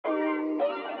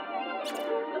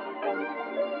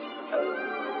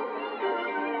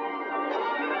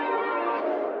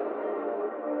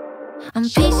I'm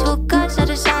peaceful cause I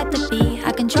decide to be.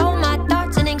 I control my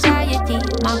thoughts and anxiety.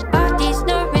 My body's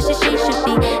nervous as she should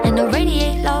be, and I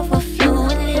radiate love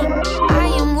fluently. I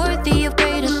am worthy of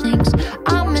greater things.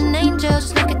 I'm an angel,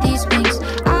 just look at these wings.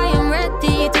 I am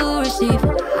ready to receive.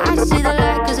 I see the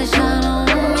light cause it shine on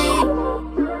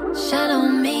me. Shine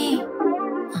on me.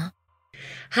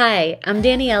 Hi, I'm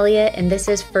Danny Elliott, and this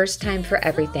is First Time for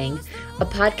Everything, a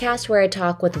podcast where I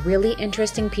talk with really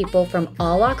interesting people from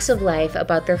all walks of life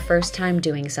about their first time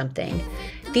doing something.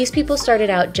 These people started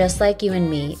out just like you and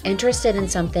me, interested in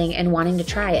something and wanting to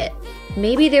try it.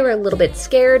 Maybe they were a little bit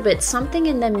scared, but something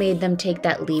in them made them take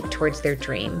that leap towards their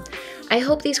dream. I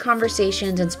hope these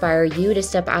conversations inspire you to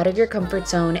step out of your comfort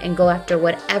zone and go after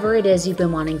whatever it is you've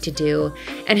been wanting to do.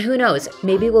 And who knows,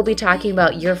 maybe we'll be talking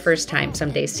about your first time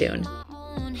someday soon.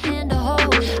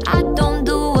 I don't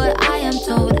do what I am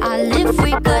told. I live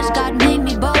free cause God made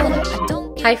me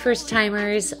bold. Hi first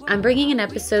timers, I'm bringing an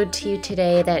episode to you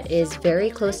today that is very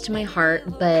close to my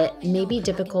heart, but may be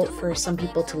difficult for some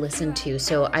people to listen to.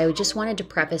 So I just wanted to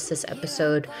preface this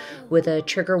episode with a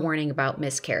trigger warning about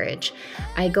miscarriage.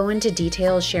 I go into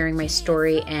details sharing my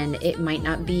story and it might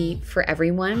not be for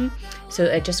everyone.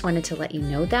 So I just wanted to let you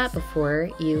know that before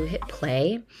you hit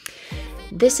play.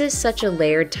 This is such a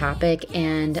layered topic,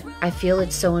 and I feel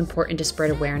it's so important to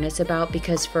spread awareness about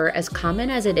because for as common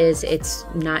as it is, it's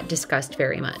not discussed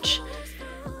very much.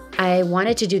 I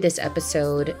wanted to do this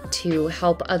episode to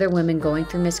help other women going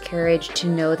through miscarriage to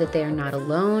know that they are not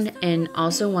alone, and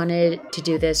also wanted to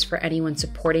do this for anyone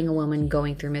supporting a woman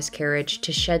going through miscarriage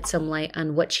to shed some light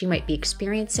on what she might be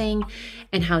experiencing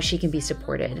and how she can be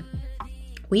supported.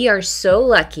 We are so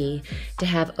lucky to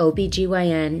have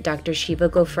OBGYN Dr. Shieva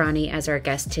Gofrany as our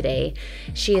guest today.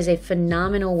 She is a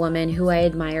phenomenal woman who I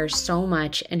admire so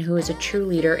much and who is a true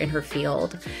leader in her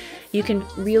field. You can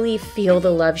really feel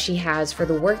the love she has for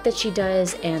the work that she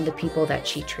does and the people that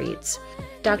she treats.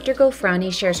 Dr.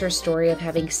 Gofrany shares her story of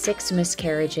having 6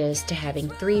 miscarriages to having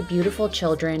 3 beautiful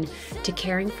children to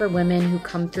caring for women who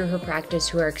come through her practice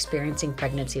who are experiencing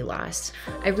pregnancy loss.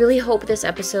 I really hope this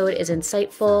episode is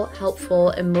insightful, helpful,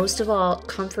 and most of all,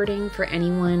 comforting for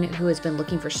anyone who has been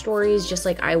looking for stories just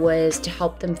like I was to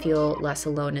help them feel less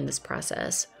alone in this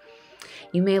process.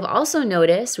 You may have also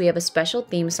noticed we have a special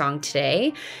theme song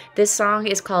today. This song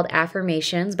is called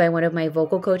Affirmations by one of my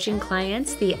vocal coaching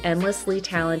clients, the endlessly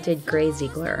talented Gray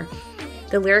Ziegler.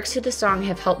 The lyrics to the song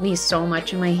have helped me so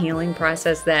much in my healing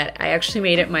process that I actually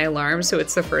made it my alarm, so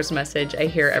it's the first message I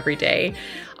hear every day.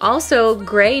 Also,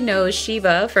 Gray knows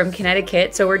Shieva from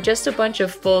Connecticut, so we're just a bunch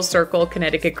of full circle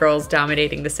Connecticut girls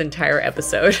dominating this entire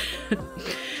episode.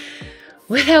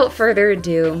 Without further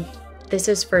ado, this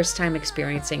is first time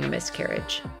experiencing a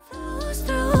miscarriage.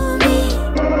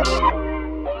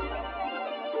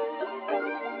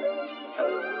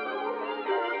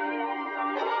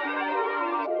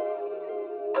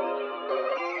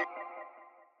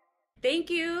 Thank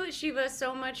you, Shieva,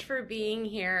 so much for being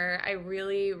here. I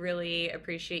really, really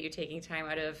appreciate you taking time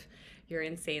out of your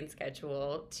insane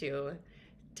schedule to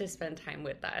spend time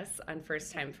with us on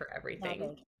First Time for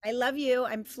Everything. I love you.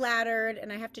 I'm flattered, and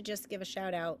I have to just give a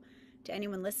shout out to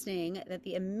anyone listening that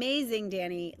the amazing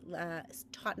Danny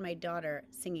taught my daughter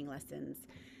singing lessons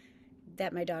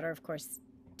that my daughter, of course,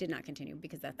 did not continue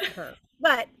because that's her.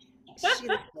 But she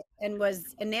loved it and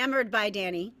was enamored by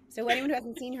Danny. So anyone who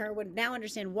hasn't seen her would now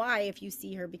understand why if you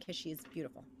see her, because she is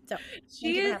beautiful. So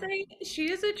she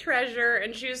is a treasure,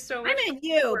 and she is so much. I meant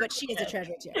you, but she is a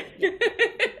treasure too. Yeah.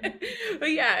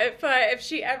 But yeah, if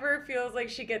she ever feels like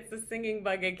she gets the singing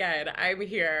bug again, I'm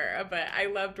here. But I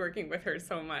loved working with her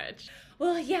so much.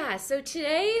 Well, yeah. So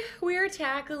today we are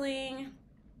tackling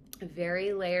a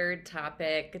very layered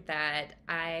topic that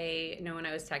I know when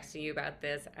I was texting you about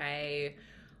this, I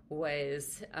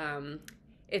was.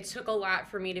 It took a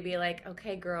lot for me to be like,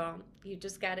 okay, girl, you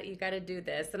gotta do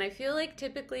this. And I feel like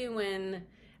typically when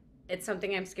it's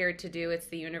something I'm scared to do, it's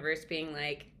the universe being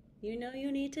like, you know, you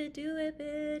need to do it,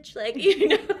 bitch. Like, you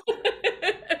know.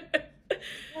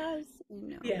 Yes,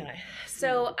 no. Yeah.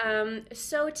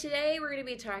 So today we're going to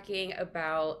be talking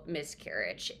about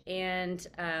miscarriage. And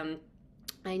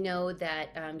I know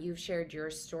that you've shared your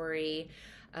story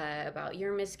about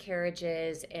your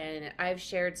miscarriages, and I've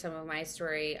shared some of my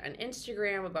story on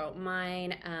Instagram about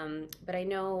mine. But I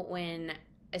know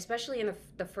especially in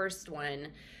the first one,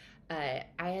 I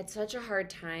had such a hard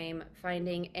time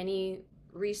finding any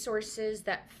resources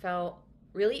that felt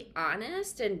really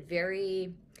honest and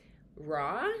very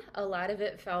raw. A lot of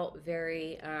it felt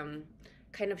very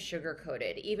kind of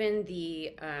sugar-coated. Even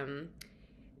the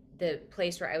the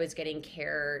place where I was getting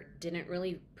care didn't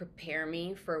really prepare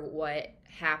me for what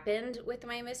happened with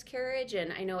my miscarriage.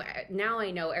 And I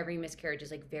know every miscarriage is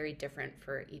like very different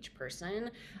for each person.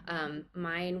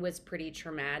 Mine was pretty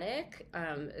traumatic,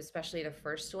 especially the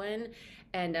first one.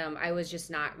 And I was just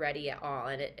not ready at all.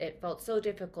 And it felt so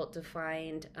difficult to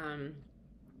find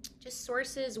just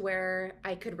sources where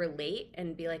I could relate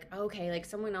and be like, okay, like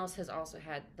someone else has also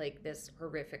had like this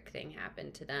horrific thing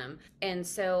happen to them. And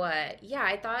so, yeah,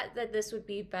 I thought that this would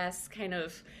be best kind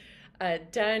of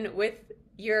done with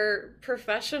your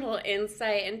professional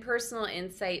insight and personal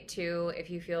insight too, if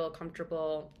you feel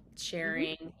comfortable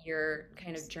sharing your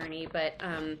kind of journey. But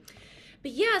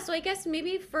yeah, so I guess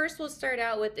maybe first we'll start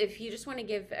out with, if you just want to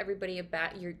give everybody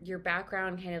your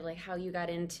background, kind of like how you got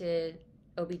into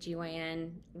OBGYN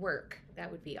work,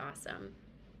 that would be awesome.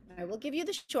 I will give you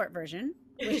the short version,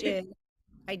 which is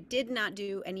I did not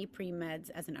do any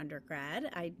pre-meds as an undergrad.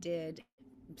 I did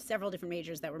several different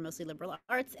majors that were mostly liberal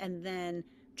arts, and then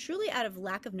truly out of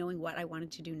lack of knowing what I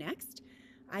wanted to do next,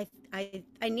 I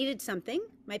needed something.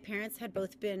 My parents had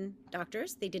both been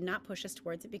doctors. They did not push us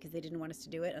towards it because they didn't want us to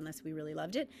do it unless we really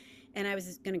loved it. And I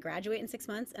was going to graduate in 6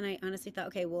 months, and I honestly thought,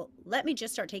 okay, well, let me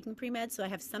just start taking pre-meds so I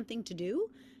have something to do.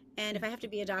 And if I have to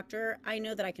be a doctor, I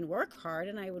know that I can work hard,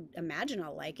 and I would imagine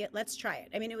I'll like it. Let's try it.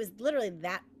 I mean, it was literally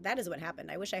that is what happened.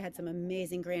 I wish I had some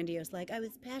amazing grandiose, like I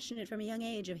was passionate from a young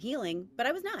age of healing, but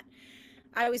I was not.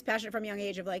 I was passionate from a young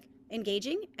age of like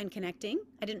engaging and connecting.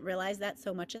 I didn't realize that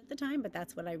so much at the time, but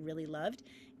that's what I really loved.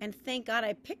 And thank God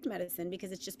I picked medicine,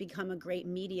 because it's just become a great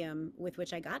medium with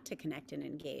which I got to connect and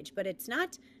engage. But it's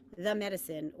not the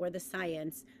medicine or the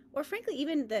science or frankly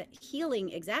even the healing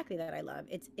exactly that I love.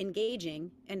 It's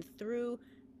engaging, and through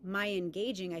my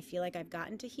engaging, I feel like I've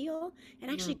gotten to heal.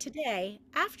 And actually today,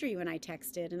 after you and I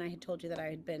texted, and I had told you that I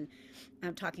had been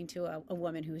talking to a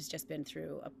woman who has just been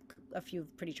through a few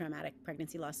pretty traumatic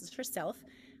pregnancy losses herself.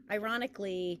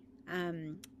 Ironically,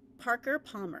 Parker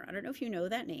Palmer, I don't know if you know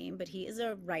that name, but he is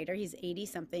a writer. He's 80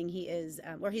 something. He is,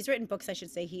 or he's written books, I should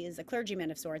say. He is a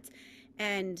clergyman of sorts.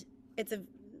 And it's an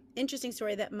interesting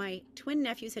story that my twin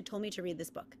nephews had told me to read this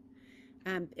book.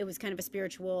 It was kind of a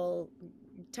spiritual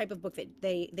type of book that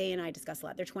they and I discuss a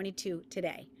lot. They're 22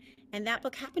 today. And that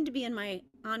book happened to be in my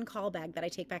on-call bag that I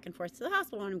take back and forth to the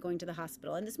hospital when I'm going to the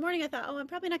hospital. And this morning I thought, oh, I'm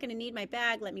probably not going to need my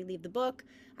bag. Let me leave the book.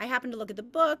 I happened to look at the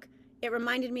book. It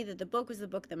reminded me that the book was the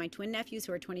book that my twin nephews,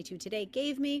 who are 22 today,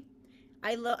 gave me.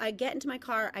 I get into my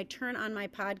car. I turn on my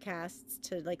podcasts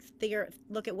to like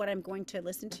look at what I'm going to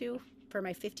listen to for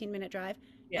my 15-minute drive.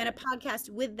 Yeah. And a podcast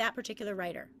with that particular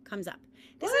writer comes up.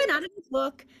 This is not a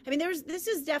book. I mean, this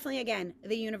is definitely, again,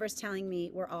 the universe telling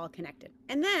me we're all connected.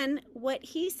 And then what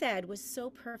he said was so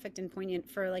perfect and poignant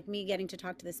for like me getting to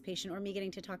talk to this patient, or me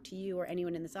getting to talk to you or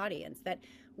anyone in this audience, that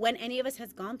when any of us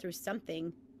has gone through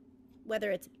something, whether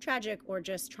it's tragic or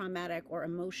just traumatic or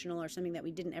emotional or something that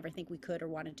we didn't ever think we could or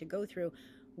wanted to go through,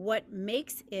 what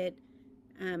makes it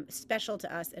special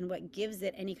to us and what gives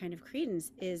it any kind of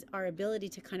credence is our ability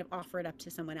to kind of offer it up to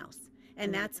someone else.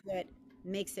 And that's what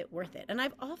makes it worth it. And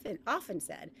I've often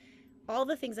said, all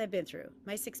the things I've been through,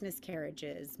 my 6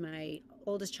 miscarriages, my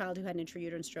oldest child who had an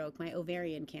intrauterine stroke, my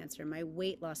ovarian cancer, my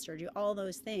weight loss surgery, all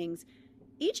those things,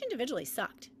 each individually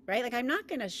sucked, right? Like, I'm not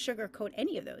going to sugarcoat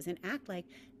any of those and act like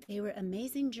they were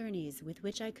amazing journeys with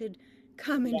which I could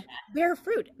come and bear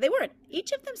fruit. They weren't.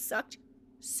 Each of them sucked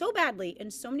so badly in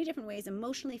so many different ways,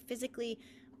 emotionally, physically,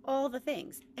 all the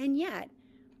things. And yet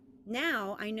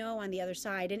now I know on the other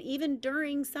side, and even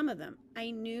during some of them, I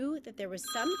knew that there was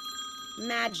some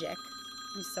magic.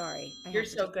 I'm sorry. You're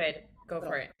so good. Go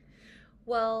for it.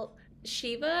 Well,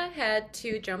 Shieva had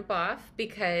to jump off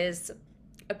because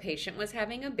a patient was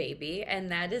having a baby,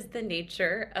 and that is the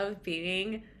nature of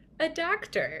being a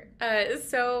doctor.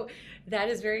 So that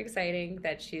is very exciting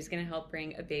that she's going to help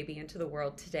bring a baby into the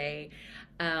world today.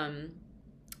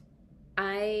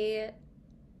 I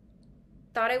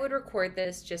thought I would record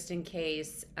this just in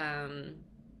case I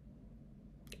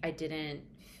didn't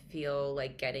feel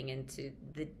like getting into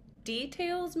the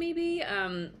details maybe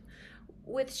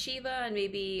with Shieva, and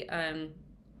maybe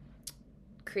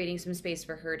creating some space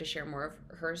for her to share more of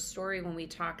her story when we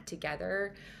talk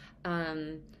together.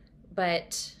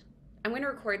 But I'm going to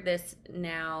record this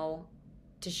now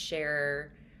to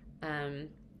share,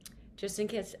 just in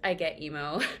case I get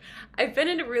emo. I've been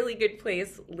in a really good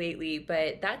place lately,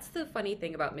 but that's the funny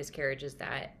thing about miscarriage, is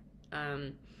that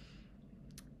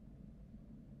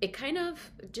it kind of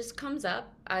just comes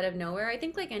up out of nowhere. I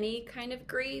think like any kind of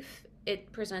grief,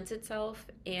 it presents itself,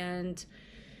 and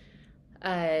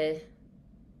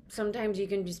sometimes you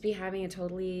can just be having a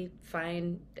totally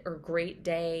fine or great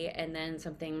day, and then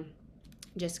something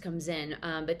just comes in.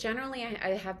 But generally,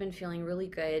 I have been feeling really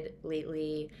good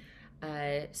lately.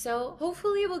 So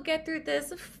hopefully we'll get through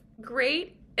this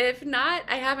great. If not,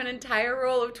 I have an entire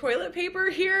roll of toilet paper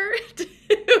here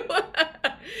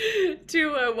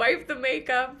to wipe the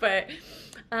makeup. But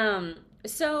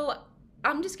so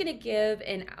I'm just gonna give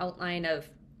an outline of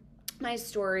my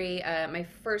story. My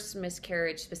first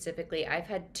miscarriage specifically, I've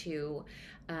had two.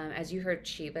 As you heard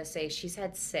Shieva say, she's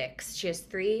had six. She has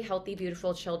three healthy,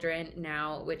 beautiful children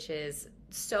now, which is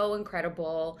so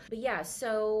incredible. But yeah,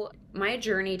 so my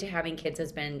journey to having kids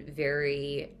has been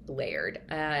very layered.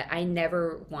 I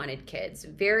never wanted kids.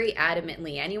 Very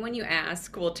adamantly, anyone you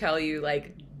ask will tell you,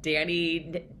 like,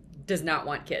 Danny does not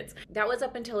want kids. That was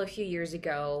up until a few years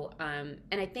ago. And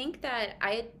I think that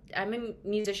I'm a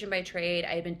musician by trade.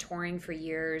 I had been touring for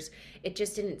years. It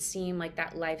just didn't seem like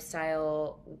that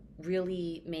lifestyle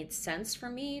really made sense for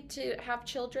me to have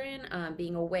children,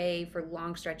 being away for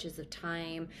long stretches of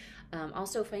time.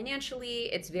 Also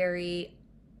financially, it's very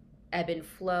ebb and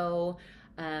flow.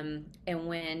 And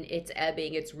when it's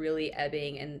ebbing, it's really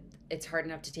ebbing, and it's hard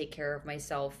enough to take care of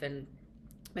myself and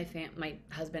my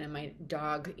husband and my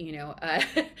dog,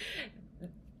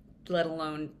 let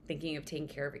alone thinking of taking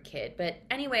care of a kid. But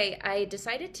anyway, I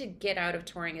decided to get out of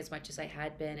touring as much as I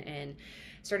had been and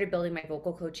started building my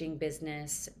vocal coaching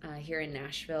business here in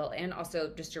Nashville and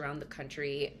also just around the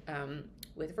country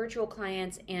with virtual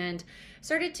clients, and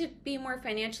started to be more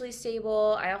financially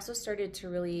stable. I also started to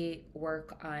really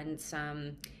work on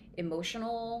some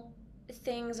emotional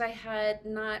things I had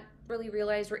not really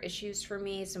realized were issues for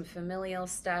me, some familial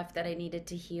stuff that I needed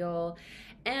to heal.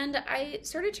 And I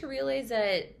started to realize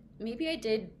that maybe I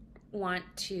did want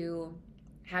to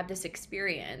have this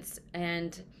experience.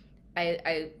 And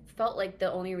I felt like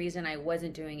the only reason I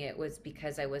wasn't doing it was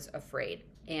because I was afraid.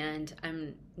 And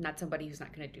I'm not somebody who's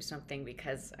not going to do something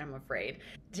because I'm afraid.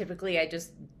 Typically, I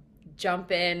just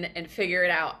jump in and figure it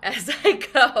out as I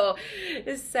go.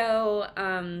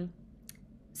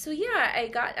 So yeah,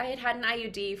 I had an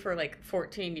IUD for like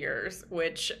 14 years,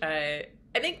 which I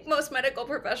think most medical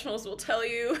professionals will tell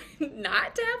you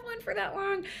not to have one for that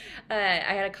long.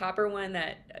 I had a copper one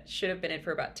that should have been in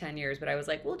for about 10 years, but I was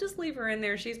like, we'll just leave her in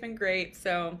there. She's been great.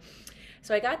 So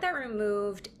I got that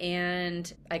removed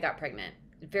and I got pregnant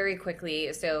very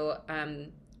quickly. So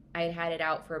I had it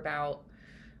out for about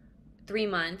 3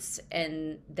 months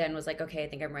and then was like, okay, I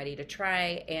think I'm ready to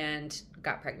try, and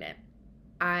got pregnant.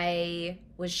 I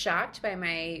was shocked by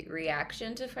my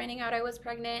reaction to finding out I was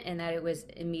pregnant, and that it was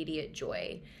immediate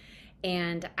joy.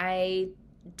 And I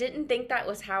didn't think that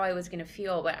was how I was going to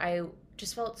feel, but I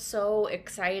just felt so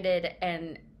excited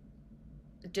and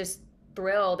just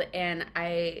thrilled. And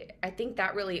I think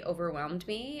that really overwhelmed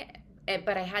me.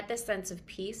 But I had this sense of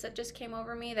peace that just came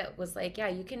over me that was like, yeah,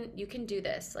 you can do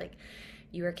this. Like,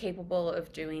 you are capable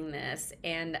of doing this.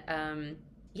 And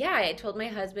yeah, I told my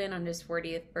husband on his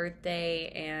 40th birthday,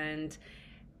 and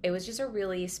it was just a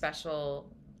really special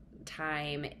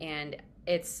time. And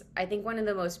it's, I think, one of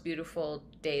the most beautiful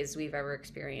days we've ever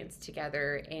experienced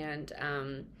together. And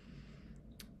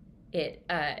it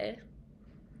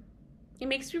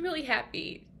makes me really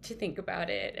happy to think about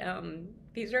it.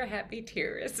 These are happy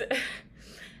tears.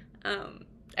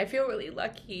 I feel really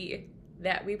lucky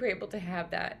that we were able to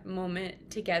have that moment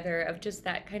together of just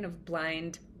that kind of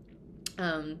blind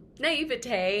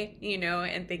naivete,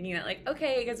 and thinking that, like,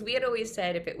 okay, because we had always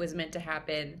said if it was meant to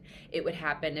happen, it would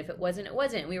happen. If it wasn't, it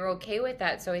wasn't. We were okay with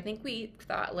that. So I think we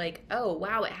thought, like, oh,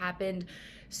 wow, it happened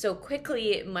so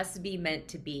quickly, it must be meant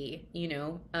to be,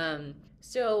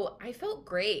 So I felt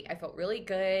great. I felt really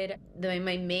good.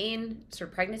 My main sort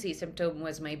of pregnancy symptom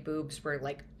was my boobs were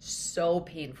like so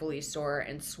painfully sore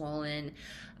and swollen.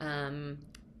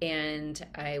 And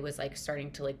I was like starting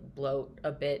to like bloat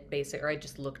a bit, or I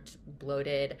just looked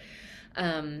bloated.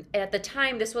 At the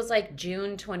time, this was like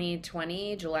June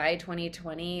 2020, July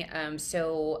 2020.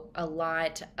 So a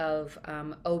lot of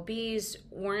OBs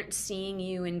weren't seeing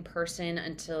you in person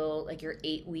until like your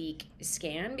 8-week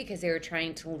scan, because they were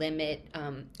trying to limit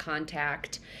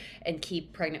contact and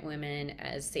keep pregnant women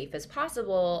as safe as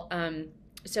possible.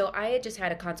 So I had just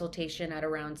had a consultation at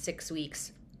around 6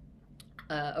 weeks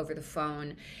over the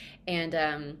phone.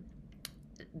 And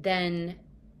then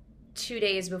 2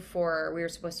 days before we were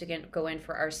supposed to go in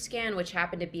for our scan, which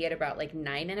happened to be at about like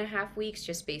 9.5 weeks,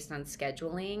 just based on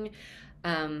scheduling,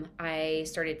 I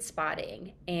started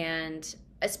spotting. And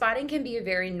spotting can be a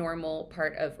very normal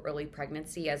part of early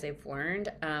pregnancy, as I've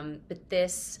learned. But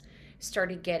this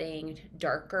started getting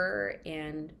darker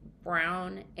and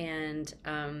brown, and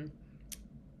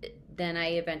then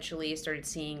I eventually started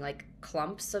seeing like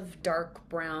clumps of dark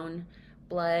brown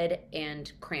blood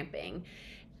and cramping.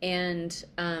 And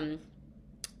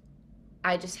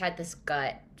I just had this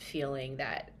gut feeling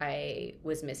that I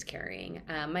was miscarrying.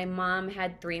 My mom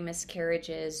had 3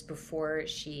 miscarriages before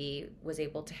she was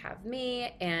able to have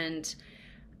me, and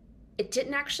it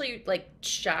didn't actually like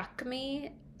shock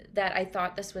me that I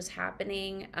thought this was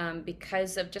happening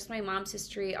because of just my mom's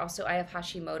history. Also, I have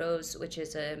Hashimoto's, which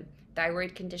is a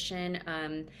thyroid condition,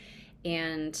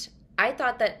 and I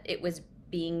thought that it was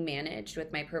being managed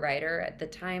with my provider at the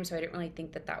time, so I didn't really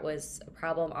think that that was a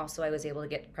problem. Also, I was able to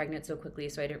get pregnant so quickly,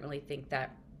 so I didn't really think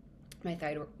that my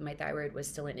thyroid was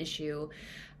still an issue.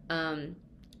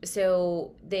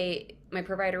 So my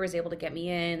provider was able to get me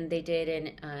in. They did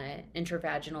an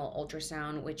intravaginal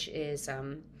ultrasound, which is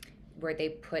where they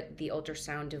put the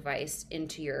ultrasound device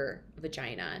into your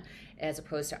vagina as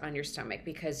opposed to on your stomach,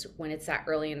 because when it's that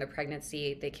early in the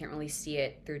pregnancy, they can't really see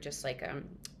it through just like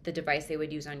the device they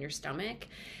would use on your stomach.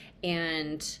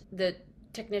 And the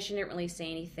technician didn't really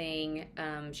say anything.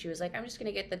 She was like, I'm just going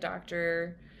to get the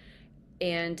doctor.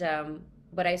 And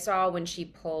but I saw when she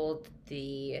pulled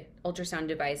the ultrasound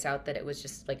device out that it was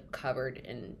just like covered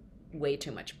in way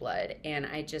too much blood. And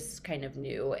I just kind of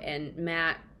knew. And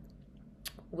Matt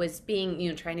was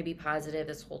being, trying to be positive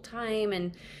this whole time.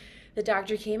 And the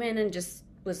doctor came in and just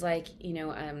was like,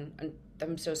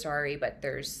 I'm so sorry, but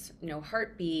there's no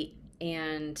heartbeat.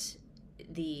 And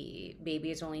the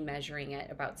baby is only measuring at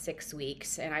about 6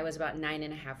 weeks. And I was about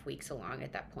 9.5 weeks along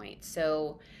at that point.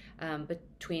 So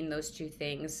between those two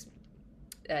things,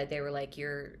 they were like,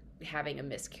 you're having a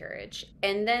miscarriage.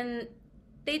 And then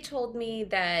they told me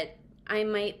that I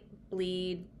might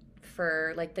bleed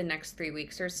for like the next 3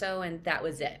 weeks or so, and that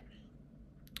was it.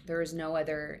 There was no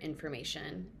other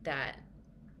information that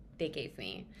they gave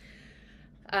me.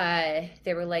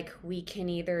 They were like, we can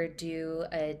either do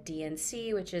a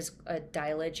DNC, which is a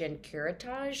dialage and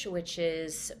curettage, which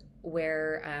is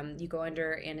where you go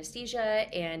under anesthesia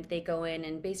and they go in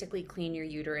and basically clean your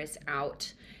uterus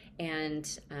out,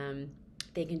 and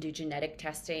they can do genetic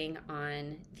testing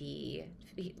on the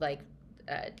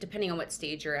depending on what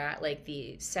stage you're at, like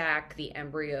the sac, the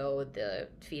embryo, the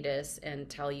fetus, and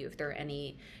tell you if there are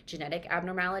any genetic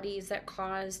abnormalities that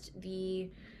caused the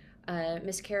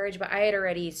miscarriage. But I had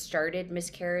already started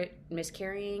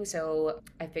miscarrying, so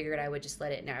I figured I would just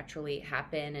let it naturally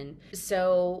happen. And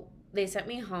so they sent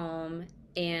me home,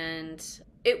 and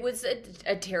it was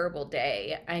a terrible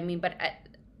day. I mean, but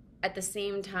at the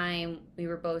same time, we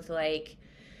were both like,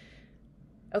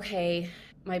 okay,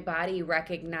 my body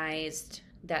recognized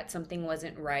that something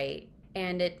wasn't right,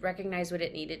 and it recognized what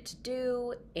it needed to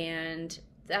do. And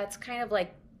that's kind of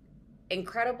like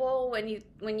incredible when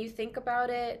you think about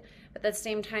it, but at the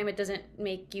same time, it doesn't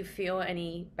make you feel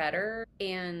any better.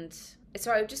 And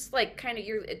so I just like kind of,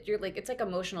 you're like, it's like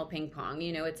emotional ping pong,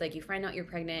 it's like you find out you're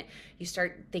pregnant, you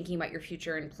start thinking about your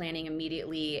future and planning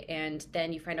immediately, and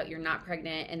then you find out you're not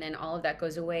pregnant, and then all of that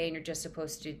goes away, and you're just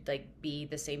supposed to like be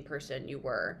the same person you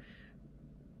were,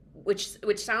 which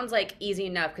sounds like easy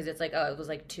enough because it's like, oh, it was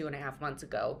like 2.5 months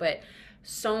ago, but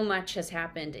so much has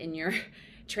happened in your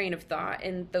train of thought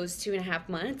in those 2.5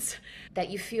 months that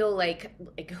you feel like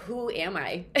who am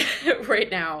I right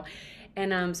now?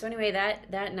 And so anyway,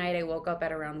 that night I woke up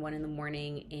at around 1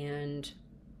 a.m. and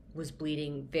was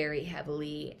bleeding very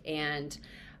heavily and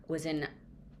was in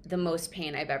the most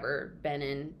pain I've ever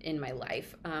been in my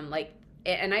life.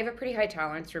 And I have a pretty high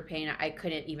tolerance for pain. I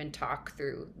couldn't even talk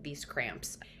through these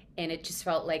cramps. And it just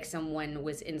felt like someone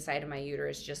was inside of my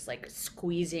uterus, just like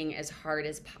squeezing as hard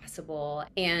as possible.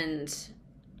 And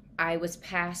I was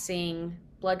passing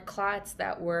blood clots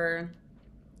that were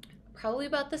probably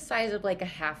about the size of like a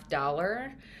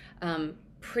 $50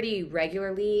 pretty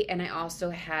regularly. And I also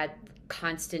had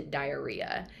constant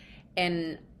diarrhea.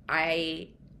 And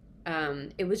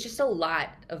it was just a lot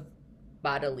of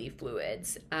bodily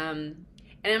fluids. And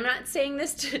I'm not saying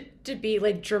this to be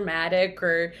like dramatic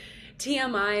or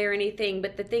TMI or anything,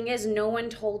 but the thing is, no one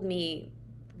told me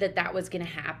that was going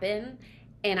to happen,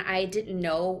 and I didn't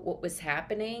know what was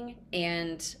happening,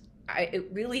 and it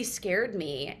really scared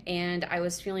me, and I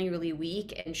was feeling really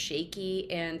weak and shaky,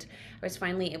 and I was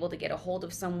finally able to get a hold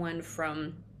of someone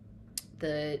from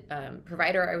the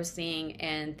provider I was seeing,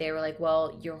 and they were like,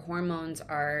 well, your hormones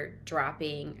are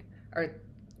dropping, or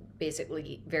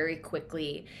basically very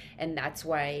quickly, and that's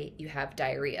why you have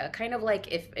diarrhea. Kind of like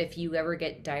if you ever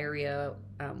get diarrhea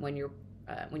when you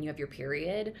have your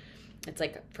period, it's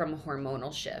like from a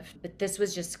hormonal shift. But this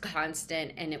was just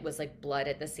constant, and it was like blood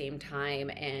at the same time,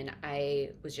 and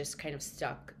I was just kind of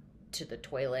stuck to the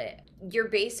toilet. You're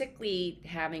basically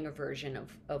having a version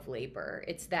of labor.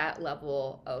 It's that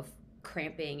level of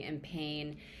cramping and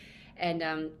pain.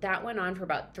 And that went on for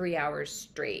about 3 hours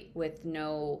straight with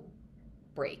no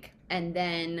break. And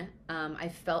then I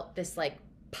felt this like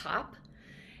pop,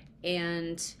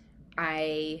 and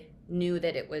I knew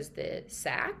that it was the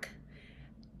sac.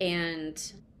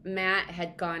 And Matt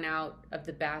had gone out of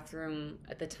the bathroom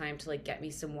at the time to like get me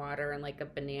some water and like a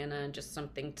banana and just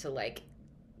something to like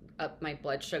up my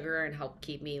blood sugar and help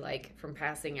keep me like from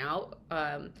passing out.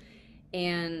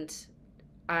 And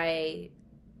I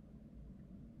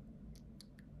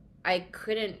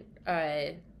couldn't,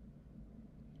 I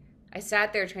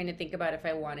sat there trying to think about if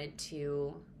I wanted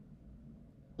to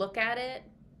look at it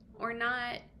or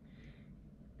not,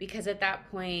 because at that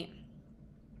point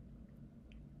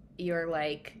you're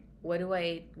like, what do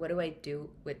I do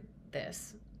with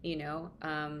this? You know,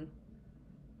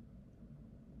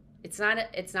 it's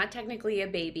not technically a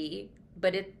baby,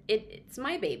 but it's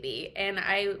my baby, and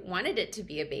I wanted it to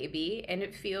be a baby, and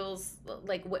it feels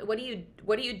like what do you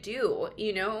do,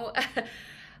 you know?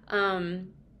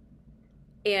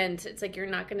 And it's like you're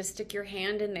not going to stick your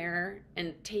hand in there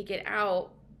and take it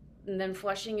out, and then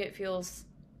flushing it feels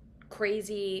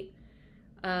crazy.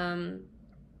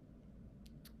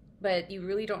 But you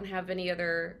really don't have any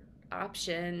other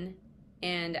option.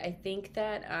 And I think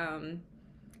that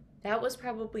that was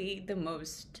probably the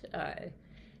most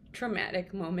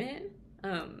traumatic moment,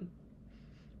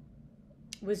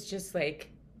 was just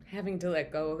like having to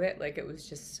let go of it. Like it was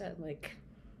just like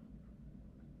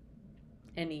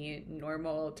any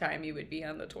normal time you would be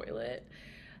on the toilet.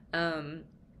 And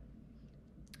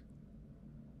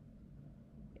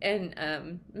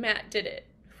Matt did it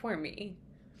for me.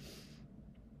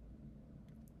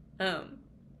 And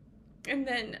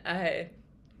then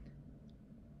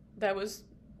that was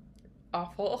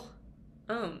awful.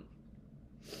 But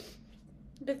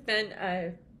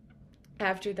then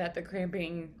after that, the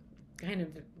cramping kind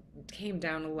of came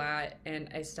down a lot, and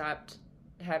I stopped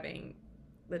having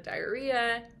the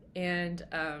diarrhea, and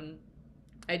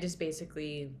I just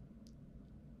basically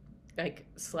like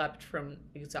slept from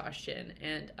exhaustion.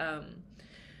 And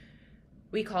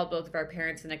we called both of our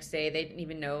parents the next day. They didn't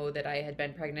even know that I had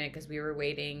been pregnant because we were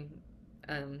waiting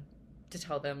to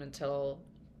tell them until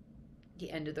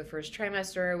the end of the first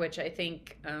trimester, which I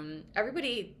think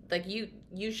everybody, like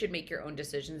you should make your own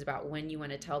decisions about when you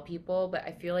want to tell people. But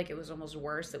I feel like it was almost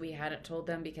worse that we hadn't told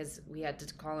them, because we had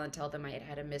to call and tell them I had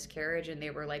had a miscarriage, and they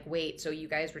were like, wait, so you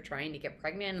guys were trying to get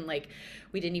pregnant, and like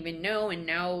we didn't even know, and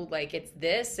now like it's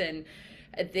this, and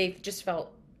they just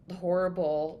felt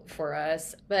horrible for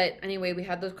us. But anyway, we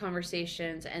had those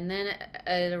conversations, and then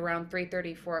at around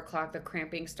 3:30, 4 o'clock, the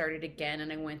cramping started again,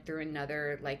 and I went through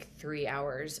another like 3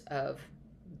 hours of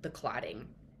the clotting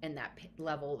and that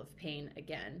level of pain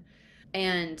again.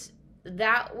 And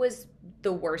that was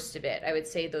the worst of it. I would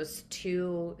say those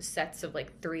two sets of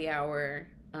like 3 hour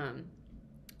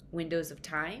windows of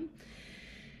time.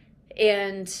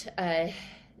 And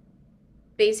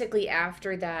basically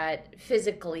after that,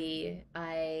 physically,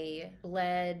 I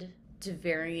bled to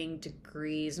varying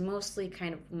degrees, mostly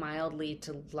kind of mildly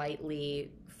to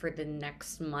lightly, for the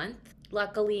next month.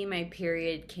 Luckily, my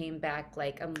period came back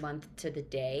like a month to the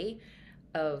day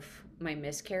of my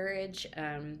miscarriage,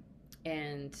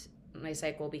 and my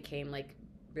cycle became like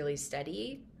really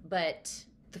steady. But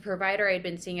the provider I'd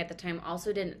been seeing at the time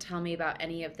also didn't tell me about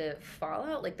any of the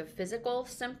fallout, like the physical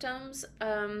symptoms.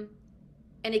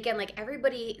 And again, like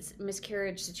everybody's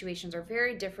miscarriage situations are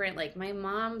very different. Like my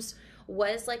mom's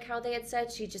was like how they had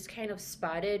said, she just kind of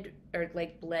spotted or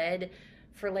like bled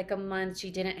for like a month.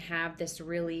 She didn't have this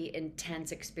really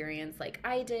intense experience like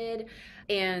I did.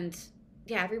 And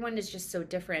yeah, everyone is just so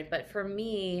different. But for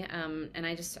me, and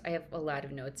I have a lot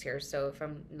of notes here, so if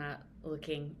I'm not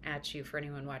looking at you, for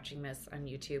anyone watching this on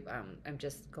YouTube, I'm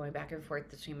just going back and forth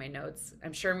between my notes.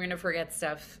 I'm sure I'm going to forget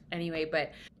stuff anyway.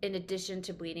 But in addition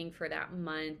to bleeding for that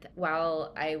month,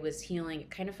 while I was healing, it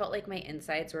kind of felt like my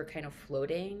insides were kind of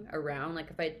floating around.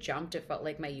 Like if I jumped, it felt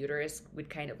like my uterus would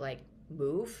kind of like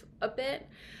move a bit.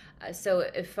 So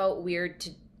it felt weird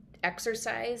to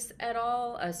exercise at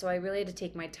all. So I really had to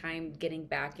take my time getting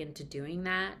back into doing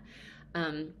that.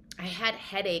 I had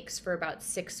headaches for about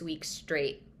 6 weeks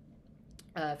straight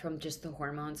from just the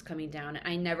hormones coming down.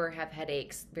 I never have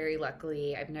headaches, very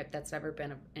luckily. That's never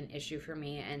been an issue for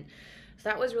me. And so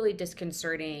that was really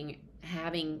disconcerting,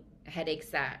 having headaches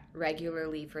that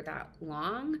regularly for that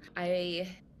long. I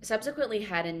subsequently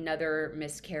had another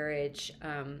miscarriage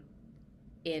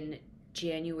in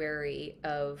January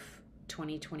of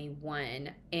 2021,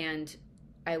 and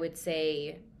I would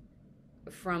say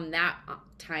from that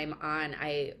time on,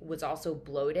 I was also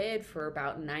bloated for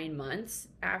about 9 months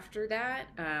after that.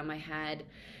 I had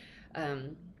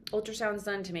ultrasounds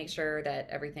done to make sure that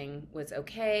everything was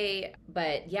okay.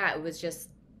 But yeah, it was just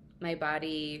my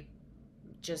body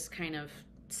just kind of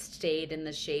stayed in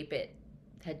the shape it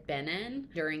had been in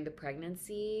during the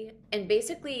pregnancy. And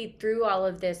basically, through all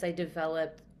of this, I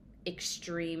developed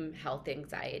extreme health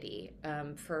anxiety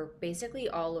for basically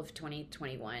all of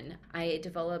 2021. I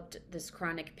developed this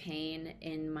chronic pain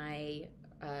in my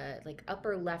like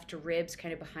upper left ribs,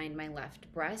 kind of behind my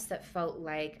left breast, that felt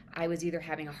like I was either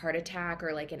having a heart attack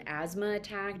or like an asthma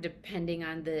attack, depending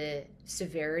on the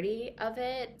severity of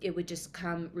it. It would just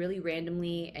come really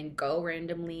randomly and go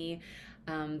randomly.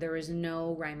 There was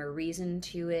no rhyme or reason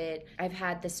to it. I've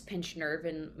had this pinched nerve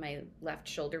in my left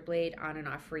shoulder blade on and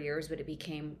off for years, but it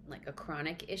became like a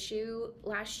chronic issue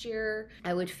last year.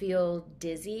 I would feel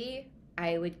dizzy.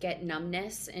 I would get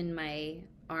numbness in my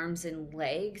arms and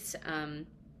legs,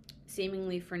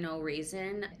 seemingly for no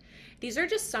reason. These are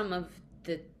just some of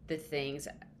the things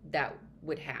that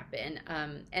would happen.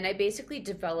 And I basically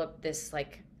developed this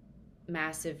like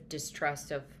massive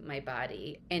distrust of my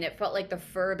body. And it felt like the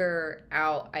further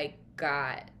out I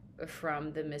got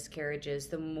from the miscarriages,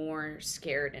 the more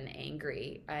scared and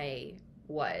angry I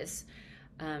was.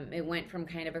 It went from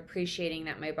kind of appreciating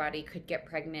that my body could get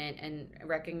pregnant and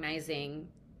recognizing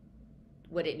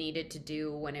what it needed to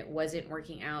do when it wasn't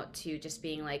working out, to just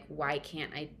being like, why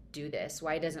can't I do this?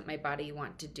 Why doesn't my body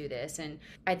want to do this? And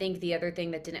I think the other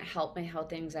thing that didn't help my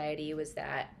health anxiety was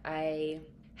that I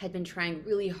had been trying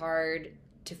really hard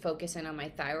to focus in on my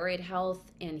thyroid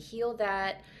health and heal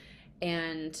that.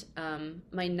 And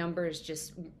my numbers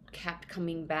just kept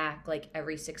coming back like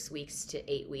every 6 weeks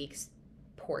to 8 weeks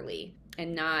poorly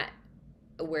and not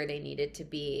where they needed to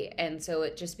be. And so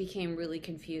it just became really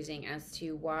confusing as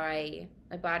to why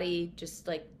my body just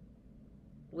like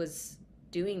was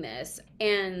doing this.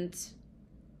 And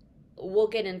we'll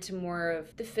get into more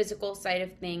of the physical side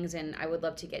of things, and I would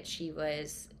love to get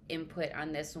Shieva's input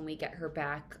on this when we get her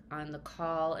back on the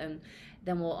call. And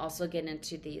then we'll also get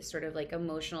into the sort of like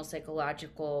emotional,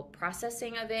 psychological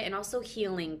processing of it, and also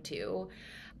healing too.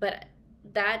 But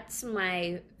that's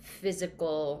my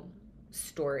physical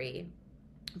story,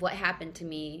 what happened to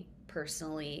me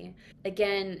personally.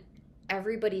 Again,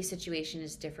 everybody's situation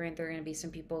is different. There are going to be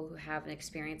some people who have an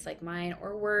experience like mine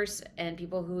or worse, and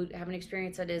people who have an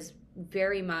experience that is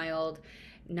very mild,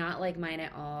 not like mine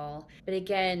at all. But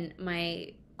again,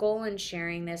 my goal in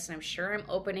sharing this, and I'm sure I'm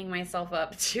opening myself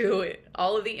up to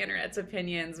all of the internet's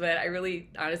opinions, but I really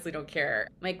honestly don't care.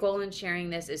 My goal in sharing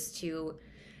this is to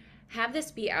have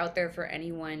this be out there for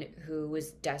anyone who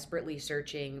was desperately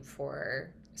searching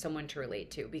for someone to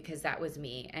relate to, because that was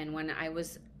me. And when I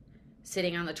was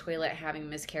sitting on the toilet having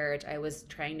miscarriage, I was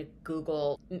trying to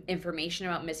Google information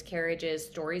about miscarriages,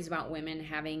 stories about women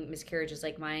having miscarriages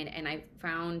like mine, and I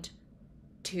found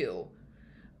 2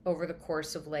 over the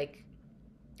course of like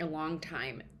a long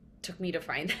time. It took me to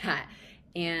find that.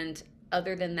 And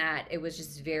other than that, it was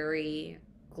just very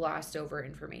glossed over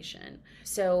information.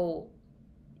 So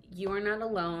you are not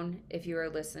alone if you are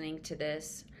listening to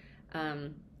this.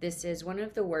 This is one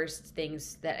of the worst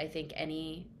things that I think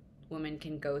any woman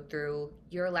can go through.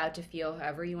 You're allowed to feel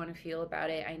however you want to feel about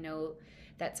it. I know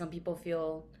that some people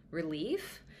feel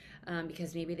relief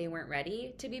because maybe they weren't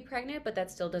ready to be pregnant, but that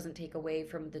still doesn't take away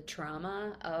from the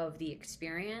trauma of the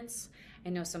experience. I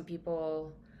know some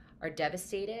people are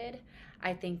devastated.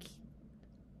 I think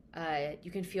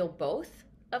you can feel both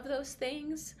of those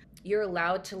things. You're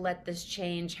allowed to let this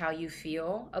change how you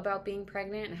feel about being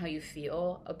pregnant and how you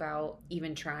feel about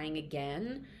even trying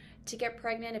again to get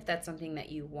pregnant, if that's something that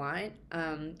you want.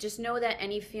 Just know that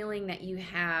any feeling that you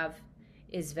have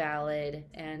is valid.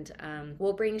 And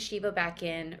we'll bring Shieva back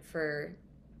in for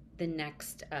the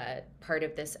next part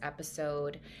of this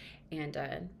episode and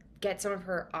get some of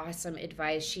her awesome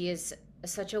advice. She is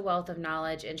such a wealth of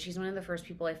knowledge, and she's one of the first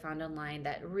people I found online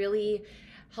that really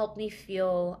helped me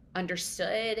feel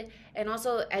understood and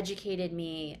also educated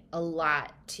me a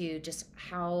lot to just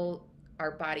how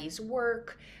our bodies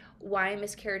work, why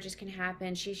miscarriages can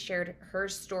happen. She shared her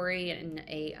story in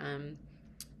a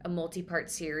multi-part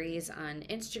series on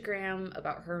Instagram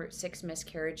about her 6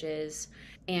 miscarriages,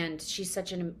 and she's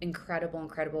such an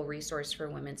incredible resource for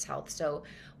women's health. So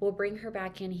we'll bring her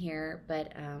back in here,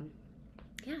 but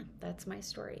yeah, that's my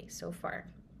story so far.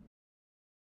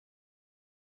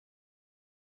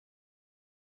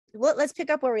 Well, let's pick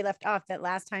up where we left off. That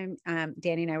last time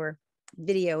Danny and I were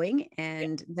videoing.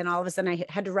 And then all of a sudden I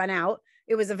had to run out.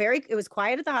 It was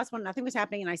quiet at the hospital. Nothing was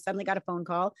happening. And I suddenly got a phone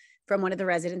call from one of the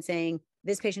residents saying,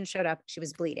 this patient showed up. She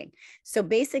was bleeding. So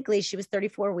basically she was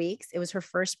 34 weeks. It was her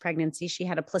first pregnancy. She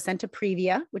had a placenta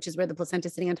previa, which is where the placenta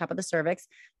is sitting on top of the cervix.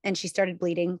 And she started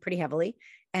bleeding pretty heavily.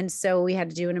 And so we had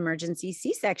to do an emergency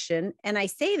C-section. And I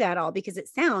say that all because it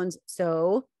sounds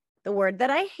so, the word that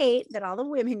I hate that all the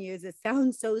women use, it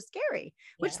sounds so scary,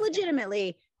 which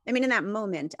legitimately, I mean, in that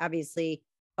moment, obviously,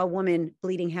 a woman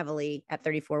bleeding heavily at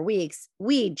 34 weeks,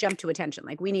 we jump to attention.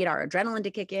 Like we need our adrenaline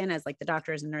to kick in as like the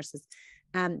doctors and nurses.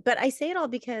 But I say it all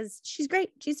because she's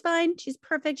great. She's fine. She's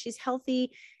perfect. She's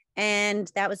healthy.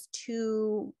 And that was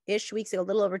 2-ish weeks ago, a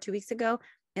little over 2 weeks ago.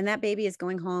 And that baby is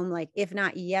going home, like, if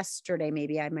not yesterday,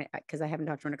 maybe I might, because I haven't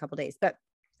talked to her in a couple of days, but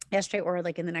yesterday or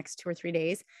like in the next 2 or 3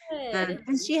 days. And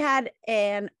she had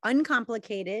an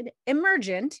uncomplicated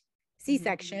emergent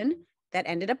C-section that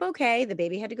ended up okay. The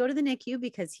baby had to go to the NICU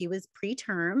because he was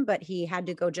preterm, but he had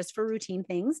to go just for routine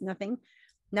things. Nothing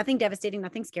devastating,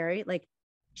 nothing scary. Like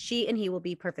she and he will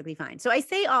be perfectly fine. So I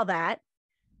say all that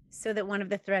so that one of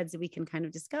the threads that we can kind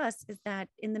of discuss is that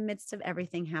in the midst of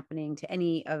everything happening to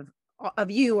any of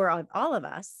you or of all of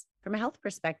us from a health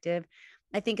perspective,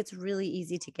 I think it's really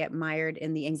easy to get mired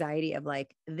in the anxiety of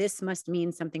like, this must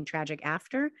mean something tragic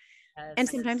after. Yes. And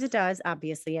sometimes it does.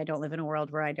 Obviously, I don't live in a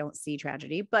world where I don't see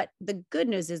tragedy, but the good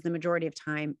news is the majority of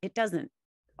time, it doesn't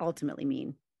ultimately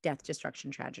mean death,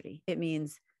 destruction, tragedy. It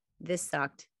means this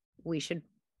sucked. We should,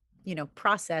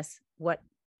 process what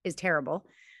is terrible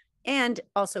and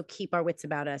also keep our wits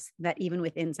about us that even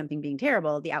within something being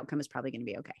terrible, the outcome is probably going to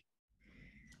be okay.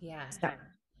 Yeah. So.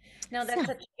 No,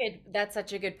 that's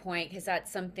such a good point, because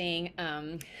that's something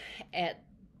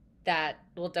that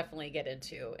we'll definitely get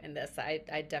into in this. I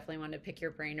definitely want to pick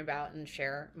your brain about and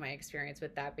share my experience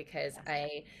with that, because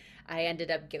I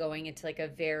ended up going into like a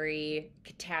very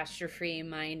catastrophe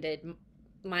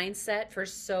mindset for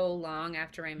so long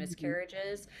after my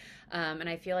miscarriages. And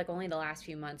I feel like only the last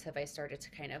few months have I started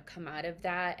to kind of come out of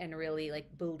that and really like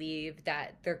believe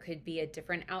that there could be a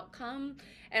different outcome,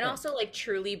 and also like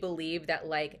truly believe that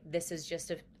like this is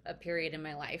just a period in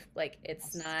my life. Like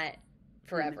it's not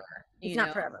forever. It's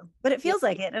not forever, but it feels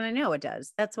like it. And I know it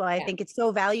does. That's why I think it's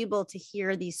so valuable to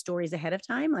hear these stories ahead of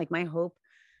time. Like my hope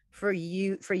for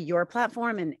you, for your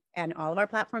platform and all of our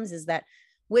platforms is that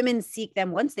women seek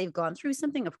them once they've gone through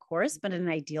something, of course, but in an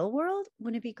ideal world,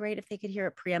 wouldn't it be great if they could hear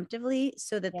it preemptively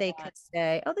so that they could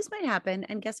say, oh, this might happen.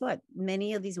 And guess what?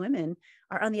 Many of these women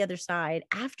are on the other side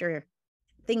after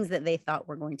things that they thought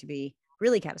were going to be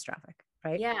really catastrophic,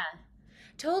 right? Yeah,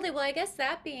 totally. Well, I guess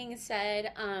that being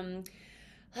said,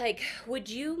 like, would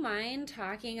you mind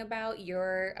talking about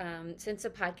your, since the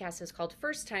podcast is called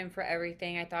First Time for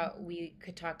Everything, I thought we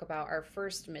could talk about our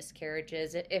first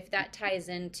miscarriages, if that ties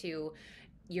into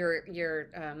your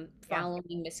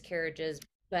following miscarriages.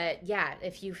 But yeah,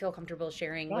 if you feel comfortable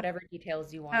sharing whatever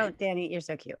details you want. Oh, Danny, you're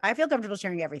so cute. I feel comfortable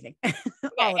sharing everything.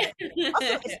 All of it.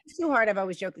 Also, it's too hard. I've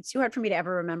always joked. It's too hard for me to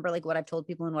ever remember like what I've told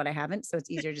people and what I haven't. So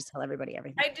it's easier to just tell everybody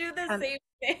everything. I do the same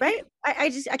thing. Right?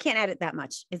 I can't edit that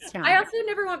much. It's challenging. I also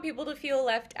never want people to feel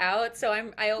left out. So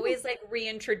I always like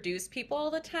reintroduce people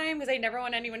all the time, because I never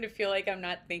want anyone to feel like I'm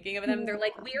not thinking of them. They're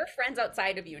like, we are friends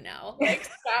outside of you now. Like,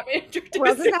 stop introducing.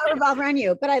 Well, it does not revolve around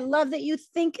you. But I love that you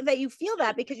think that you feel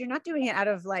that, because you're not doing it out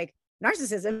of like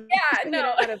narcissism. Yeah,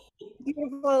 no. Out of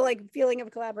beautiful like feeling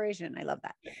of collaboration. I love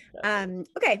that.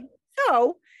 Okay.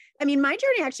 So, I mean, my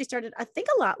journey actually started, I think,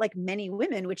 a lot like many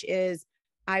women, which is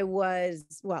I was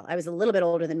a little bit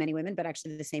older than many women, but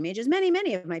actually the same age as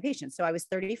many of my patients. So I was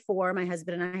 34. My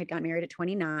husband and I had got married at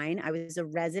 29. I was a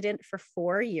resident for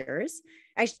 4 years.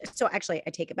 So actually, I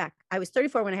take it back. I was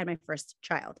 34 when I had my first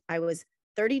child. I was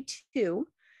 32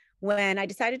 when I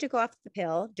decided to go off the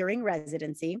pill during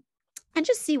residency and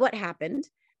just see what happened.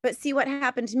 But see what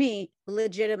happened to me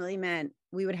legitimately meant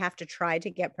we would have to try to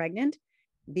get pregnant,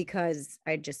 because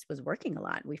I just was working a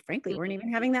lot. We frankly weren't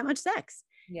even having that much sex.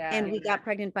 Yeah. And we got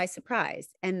pregnant by surprise.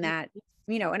 And that,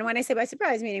 and when I say by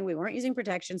surprise, meaning we weren't using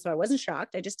protection. So I wasn't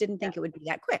shocked. I just didn't think it would be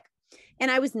that quick.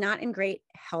 And I was not in great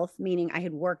health, meaning I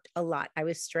had worked a lot. I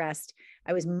was stressed.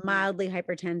 I was mildly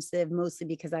hypertensive, mostly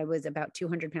because I was about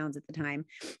 200 pounds at the time.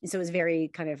 And so it was very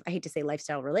kind of, I hate to say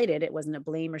lifestyle related. It wasn't a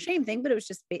blame or shame thing, but it was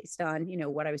just based on,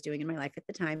 what I was doing in my life at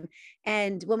the time.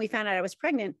 And when we found out I was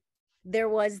pregnant, there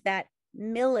was that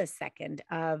millisecond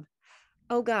of,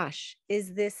 oh gosh,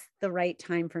 is this the right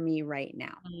time for me right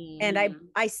now? And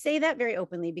I say that very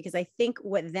openly, because I think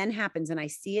what then happens, and I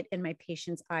see it in my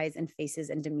patients' eyes and faces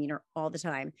and demeanor all the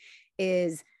time,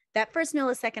 is that first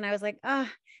millisecond, I was like, and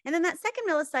then that second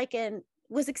millisecond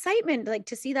was excitement, like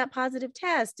to see that positive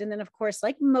test. And then of course,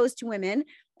 like most women,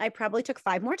 I probably took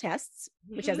 5 more tests,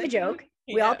 which as I joke,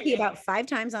 we all pee about 5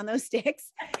 times on those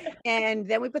sticks. And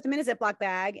then we put them in a Ziploc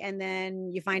bag. And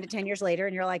then you find it 10 years later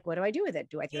and you're like, what do I do with it?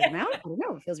 Do I throw them out? I don't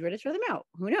know. It feels weird to throw them out.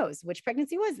 Who knows? Which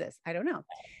pregnancy was this? I don't know.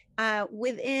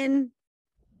 Within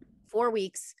 4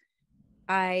 weeks,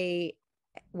 within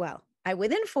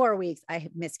 4 weeks, I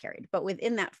had miscarried. But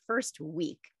within that first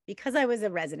week, because I was a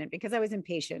resident, because I was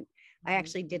impatient, I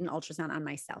actually did an ultrasound on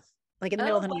myself, like in the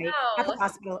middle of the night at the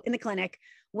hospital, in the clinic,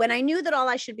 when I knew that all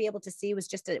I should be able to see was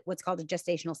just what's called a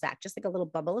gestational sac, just like a little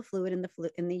bubble of fluid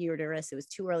in the uterus. It was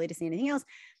too early to see anything else.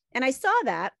 And I saw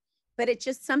that, but it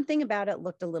just, something about it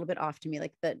looked a little bit off to me.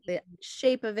 Like the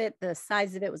shape of it, the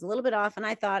size of it was a little bit off. And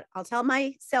I thought, I'll tell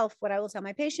myself what I will tell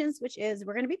my patients, which is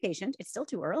we're going to be patient. It's still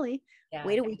too early.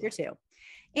 Wait a week or two.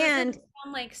 And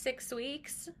like 6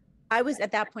 weeks. I was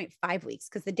at that point 5 weeks,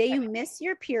 because the day you miss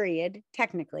your period,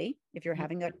 technically, if you're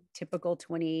having a typical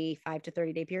 25 to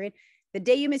 30 day period, the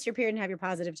day you miss your period and have your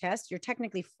positive test, you're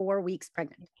technically 4 weeks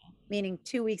pregnant, meaning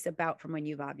 2 weeks about from when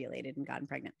you've ovulated and gotten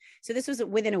pregnant. So this was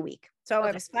within a week. So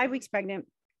I was 5 weeks pregnant,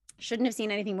 shouldn't have seen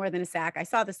anything more than a sac. I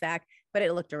saw the sac, but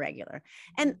it looked irregular.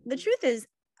 And the truth is,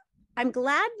 I'm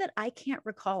glad that I can't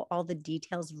recall all the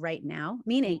details right now,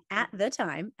 meaning at the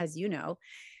time, as you know,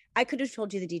 I could have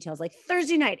told you the details, like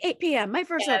Thursday night, 8 p.m., my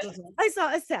first ultrasound, I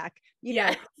saw a sac,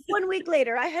 know, 1 week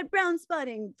later, I had brown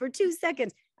spotting for 2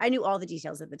 seconds. I knew all the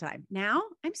details at the time. Now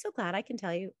I'm so glad I can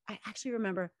tell you, I actually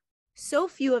remember so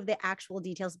few of the actual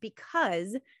details,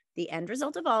 because the end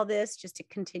result of all this, just to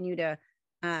continue to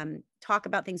talk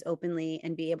about things openly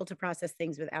and be able to process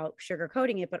things without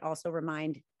sugarcoating it, but also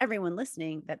remind everyone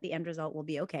listening that the end result will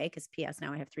be okay. Because P.S.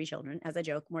 now I have 3 children, as I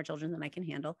joke, more children than I can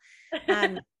handle.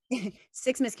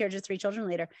 6 miscarriages, 3 children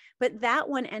later. But that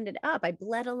one ended up, I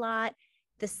bled a lot.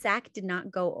 The sac did not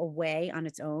go away on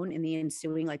its own in the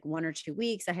ensuing like 1 or 2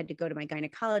 weeks. I had to go to my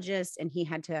gynecologist, and he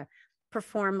had to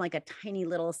perform like a tiny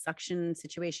little suction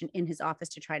situation in his office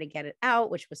to try to get it out,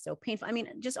 which was so painful. I mean,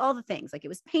 just all the things, like it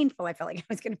was painful. I felt like I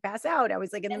was going to pass out. I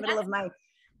was like in the middle of my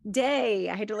day.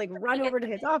 I had to like run over to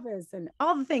his office, and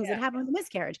all the things that happened with the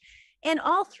miscarriage. And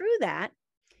all through that,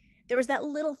 there was that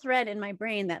little thread in my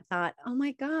brain that thought, oh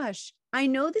my gosh, I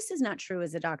know this is not true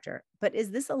as a doctor, but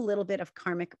is this a little bit of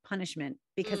karmic punishment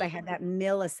because I had that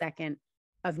millisecond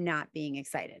of not being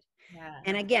excited?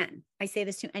 And again, I say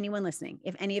this to anyone listening.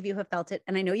 If any of you have felt it,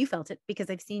 and I know you felt it because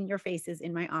I've seen your faces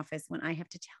in my office when I have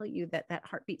to tell you that that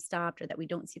heartbeat stopped or that we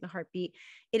don't see the heartbeat,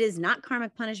 it is not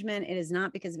karmic punishment. It is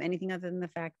not because of anything other than the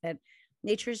fact that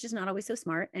nature is just not always so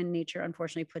smart, and nature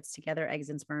unfortunately puts together eggs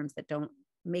and sperms that don't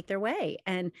make their way.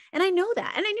 And I know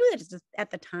that, and I knew that just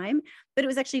at the time, but it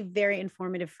was actually very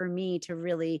informative for me to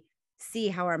really see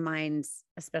how our minds,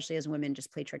 especially as women,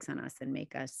 just play tricks on us and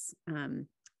make us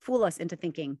fool us into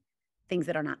thinking things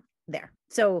that are not there.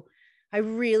 So I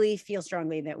really feel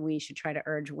strongly that we should try to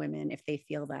urge women, if they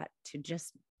feel that, to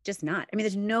just not. I mean,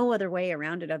 there's no other way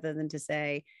around it other than to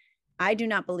say, I do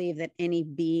not believe that any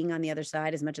being on the other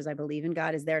side, as much as I believe in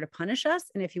God, is there to punish us.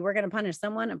 And if you were going to punish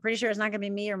someone, I'm pretty sure it's not going to be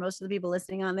me or most of the people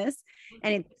listening on this.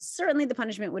 And certainly the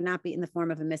punishment would not be in the form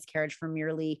of a miscarriage for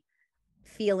merely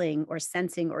feeling or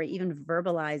sensing or even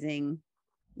verbalizing,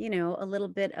 a little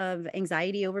bit of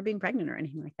anxiety over being pregnant or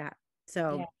anything like that.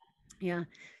 So yeah.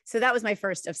 So that was my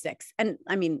first of 6. And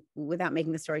I mean, without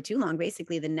making the story too long,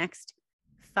 basically the next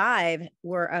 5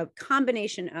 were a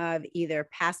combination of either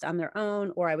passed on their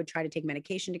own, or I would try to take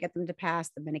medication to get them to pass.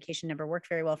 The medication never worked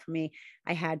very well for me.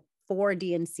 I had 4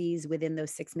 D&Cs within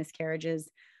those 6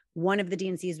 miscarriages. One of the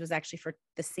D&Cs was actually for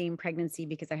the same pregnancy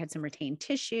because I had some retained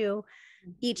tissue.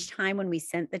 Each time when we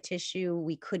sent the tissue,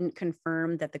 we couldn't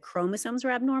confirm that the chromosomes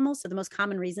were abnormal. So the most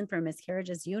common reason for a miscarriage,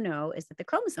 as you know, is that the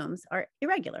chromosomes are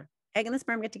irregular. Egg and the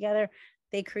sperm get together.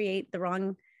 They create the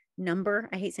wrong number.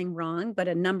 I hate saying wrong, but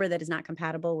a number that is not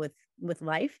compatible with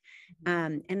life.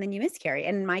 And then you miscarry.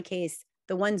 And in my case,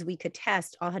 the ones we could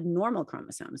test all had normal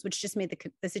chromosomes, which just made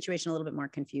the situation a little bit more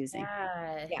confusing.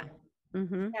 Yeah.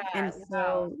 Mm-hmm. And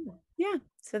so,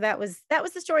 so that was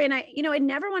the story. And I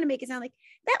never want to make it sound like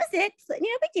that was it.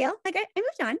 Big deal. Like I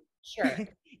moved on. Sure.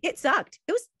 It sucked.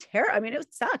 It was terrible. I mean,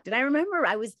 it sucked. And I remember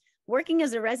I was working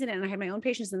as a resident and I had my own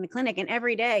patients in the clinic, and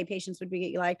every day patients would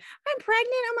be like, I'm pregnant.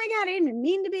 Oh my God, I didn't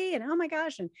mean to be. And oh my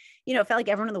gosh. And, it felt like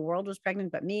everyone in the world was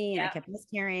pregnant but me. And I kept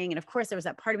miscarrying. And of course there was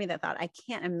that part of me that thought, I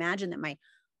can't imagine that my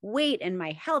weight and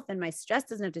my health and my stress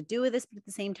doesn't have to do with this. But at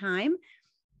the same time,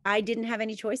 I didn't have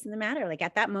any choice in the matter. Like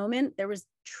at that moment, there was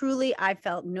truly, I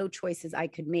felt no choices I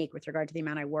could make with regard to the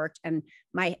amount I worked. And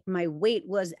my weight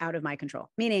was out of my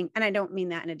control, meaning, and I don't mean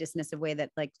that in a dismissive way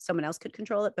that like someone else could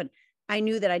control it, but I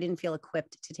knew that I didn't feel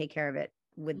equipped to take care of it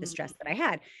with the stress that I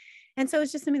had. And so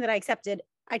it's just something that I accepted.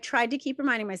 I tried to keep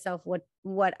reminding myself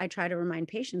what I try to remind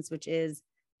patients, which is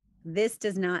this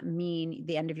does not mean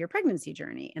the end of your pregnancy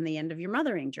journey and the end of your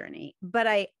mothering journey. But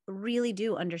I really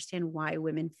do understand why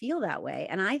women feel that way.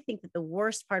 And I think that the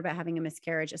worst part about having a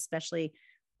miscarriage, especially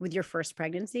with your first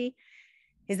pregnancy,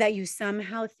 is that you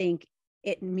somehow think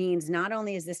it means not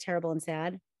only is this terrible and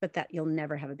sad, but that you'll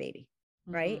never have a baby.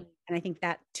 Right. And I think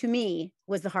that to me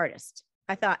was the hardest.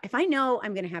 I thought, if I know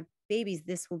I'm going to have babies,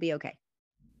 this will be okay.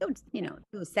 It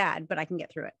was sad, but I can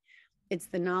get through it. It's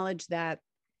the knowledge that,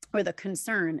 or the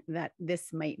concern that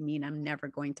this might mean I'm never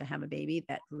going to have a baby,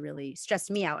 that really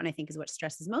stressed me out. And I think is what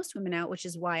stresses most women out, which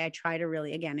is why I try to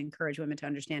really, again, encourage women to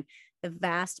understand the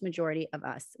vast majority of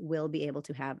us will be able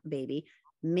to have a baby.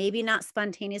 Maybe not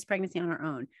spontaneous pregnancy on our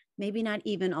own, maybe not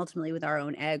even ultimately with our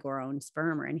own egg or our own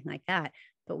sperm or anything like that,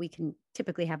 but we can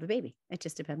typically have a baby. It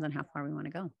just depends on how far we want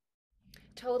to go.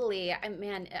 Totally.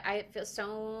 Man, I feel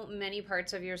so many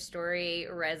parts of your story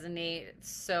resonate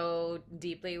so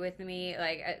deeply with me.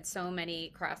 Like so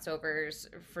many crossovers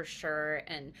for sure.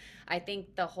 And I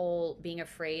think the whole being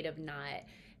afraid of not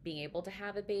being able to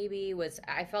have a baby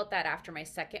I felt that after my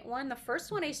second one. The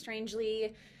first one, I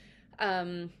strangely,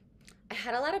 I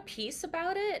had a lot of peace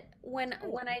about it when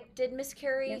I did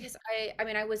miscarry, because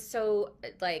I was so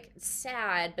like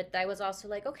sad, but I was also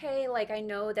like, okay, like I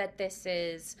know that this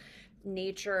is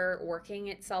nature working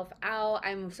itself out.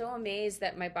 I'm so amazed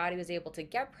that my body was able to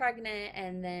get pregnant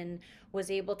and then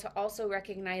was able to also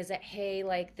recognize that, hey,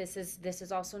 like this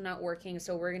is also not working,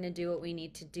 so we're going to do what we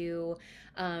need to do.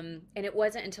 And it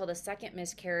wasn't until the second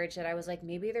miscarriage that I was like,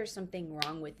 maybe there's something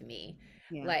wrong with me.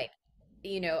 Like,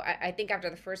 I think after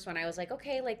the first one, I was like,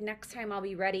 okay, like next time I'll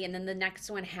be ready. And then the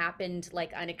next one happened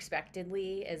like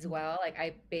unexpectedly as well. Like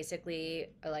I basically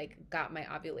like got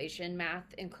my ovulation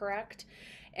math incorrect.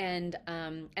 And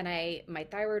my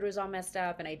thyroid was all messed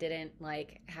up and I didn't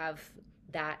like have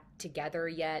that together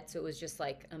yet. So it was just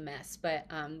like a mess. But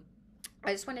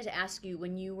I just wanted to ask you,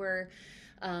 when you were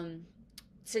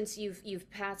since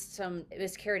you've passed some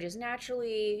miscarriages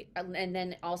naturally and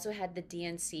then also had the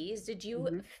DNCs, did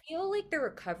you feel like the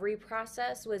recovery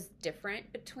process was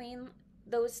different between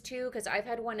those two? Because I've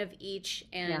had one of each,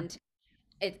 and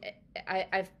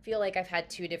I feel like I've had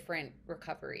two different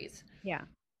recoveries. Yeah.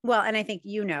 Well, and I think,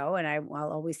 and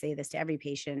I'll always say this to every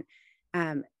patient,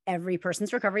 every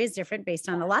person's recovery is different based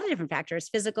on a lot of different factors: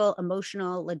 physical,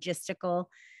 emotional, logistical.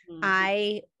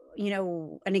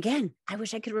 And again, I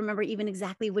wish I could remember even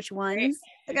exactly which ones.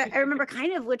 Like I remember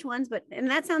kind of which ones, and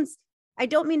that sounds, I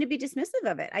don't mean to be dismissive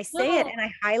of it. I say it and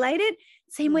I highlight it.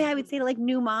 Same way I would say to like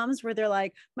new moms where they're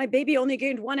like, my baby only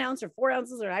gained 1 ounce or 4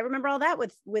 ounces, or I remember all that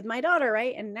with my daughter.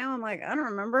 Right. And now I'm like, I don't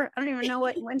remember. I don't even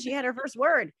know when she had her first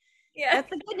word. Yeah. That's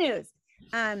the good news.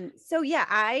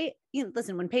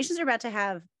 Listen, when patients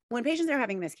are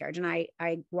having miscarriage, and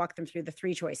I walk them through the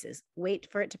 3 choices: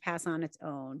 wait for it to pass on its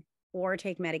own, or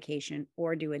take medication,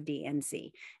 or do a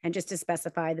DNC. And just to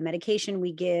specify, the medication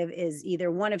we give is either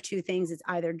one of 2 things. It's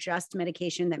either just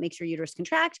medication that makes your uterus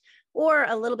contract, or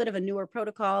a little bit of a newer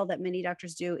protocol that many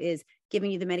doctors do is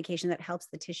giving you the medication that helps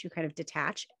the tissue kind of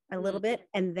detach a little bit,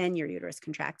 and then your uterus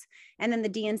contracts. And then the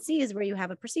DNC is where you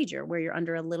have a procedure where you're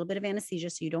under a little bit of anesthesia,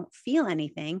 so you don't feel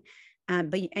anything,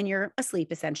 and you're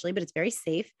asleep essentially, but it's very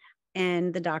safe.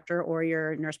 And the doctor or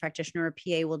your nurse practitioner or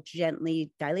PA will gently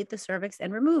dilate the cervix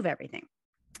and remove everything.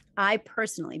 I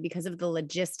personally, because of the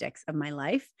logistics of my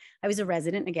life, I was a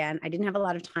resident. Again, I didn't have a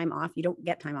lot of time off. You don't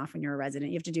get time off when you're a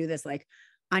resident. You have to do this like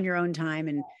on your own time.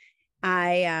 And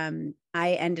I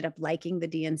ended up liking the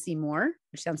DNC more,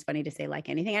 which sounds funny to say like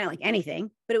anything. I don't like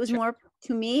anything, but it was more,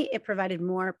 to me, it provided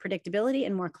more predictability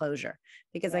and more closure,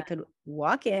 because I could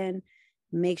walk in,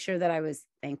 make sure that I was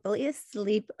thankfully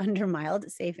asleep under mild,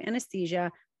 safe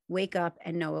anesthesia, wake up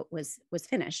and know it was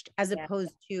finished, as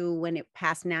opposed to when it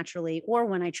passed naturally, or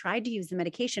when I tried to use the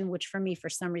medication, which for me, for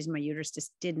some reason, my uterus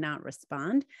just did not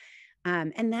respond.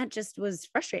 And that just was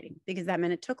frustrating, because that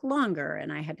meant it took longer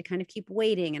and I had to kind of keep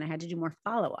waiting and I had to do more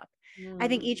follow-up. I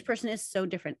think each person is so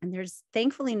different, and there's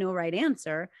thankfully no right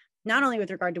answer, not only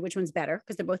with regard to which one's better,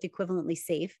 because they're both equivalently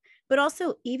safe, but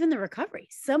also even the recovery.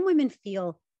 Some women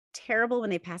feel terrible when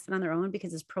they pass it on their own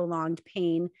because it's prolonged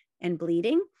pain and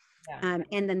bleeding. And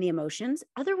then the emotions.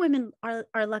 Other women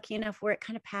are lucky enough where it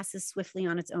kind of passes swiftly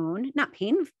on its own, not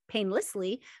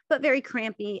painlessly, but very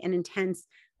crampy and intense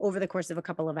over the course of a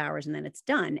couple of hours, and then it's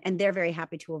done. And they're very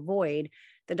happy to avoid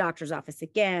the doctor's office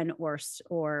again, or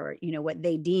what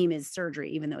they deem is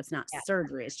surgery, even though it's not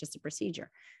surgery, it's just a procedure.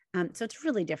 So it's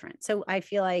really different. So I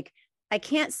feel like I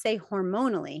can't say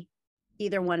hormonally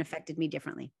either one affected me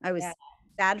differently. I was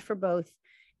sad for both.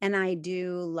 And I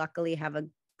do luckily have a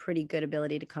pretty good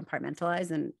ability to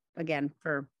compartmentalize. And again,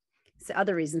 for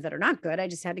other reasons that are not good, I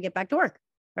just had to get back to work.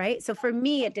 Right. So for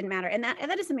me, it didn't matter. And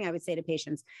that is something I would say to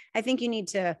patients. I think you need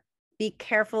to be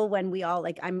careful when we all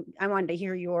I wanted to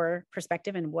hear your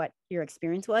perspective and what your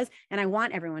experience was. And I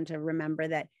want everyone to remember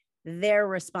that their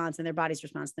response and their body's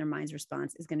response, their mind's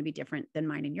response is going to be different than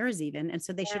mine and yours even. And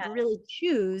so they should really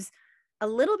choose a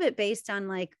little bit based on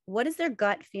like, what is their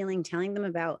gut feeling telling them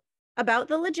about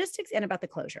the logistics and about the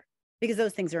closure, because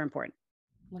those things are important.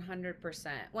 100%.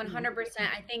 100%.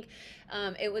 I think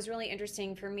it was really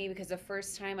interesting for me because the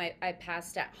first time I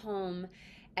passed at home,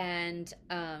 and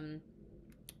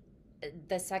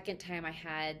the second time I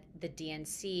had the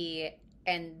DNC,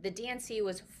 and the DNC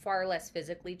was far less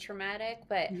physically traumatic,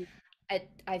 but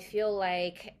I feel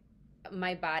like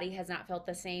my body has not felt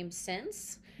the same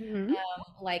since.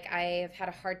 Like I've had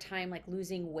a hard time like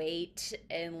losing weight,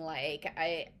 and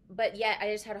but yet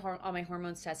I just had all my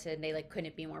hormones tested and they like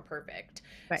couldn't be more perfect.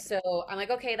 Right. So I'm like,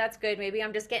 okay, that's good. Maybe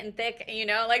I'm just getting thick,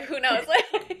 like who knows?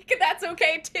 Like that's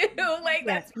okay too. Like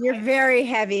that's you're very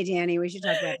heavy, Danny. We should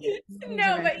talk about that.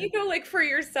 No, but like for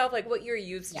yourself, like what you're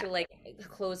used to, like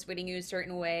clothes fitting you a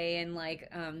certain way, and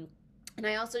and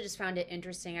I also just found it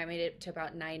interesting. I made it to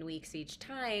about 9 weeks each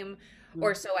time,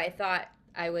 or so I thought.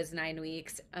 I was 9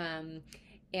 weeks.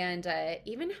 And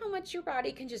even how much your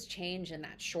body can just change in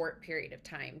that short period of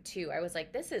time too. I was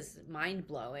like, this is mind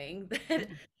blowing.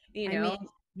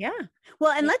 Yeah.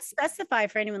 Well, and let's specify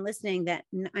for anyone listening that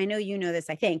I know you know this,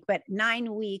 I think, but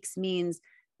 9 weeks means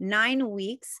 9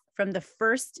 weeks from the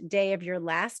first day of your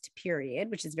last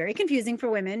period, which is very confusing for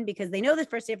women because they know the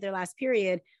first day of their last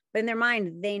period, but in their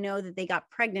mind, they know that they got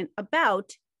pregnant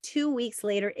about 2 weeks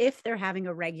later if they're having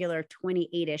a regular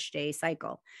 28-ish day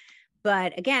cycle.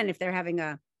 But again, if they're having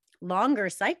a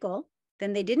longer cycle,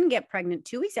 then they didn't get pregnant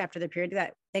 2 weeks after the period,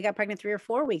 that they got pregnant 3 or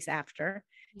 4 weeks after.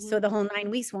 So the whole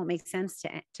 9 weeks won't make sense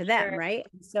to them, right?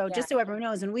 So just so everyone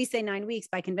knows, when we say 9 weeks,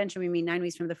 by convention, we mean 9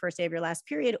 weeks from the first day of your last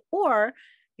period, or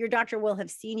your doctor will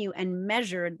have seen you and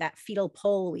measured that fetal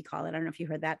pole, we call it. I don't know if you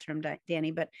heard that term,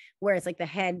 Danny, but where it's like the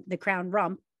head, the crown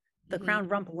rump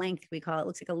length, we call it,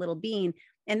 looks like a little bean.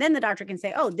 And then the doctor can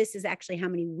say, oh, this is actually how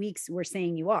many weeks we're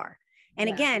saying you are. And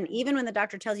again, even when the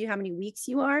doctor tells you how many weeks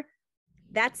you are,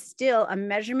 that's still a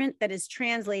measurement that is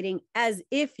translating as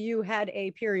if you had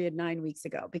a period 9 weeks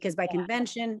ago, because by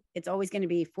convention, it's always going to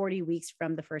be 40 weeks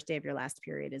from the first day of your last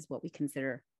period is what we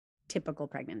consider typical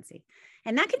pregnancy.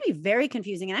 And that can be very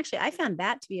confusing. And actually, I found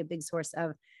that to be a big source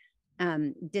of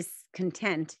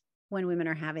discontent when women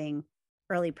are having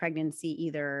early pregnancy,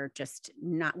 either just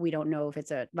we don't know if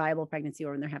it's a viable pregnancy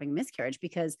or when they're having miscarriage,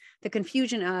 because the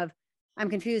confusion of, I'm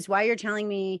confused why you're telling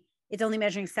me it's only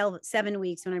measuring 7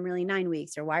 weeks when I'm really 9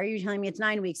 weeks, or why are you telling me it's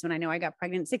 9 weeks when I know I got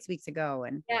pregnant 6 weeks ago?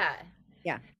 And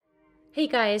yeah. Hey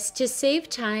guys, to save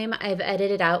time, I've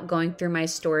edited out going through my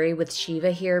story with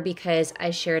Shieva here because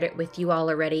I shared it with you all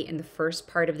already in the first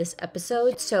part of this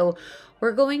episode. So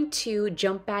we're going to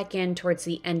jump back in towards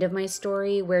the end of my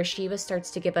story where Shieva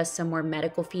starts to give us some more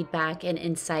medical feedback and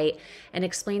insight and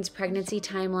explains pregnancy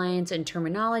timelines and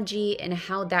terminology and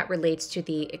how that relates to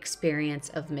the experience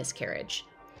of miscarriage.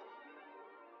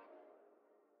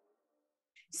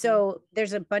 So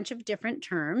there's a bunch of different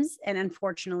terms. And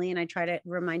unfortunately, and I try to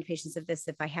remind patients of this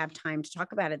if I have time to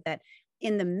talk about it, that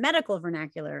in the medical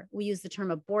vernacular, we use the term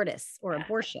abortus or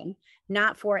abortion,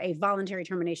 not for a voluntary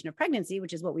termination of pregnancy,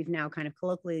 which is what we've now kind of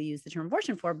colloquially used the term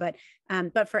abortion for, but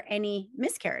for any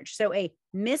miscarriage. So a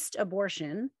missed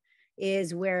abortion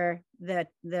is where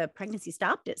the pregnancy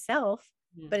stopped itself,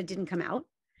 but it didn't come out.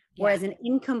 Whereas an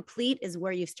incomplete is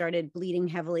where you've started bleeding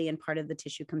heavily and part of the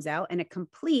tissue comes out, and a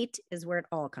complete is where it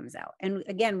all comes out. And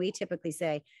again, we typically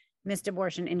say missed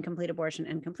abortion, incomplete abortion,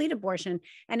 and complete abortion.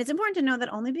 And it's important to know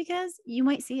that only because you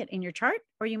might see it in your chart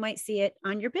or you might see it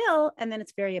on your bill, and then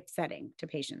it's very upsetting to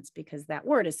patients because that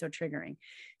word is so triggering.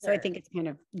 So I think it's kind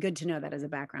of good to know that as a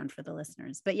background for the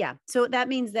listeners. But yeah, so that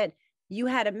means that you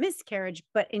had a miscarriage,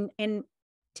 but in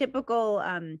typical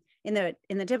in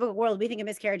the typical world, we think of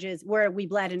miscarriages where we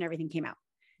bled and everything came out.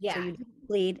 So you didn't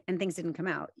bleed and things didn't come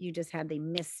out. You just had the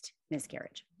missed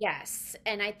miscarriage. Yes.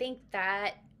 And I think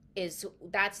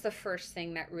that's the first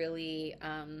thing that really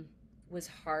was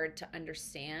hard to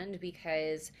understand,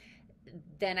 because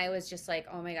then I was just like,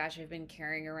 oh my gosh, I've been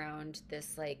carrying around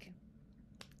this like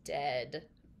dead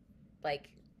like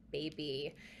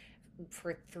baby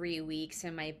for 3 weeks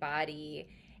in my body.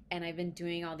 And I've been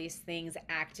doing all these things,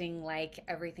 acting like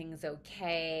everything's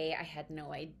okay. I had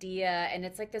no idea. And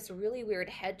it's like this really weird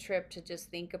head trip to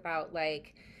just think about,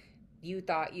 like, you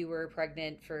thought you were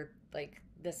pregnant for like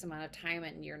this amount of time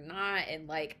and you're not. And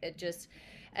like, it just,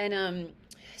 And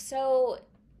so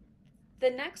the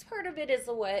next part of it is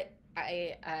what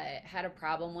I had a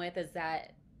problem with is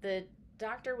that the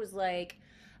doctor was like,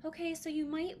 okay, so you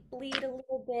might bleed a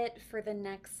little bit for the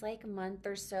next like month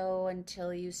or so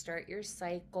until you start your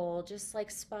cycle, just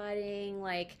like spotting,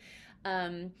 like,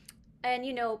 um,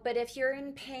 and but if you're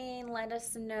in pain, let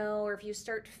us know, or if you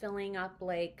start filling up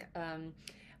like,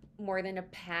 more than a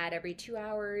pad every 2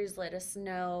 hours, let us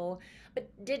know.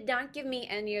 But did not give me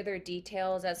any other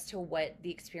details as to what the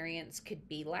experience could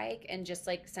be like and just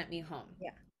like sent me home.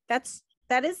 Yeah.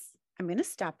 That is, I'm going to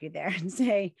stop you there and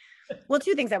say, well,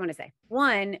 two things I want to say.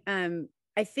 One,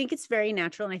 I think it's very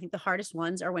natural. And I think the hardest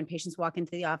ones are when patients walk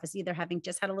into the office, either having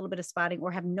just had a little bit of spotting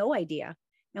or have no idea.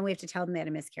 And we have to tell them they had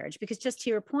a miscarriage, because just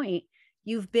to your point,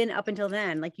 you've been up until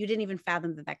then, like you didn't even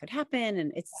fathom that that could happen.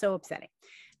 And it's so upsetting.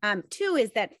 Two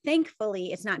is that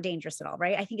thankfully it's not dangerous at all,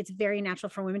 right? I think it's very natural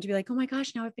for women to be like, oh my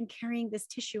gosh, now I've been carrying this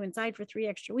tissue inside for 3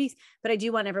 extra weeks. But I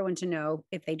do want everyone to know,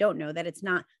 if they don't know, that it's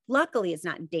not, luckily it's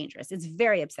not dangerous. It's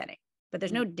very upsetting, but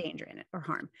there's no danger in it or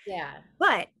harm. Yeah.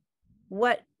 But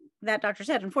what that doctor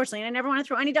said, unfortunately, and I never want to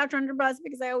throw any doctor under the bus,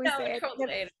 because I always say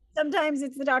totally. Sometimes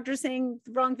it's the doctor saying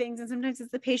the wrong things, and sometimes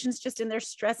it's the patients just in their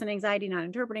stress and anxiety not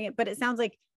interpreting it. But it sounds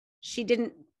like she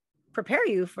didn't prepare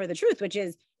you for the truth, which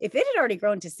is, if it had already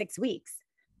grown to 6 weeks,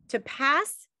 to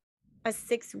pass a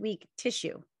 6-week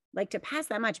tissue, like to pass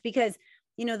that much, because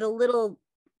the little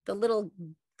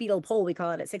fetal pole, we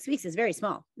call it, at 6 weeks is very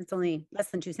small. It's only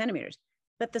less than 2 centimeters.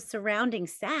 But the surrounding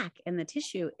sac and the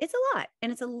tissue, it's a lot.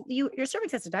 And it's your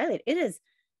cervix has to dilate. It is,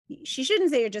 she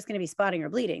shouldn't say you're just going to be spotting or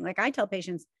bleeding. Like I tell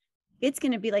patients, it's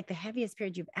going to be like the heaviest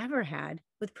period you've ever had,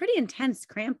 with pretty intense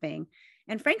cramping.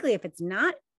 And frankly, if it's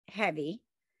not heavy,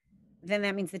 then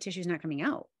that means the tissue is not coming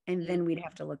out. And then we'd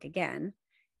have to look again.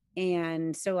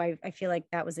 And so I feel like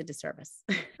that was a disservice.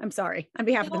 I'm sorry, on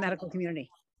behalf of the medical community,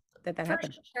 that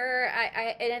happened. Sure.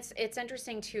 And it's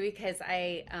interesting too, because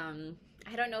I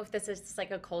don't know if this is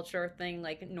like a culture thing,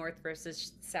 like North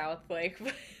versus South. Like,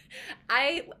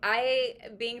 I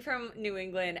being from New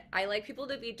England, I like people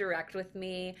to be direct with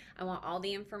me. I want all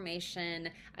the information.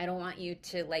 I don't want you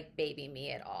to like baby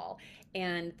me at all.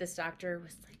 And this doctor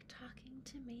was like talking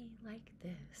to me like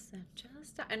this,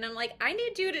 and I'm like, I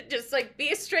need you to just like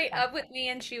be straight up with me.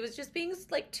 And she was just being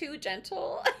like too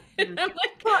gentle. And I'm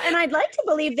like, well, and I'd like to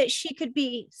believe that she could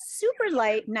be super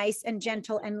light, nice, and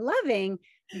gentle and loving,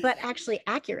 but actually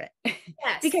accurate.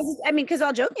 yes. because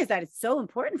all joking aside, it's so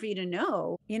important for you to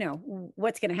know,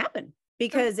 what's going to happen.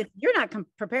 Because if you're not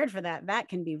prepared for that, that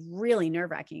can be really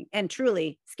nerve-wracking and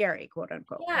truly scary, quote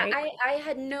unquote. Yeah, right? I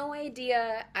had no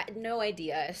idea. No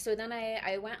idea. So then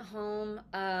I went home,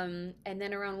 and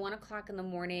then around 1 o'clock in the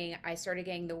morning, I started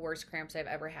getting the worst cramps I've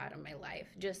ever had in my life.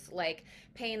 Just like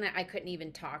pain that I couldn't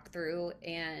even talk through.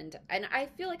 And I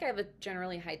feel like I have a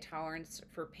generally high tolerance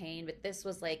for pain, but this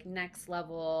was like next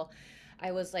level.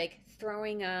 I was like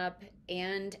throwing up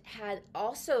and had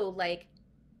also like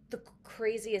the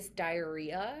craziest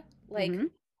diarrhea, like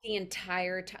the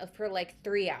entire time for like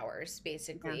 3 hours,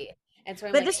 basically. Yeah. And so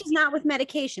I'm but like, this was not with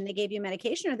medication. They gave you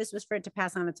medication, or this was for it to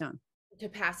pass on its own? to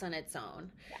pass on its own.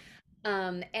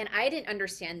 And I didn't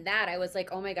understand that. I was like,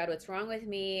 oh my God, what's wrong with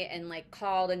me? And like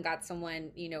called and got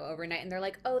someone, overnight. And they're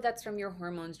like, oh, that's from your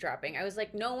hormones dropping. I was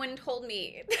like, no one told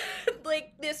me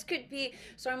like this could be.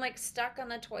 So I'm like stuck on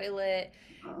the toilet,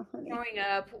 throwing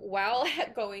up while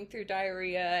going through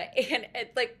diarrhea. And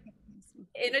it like,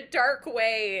 in a dark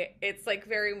way, it's like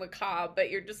very macabre, but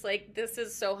you're just like, this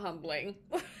is so humbling.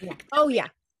 Yeah. Oh yeah.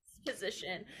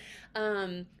 Position.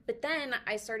 But then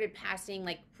I started passing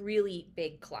like really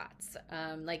big clots,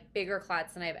 like bigger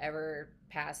clots than I've ever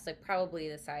passed, like probably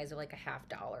the size of like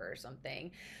 $50 or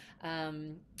something.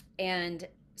 And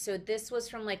so this was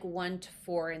from like 1 to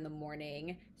 4 in the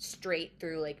morning, straight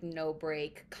through, like no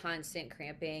break, constant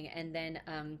cramping. And then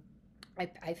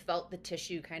I felt the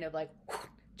tissue kind of like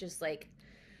just like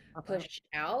pushed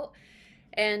out.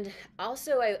 And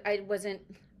also I wasn't,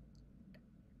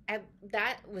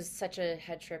 that was such a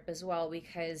head trip as well,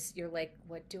 because you're like,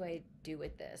 what do I do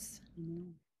with this?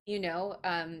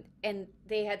 And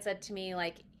they had said to me,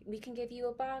 like, we can give you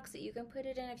a box that you can put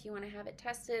it in if you want to have it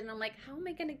tested. And I'm like, how am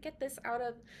I going to get this out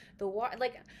of the water?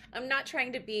 Like, I'm not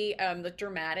trying to be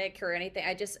dramatic or anything.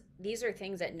 These are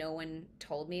things that no one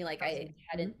told me. Like, I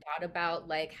hadn't thought about,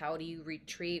 like, how do you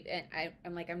retrieve? And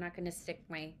I'm like, I'm not going to stick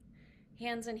my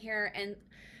hands in here. And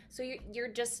so you're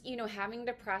just, having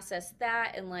to process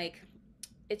that, and like,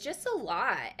 it's just a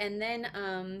lot. And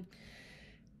then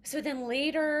So then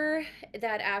later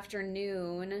that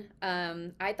afternoon,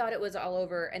 I thought it was all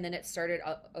over, and then it started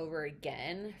over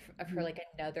again for Mhm. like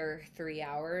another 3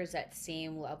 hours. That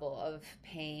same level of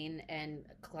pain and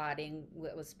clotting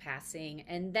was passing,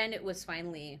 and then it was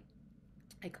finally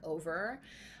like over.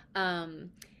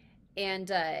 Um, and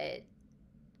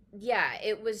yeah,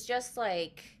 it was just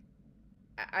like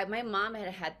my mom had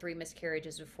had three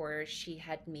miscarriages before she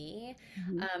had me.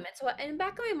 Mhm. And so in the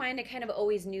back of my mind, I kind of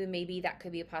always knew maybe that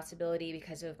could be a possibility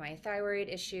because of my thyroid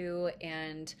issue.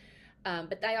 And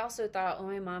but I also thought, oh,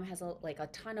 my mom has like a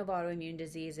ton of autoimmune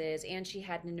diseases, and she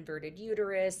had an inverted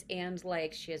uterus, and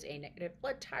like she has a negative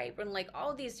blood type, and like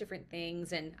all these different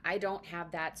things. And I don't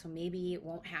have that, so maybe it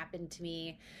won't happen to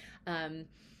me. Um,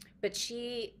 but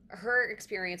her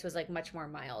experience was like much more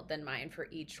mild than mine for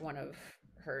each one of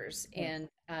hers. Sure.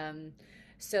 And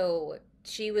so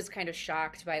she was kind of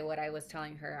shocked by what I was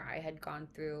telling her I had gone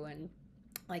through. And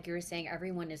like you were saying,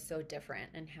 everyone is so different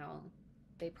in how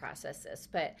they process this.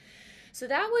 But so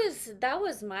that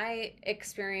was my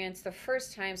experience the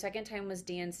first time. Second time was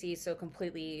DNC, so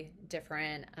completely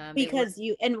different. They were Because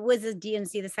you, and was the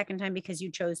DNC the second time because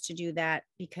you chose to do that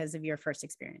because of your first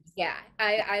experience? Yeah,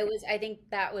 I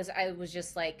was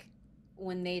just like,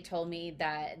 when they told me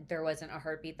that there wasn't a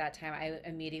heartbeat that time, I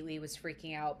immediately was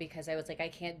freaking out because I was like, I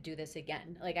can't do this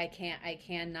again. Like I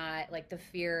cannot, like the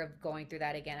fear of going through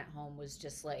that again at home was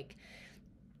just like,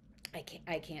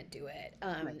 I can't do it.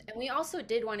 Right. And we also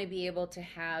did want to be able to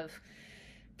have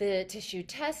the tissue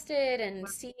tested and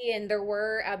see, and there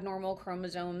were abnormal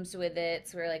chromosomes with it.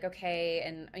 So we're like, okay.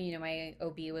 And, my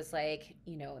OB was like,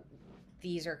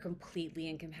 these are completely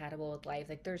incompatible with life.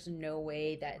 Like, there's no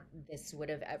way that this would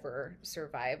have ever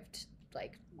survived,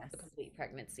 like, Yes. a complete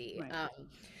pregnancy. Right.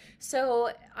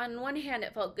 So on one hand,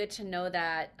 it felt good to know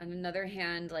that. On another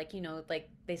hand, like, like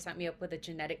they set me up with a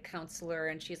genetic counselor,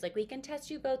 and she's like, we can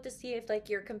test you both to see if like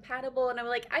you're compatible. And I'm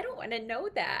like, I don't want to know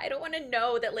that. I don't want to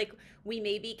know that like we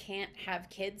maybe can't have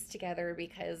kids together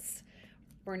because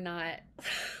we're not.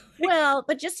 Well,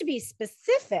 but just to be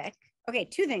specific, okay,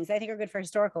 two things I think are good for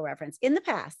historical reference. In the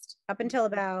past, up until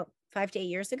about 5 to 8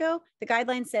 years ago, the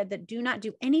guidelines said that do not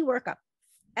do any workup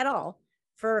at all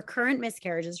for current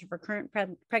miscarriages or for current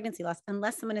pregnancy loss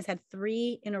unless someone has had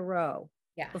three in a row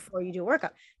Yeah. before you do a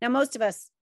workup. Now, most of us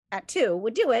at two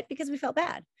would do it because we felt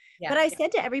bad. Yeah. But I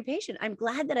said to every patient, I'm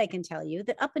glad that I can tell you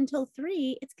that up until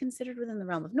three, it's considered within the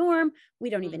realm of norm. We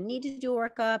don't even need to do a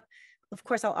workup. Of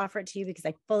course, I'll offer it to you because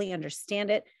I fully understand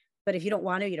it. But if you don't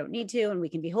want to, you don't need to, and we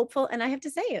can be hopeful. And I have to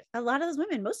say, a lot of those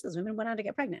women, most of those women went on to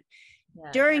get pregnant.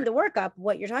 Yeah. During the workup,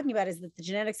 what you're talking about is that the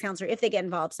genetics counselor, if they get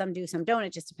involved, some do, some don't.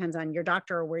 It just depends on your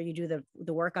doctor or where you do the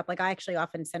workup. Like I actually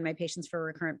often send my patients for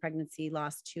recurrent pregnancy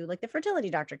loss to like the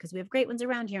fertility doctor because we have great ones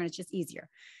around here and it's just easier.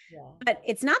 Yeah. But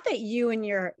it's not that you and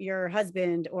your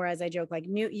husband, or as I joke, like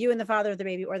you and the father of the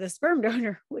baby or the sperm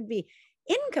donor would be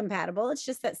incompatible. It's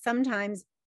just that sometimes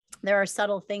there are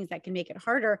subtle things that can make it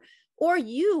harder, or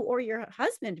you or your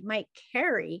husband might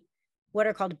carry what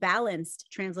are called balanced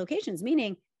translocations,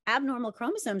 meaning abnormal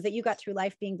chromosomes that you got through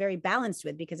life being very balanced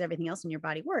with because everything else in your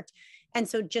body worked. And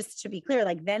so just to be clear,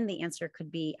 like then the answer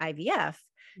could be IVF.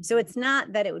 So it's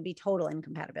not that it would be total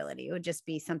incompatibility. It would just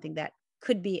be something that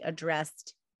could be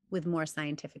addressed with more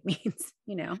scientific means.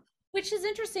 Which is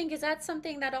interesting because that's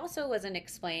something that also wasn't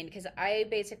explained. Because I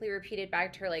basically repeated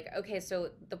back to her, like, okay,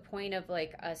 so the point of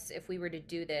like us, if we were to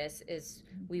do this, is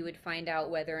we would find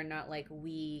out whether or not like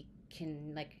we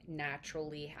can like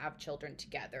naturally have children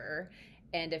together.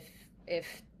 And if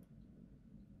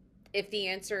the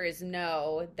answer is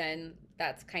no, then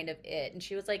that's kind of it. And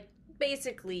she was like,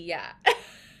 basically, yeah.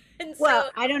 And Well, so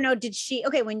I don't know.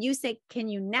 Okay, when you say, can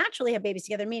you naturally have babies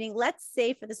together? Meaning, let's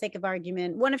say for the sake of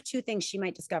argument, one of two things she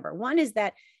might discover. One is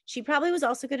that she probably was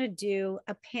also going to do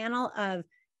a panel of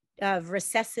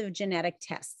recessive genetic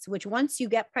tests, which once you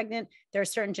get pregnant, there are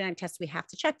certain genetic tests we have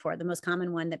to check for. The most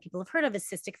common one that people have heard of is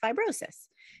cystic fibrosis.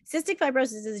 Cystic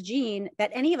fibrosis is a gene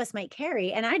that any of us might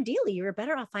carry. And ideally, you're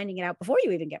better off finding it out before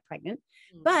you even get pregnant.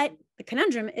 But the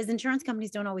conundrum is insurance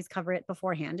companies don't always cover it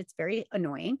beforehand. It's very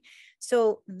annoying.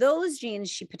 So those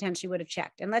genes she potentially would have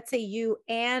checked. And let's say you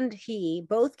and he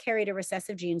both carried a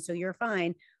recessive gene, so you're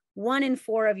fine. 1 in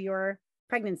 4 of your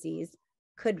pregnancies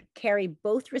could carry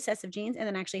both recessive genes and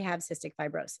then actually have cystic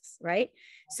fibrosis, right?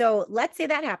 So let's say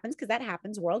that happens, because that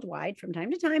happens worldwide from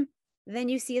time to time. Then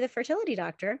you see the fertility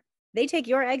doctor. They take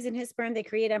your eggs and his sperm, they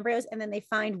create embryos, and then they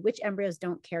find which embryos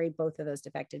don't carry both of those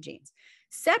defective genes.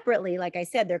 Separately, like I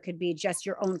said, there could be just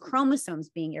your own chromosomes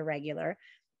being irregular.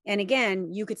 And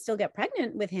again, you could still get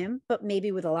pregnant with him, but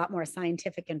maybe with a lot more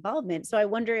scientific involvement. So I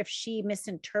wonder if she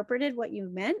misinterpreted what you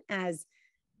meant as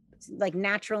like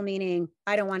natural meaning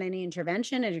I don't want any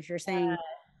intervention. And if you're saying,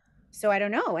 so I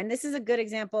don't know. And this is a good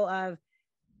example of,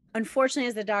 unfortunately,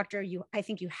 as the doctor, I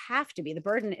think you have to be, the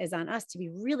burden is on us to be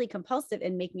really compulsive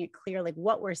in making it clear, like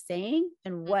what we're saying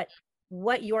and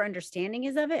what your understanding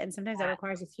is of it. And sometimes that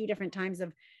requires a few different times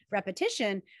of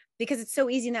repetition, because it's so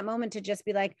easy in that moment to just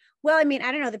be like, well, I mean,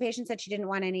 I don't know. The patient said she didn't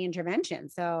want any intervention.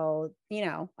 So,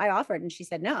 I offered and she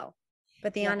said no.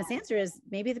 But the honest answer is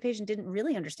maybe the patient didn't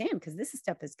really understand, because this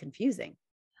stuff is confusing.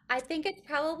 I think it's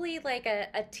probably like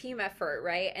a team effort,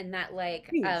 right? And that like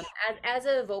Huge. as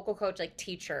a vocal coach, like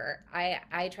teacher,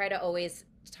 I try to always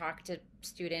talk to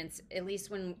students, at least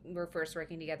when we're first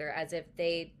working together, as if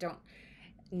they don't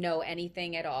know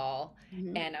anything at all.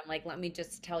 Mhm. And I'm like, let me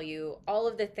just tell you all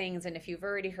of the things. And if you've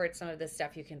already heard some of this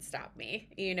stuff, you can stop me,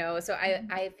 So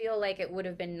I feel like it would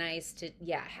have been nice to,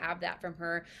 have that from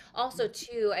her. Also,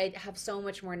 too, I have so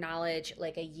much more knowledge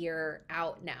like a year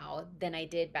out now than I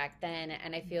did back then.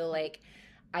 And I feel like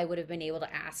I would have been able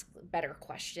to ask better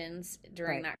questions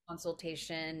during Right. that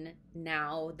consultation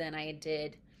now than I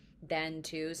did then,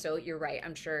 too. So you're right.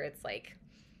 I'm sure it's like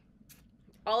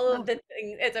all of Oh, the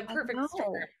things. It's a I perfect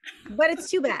storm. know, but it's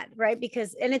too bad, right?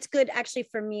 Because, and it's good actually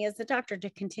for me as a doctor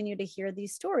to continue to hear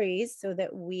these stories so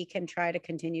that we can try to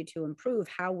continue to improve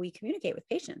how we communicate with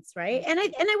patients, right? And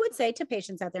I would say to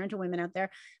patients out there and to women out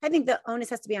there, I think the onus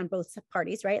has to be on both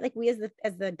parties, right? Like we as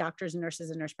the doctors and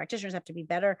nurses and nurse practitioners have to be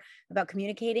better about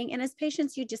communicating, and as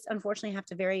patients, you just unfortunately have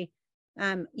to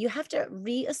you have to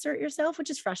reassert yourself, which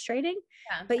is frustrating,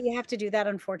 Yeah. but you have to do that,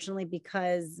 unfortunately,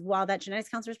 because while that genetics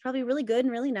counselor is probably really good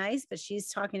and really nice, but she's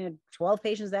talking to 12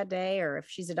 patients that day, or if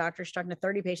she's a doctor, she's talking to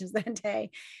 30 patients that day.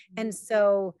 And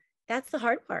so that's the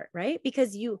hard part, right?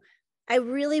 Because I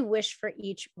really wish for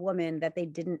each woman that they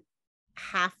didn't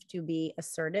have to be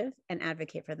assertive and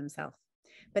advocate for themselves.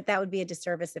 But that would be a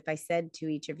disservice if I said to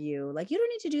each of you, like, you don't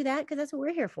need to do that because that's what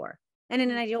we're here for. And in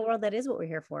an ideal world, that is what we're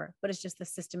here for. But it's just the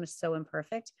system is so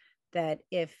imperfect that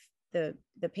if the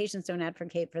patients don't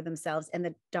advocate for themselves and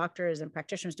the doctors and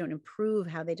practitioners don't improve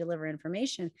how they deliver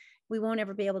information, we won't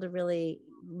ever be able to really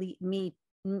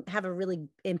have a really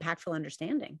impactful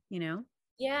understanding,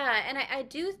 Yeah, and I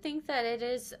do think that it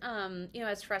is,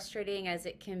 as frustrating as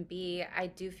it can be, I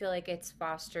do feel like it's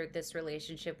fostered this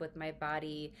relationship with my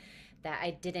body that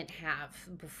I didn't have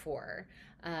before.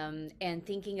 And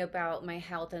thinking about my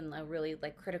health in a really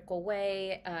like critical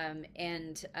way,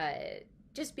 and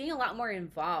just being a lot more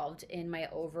involved in my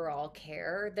overall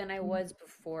care than I was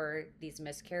before these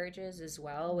miscarriages as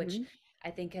well, which Mm-hmm. I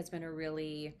think has been a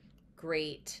really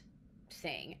great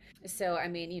thing. So, I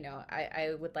mean,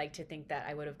 I would like to think that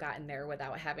I would have gotten there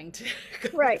without having to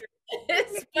go Right. through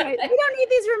this. Right. We don't need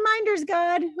these reminders,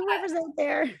 God, whoever's out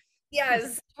there.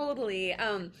 Yes, totally.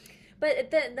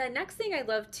 But the next thing I'd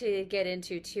love to get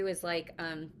into too is like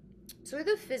sort of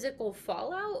the physical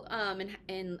fallout,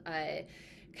 and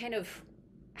kind of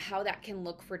how that can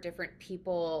look for different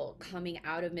people coming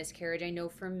out of miscarriage. I know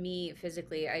for me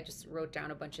physically, I just wrote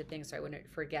down a bunch of things so I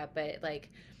wouldn't forget, but like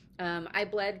I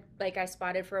bled, like I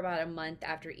spotted for about a month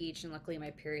after each, and luckily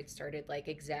my period started like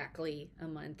exactly a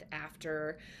month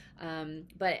after.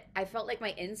 But I felt like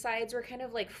my insides were kind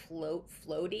of like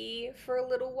floaty for a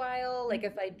little while. Like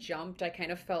if I jumped, I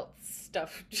kind of felt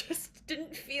stuff just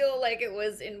didn't feel like it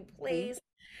was in place.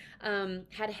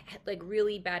 Had like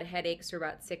really bad headaches for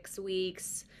about 6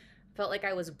 weeks. Felt like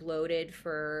I was bloated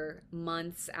for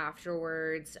months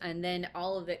afterwards, and then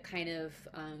all of it kind of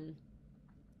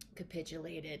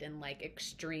capitulated in like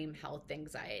extreme health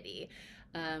anxiety,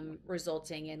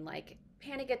 resulting in like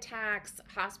panic attacks,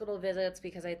 hospital visits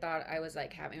because I thought I was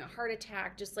like having a heart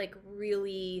attack, just like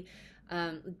really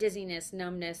dizziness,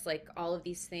 numbness, like all of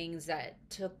these things that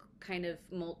took kind of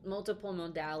multiple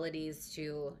modalities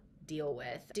to deal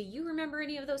with. Do you remember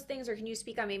any of those things, or can you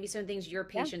speak on maybe some things your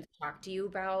Yeah. patients talk to you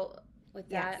about with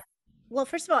Yes. that? Well,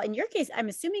 first of all, in your case, I'm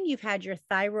assuming you've had your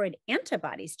thyroid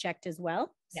antibodies checked as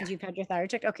well, since Yeah. you've had your thyroid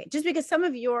checked. Okay. Just because some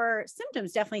of your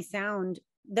symptoms definitely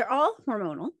they're all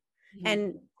hormonal,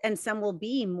 Mhm. and some will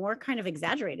be more kind of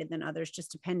exaggerated than others,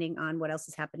 just depending on what else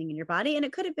is happening in your body. And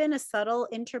it could have been a subtle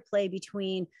interplay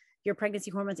between your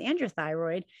pregnancy hormones and your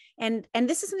thyroid. And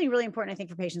this is something really important, I think,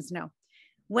 for patients to know.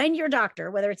 When your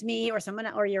doctor, whether it's me or someone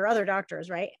or your other doctors,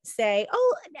 right, say,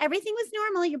 oh, everything was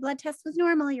normal, your blood test was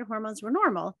normal, your hormones were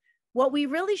normal. What we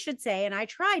really should say, and I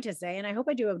try to say, and I hope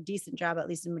I do a decent job, at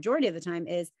least the majority of the time,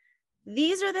 is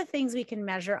these are the things we can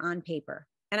measure on paper.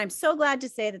 And I'm so glad to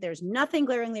say that there's nothing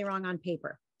glaringly wrong on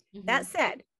paper. That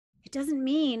said, it doesn't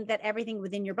mean that everything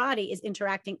within your body is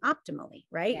interacting optimally,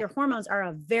 right? Yeah. Your hormones are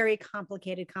a very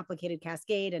complicated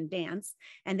cascade and dance,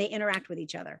 and they interact with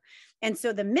each other. And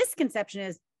so the misconception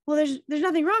is, well, there's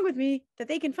nothing wrong with me that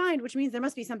they can find, which means there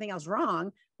must be something else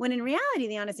wrong. When in reality,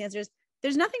 the honest answer is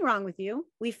there's nothing wrong with you.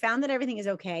 We found that everything is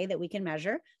okay, that we can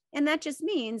measure. And that just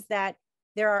means that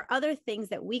there are other things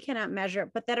that we cannot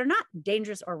measure, but that are not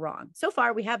dangerous or wrong. So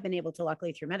far, we have been able to,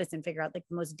 luckily through medicine, figure out like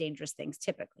the most dangerous things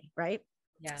typically, right?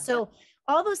 Yeah. So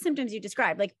all those symptoms you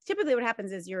described, like typically what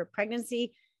happens is your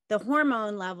pregnancy, the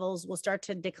hormone levels will start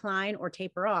to decline or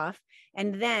taper off.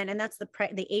 And that's the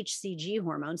HCG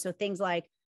hormone. So things like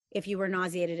if you were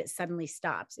nauseated, it suddenly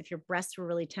stops. If your breasts were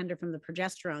really tender from the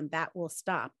progesterone, that will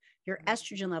stop. Your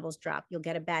estrogen levels drop. You'll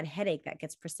get a bad headache that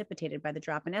gets precipitated by the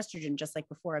drop in estrogen, just like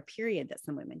before a period that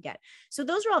some women get. So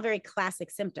those are all very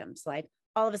classic symptoms, like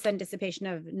all of a sudden dissipation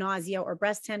of nausea or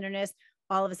breast tenderness,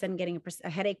 all of a sudden getting a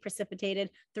headache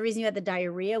precipitated. The reason you had the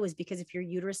diarrhea was because if your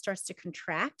uterus starts to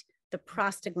contract, the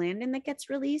prostaglandin that gets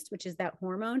released, which is that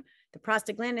hormone, the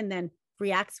prostaglandin then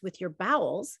reacts with your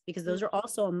bowels because those are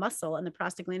also a muscle, and the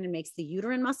prostaglandin makes the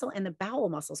uterine muscle and the bowel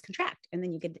muscles contract, and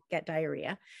then you get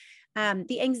diarrhea.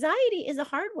 The anxiety is a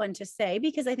hard one to say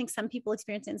because I think some people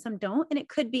experience it and some don't, and it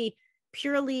could be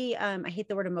purely I hate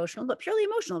the word emotional, but purely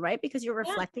emotional, right? Because you're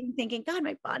reflecting, thinking, God,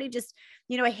 my body just,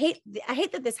 I hate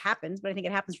that this happens, but I think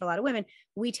it happens for a lot of women.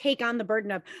 We take on the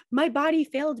burden of my body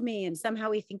failed me, and somehow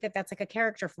we think that that's like a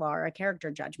character flaw or a character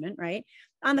judgment, right?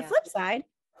 On the flip side,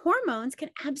 hormones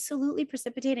can absolutely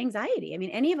precipitate anxiety. I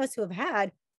mean, any of us who have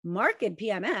had marked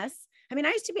PMS, I mean,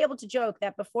 I used to be able to joke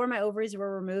that before my ovaries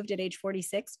were removed at age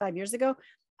 46, 5 years ago,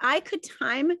 I could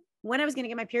time when I was going to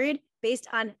get my period based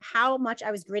on how much I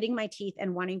was gritting my teeth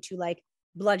and wanting to like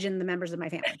bludgeon the members of my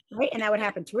family, right? And that would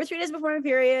happen 2 or 3 days before my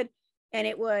period. And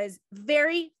it was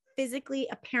very physically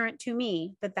apparent to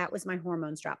me that that was my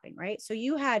hormones dropping, right? So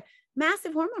you had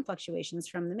massive hormone fluctuations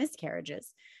from the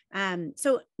miscarriages.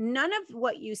 So none of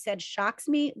what you said shocks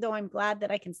me, though I'm glad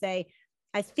that I can say,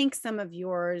 I think some of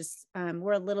yours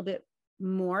were a little bit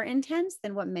more intense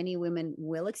than what many women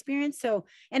will experience. So,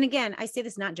 and again, I say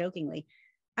this not jokingly,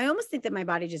 I almost think that my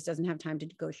body just doesn't have time to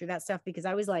go through that stuff because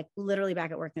I was like literally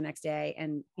back at work the next day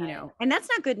and, and that's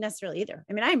not good necessarily either.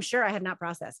 I mean, I'm sure I had not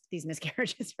processed these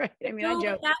miscarriages, right? I mean, I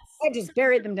joke, I just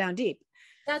buried them down deep.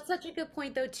 That's such a good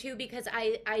point though too, because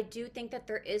I do think that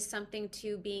there is something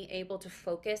to being able to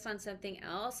focus on something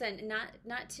else and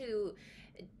not to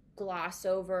gloss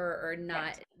over or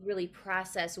not really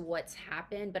process what's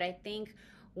happened. But I think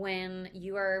when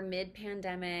you are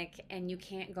mid-pandemic and you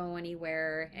can't go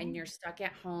anywhere and you're stuck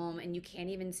at home and you can't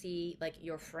even see like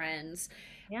your friends,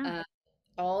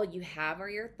 all you have are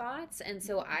your thoughts. And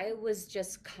so I was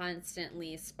just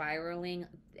constantly spiraling.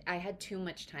 I had too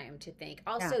much time to think.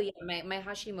 Also, my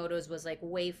Hashimoto's was like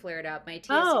way flared up. My TSC.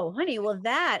 Oh, honey. Well,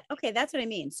 that's what I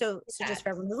mean. So just for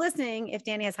everyone who's listening, if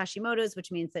Danny has Hashimoto's,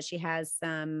 which means that she has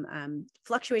some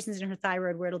fluctuations in her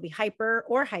thyroid where it'll be hyper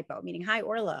or hypo, meaning high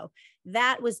or low,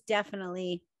 that was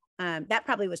definitely, that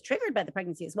probably was triggered by the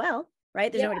pregnancy as well,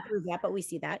 right? There's no way to prove that, but we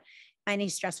see that. Any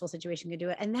stressful situation could do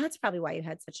it. And that's probably why you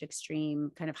had such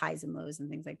extreme kind of highs and lows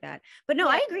and things like that. But no,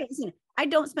 I agree. Listen, I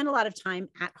don't spend a lot of time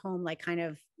at home, like kind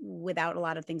of without a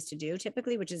lot of things to do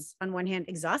typically, which is on one hand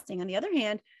exhausting. On the other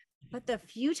hand, but the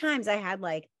few times I had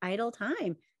like idle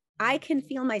time, I can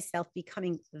feel myself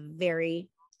becoming very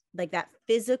like that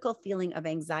physical feeling of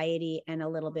anxiety and a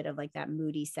little bit of like that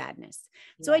moody sadness.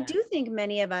 So I do think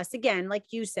many of us, again, like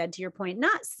you said, to your point,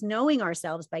 not snowing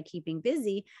ourselves by keeping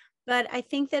busy, but I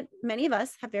think that many of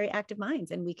us have very active minds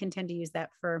and we can tend to use that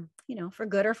for, for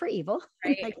good or for evil,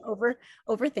 right? Like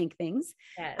overthink things.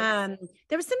 Yes.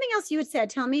 There was something else you had said.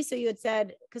 Tell me. So you had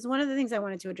said, because one of the things I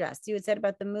wanted to address, you had said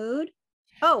about the mood.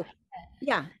 Oh,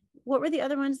 yeah. What were the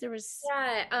other ones? There was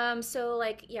so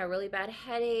like really bad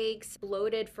headaches,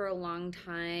 bloated for a long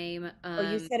time.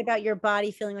 You said about your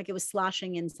body feeling like it was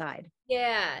sloshing inside.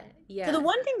 Yeah. So the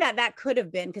one thing that could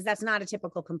have been, because that's not a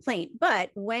typical complaint,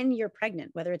 but when you're pregnant,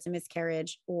 whether it's a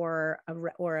miscarriage or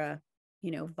a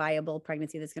viable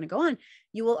pregnancy that's going to go on,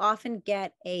 you will often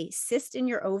get a cyst in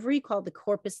your ovary called the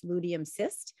corpus luteum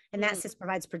cyst. And that cyst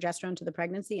provides progesterone to the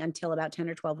pregnancy until about 10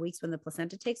 or 12 weeks when the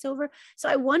placenta takes over. So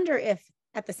I wonder if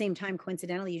at the same time,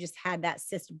 coincidentally, you just had that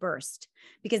cyst burst,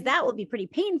 because that will be pretty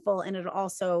painful. And it'll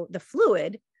also, the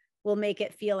fluid will make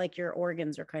it feel like your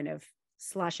organs are kind of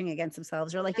sloshing against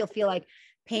themselves, or like you'll feel like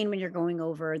pain when you're going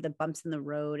over the bumps in the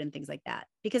road and things like that.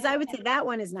 Because I would say that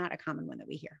one is not a common one that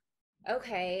we hear.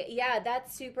 Okay. Yeah,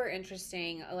 that's super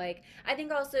interesting. Like, I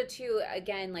think also too,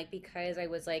 again, like because I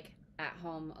was like at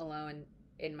home alone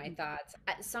in my thoughts,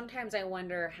 sometimes I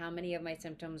wonder how many of my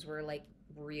symptoms were like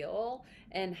real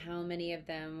and how many of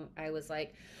them I was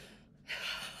like,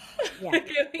 Yeah. Like,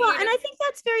 Well, and I think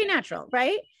that's very natural,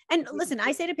 right? And listen,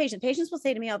 I say to patients will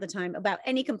say to me all the time about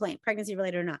any complaint, pregnancy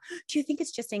related or not, do you think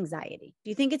it's just anxiety?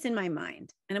 Do you think it's in my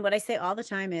mind? And what I say all the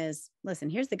time is, listen,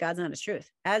 here's the God's honest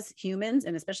truth. As humans,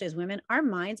 and especially as women, our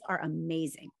minds are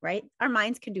amazing, right? Our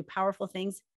minds can do powerful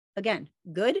things. Again,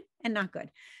 good and not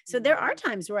good. So there are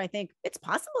times where I think it's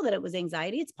possible that it was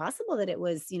anxiety. It's possible that it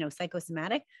was,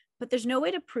 psychosomatic, but there's no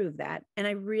way to prove that. And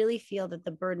I really feel that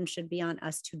the burden should be on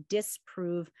us to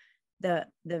disprove the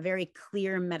very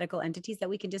clear medical entities that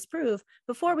we can disprove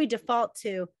before we default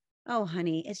to, oh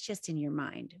honey, it's just in your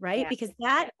mind, right? Yeah. Because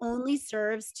that only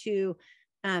serves to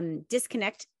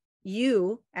disconnect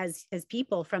you as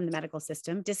people from the medical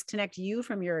system, disconnect you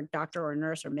from your doctor or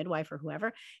nurse or midwife or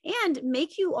whoever, and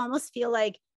make you almost feel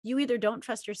like you either don't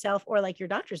trust yourself or like your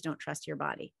doctors don't trust your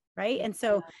body, right? And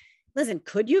so listen,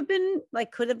 could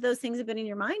have those things have been in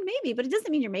your mind? Maybe, but it doesn't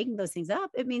mean you're making those things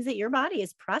up. It means that your body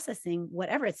is processing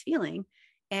whatever it's feeling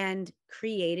and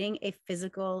creating a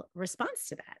physical response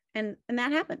to that. And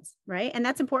that happens, right? And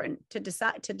that's important to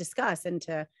discuss and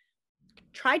to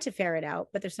try to ferret out,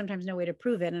 but there's sometimes no way to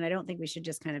prove it. And I don't think we should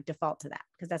just kind of default to that,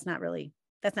 because that's not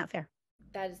fair.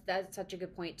 That's such a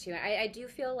good point too. I do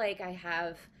feel like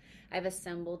I've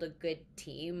assembled a good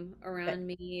team around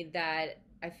me that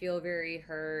I feel very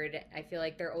heard. I feel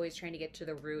like they're always trying to get to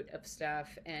the root of stuff,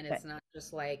 and it's not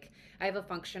just like, I have a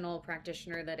functional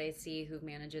practitioner that I see who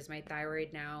manages my thyroid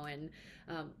now, and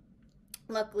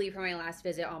luckily for my last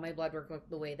visit, all my blood work looked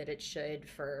the way that it should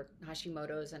for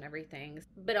Hashimoto's and everything.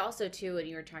 But also too, when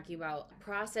you were talking about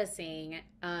processing,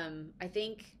 I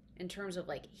think in terms of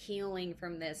like healing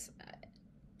from this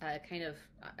kind of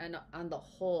on the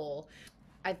whole,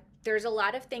 there's a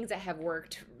lot of things that have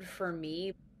worked for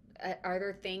me. Are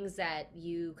there things that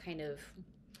you kind of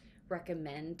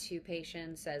recommend to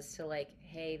patients as to like,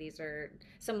 hey, these are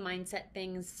some mindset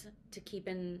things to keep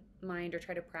in mind or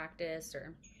try to practice?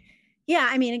 Or yeah,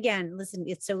 I mean, again, listen,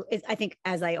 I think,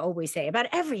 as I always say about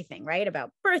everything, right?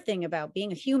 About birthing, about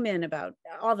being a human, about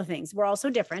all the things, we're all so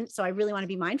different. So I really want to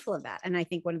be mindful of that. And I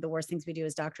think one of the worst things we do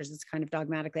as doctors is kind of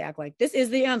dogmatically act like this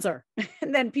is the answer.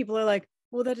 And then people are like,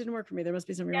 well, that didn't work for me. There must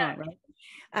be something wrong,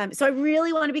 right? So I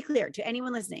really want to be clear to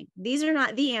anyone listening. These are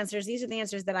not the answers. These are the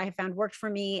answers that I have found worked for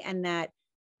me, and that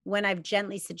when I've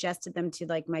gently suggested them to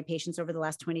like my patients over the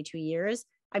last 22 years,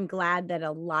 I'm glad that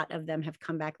a lot of them have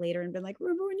come back later and been like,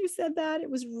 remember when you said that? It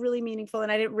was really meaningful.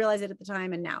 And I didn't realize it at the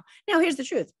time. And now here's the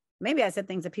truth. Maybe I said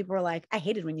things that people were like, I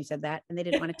hated when you said that, and they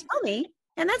didn't want to tell me.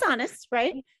 And that's honest,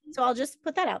 right? So I'll just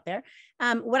put that out there.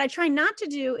 What I try not to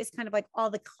do is kind of like all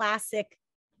the classic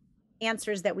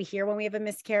answers that we hear when we have a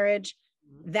miscarriage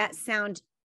that sound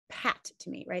pat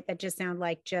to me, right? That just sound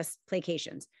like just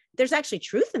placations. There's actually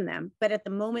truth in them, but at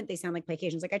the moment they sound like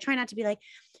placations. Like I try not to be like,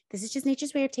 this is just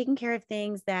nature's way of taking care of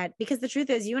things, because the truth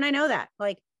is, you and I know that,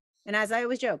 like, and as I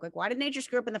always joke, like, why did nature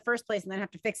screw up in the first place and then have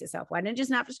to fix itself? Why didn't it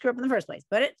just not screw up in the first place?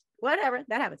 But whatever,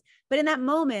 that happens. But in that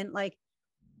moment, like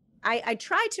I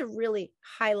try to really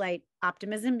highlight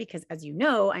optimism, because as you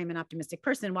know, I'm an optimistic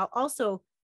person, while also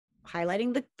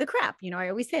highlighting the crap. I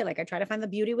always say, like, I try to find the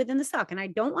beauty within the suck, and I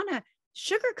don't want to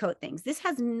sugarcoat things. This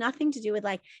has nothing to do with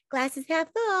like glass is half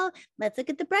full, let's look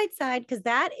at the bright side, because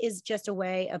that is just a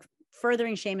way of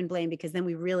furthering shame and blame, because then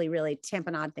we really, really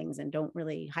tamponade things and don't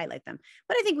really highlight them.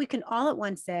 But I think we can all at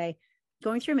once say,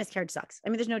 going through a miscarriage sucks. I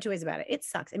mean, there's no two ways about it. It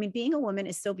sucks. I mean, being a woman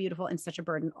is so beautiful and such a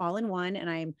burden all in one. And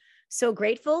I'm so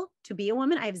grateful to be a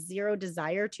woman. I have zero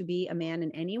desire to be a man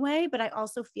in any way, but I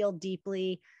also feel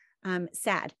deeply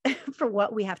sad for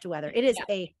what we have to weather. It is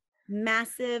a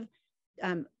massive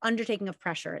undertaking of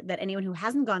pressure that anyone who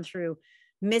hasn't gone through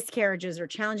miscarriages or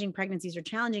challenging pregnancies or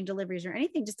challenging deliveries or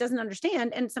anything just doesn't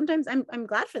understand. And sometimes I'm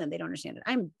glad for them. They don't understand it.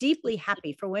 I'm deeply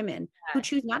happy for women who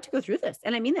choose not to go through this.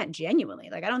 And I mean that genuinely.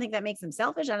 Like, I don't think that makes them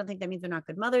selfish. I don't think that means they're not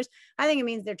good mothers. I think it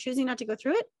means they're choosing not to go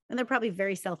through it. And they're probably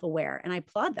very self-aware, and I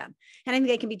applaud them. And I think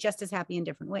they can be just as happy in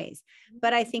different ways.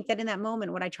 But I think that in that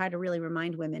moment, what I try to really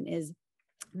remind women is,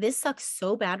 this sucks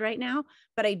so bad right now,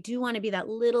 but I do want to be that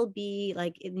little bee,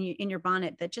 like in your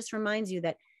bonnet, that just reminds you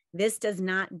that this does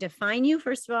not define you.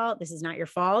 First of all, this is not your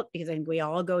fault, because I think we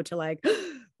all go to like,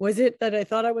 was it that I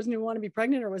thought I wasn't going to want to be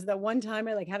pregnant? Or was it that one time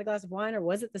I like had a glass of wine? Or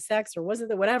was it the sex? Or was it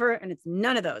the whatever? And it's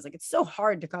none of those. Like, it's so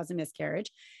hard to cause a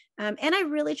miscarriage. And I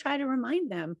really try to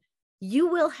remind them, you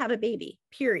will have a baby,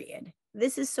 period.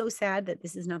 This is so sad that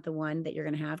this is not the one that you're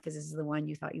going to have, because this is the one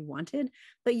you thought you wanted,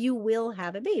 but you will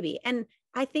have a baby. And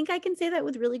I think I can say that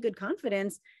with really good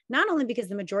confidence, not only because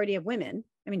the majority of women,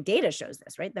 I mean, data shows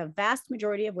this, right? The vast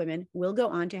majority of women will go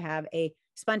on to have a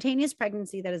spontaneous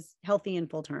pregnancy that is healthy and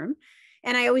full term.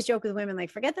 And I always joke with women,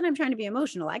 like, forget that I'm trying to be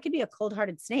emotional. I could be a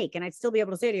cold-hearted snake and I'd still be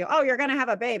able to say to you, oh, you're going to have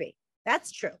a baby.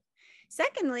 That's true.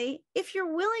 Secondly, if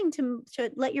you're willing to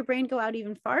let your brain go out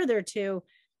even farther to,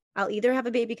 I'll either have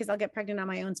a baby because I'll get pregnant on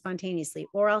my own spontaneously,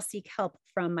 or I'll seek help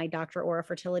from my doctor or a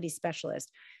fertility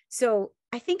specialist. So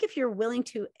I think if you're willing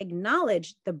to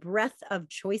acknowledge the breadth of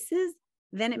choices,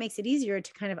 then it makes it easier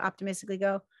to kind of optimistically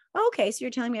go, oh, okay, so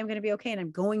you're telling me I'm going to be okay and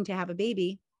I'm going to have a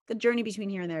baby. The journey between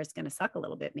here and there is going to suck a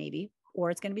little bit, maybe, or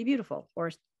it's going to be beautiful,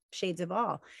 or shades of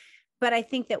all. But I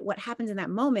think that what happens in that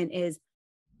moment is,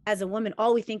 as a woman,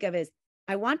 all we think of is,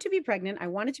 I want to be pregnant. I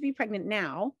wanted to be pregnant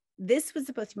now. This was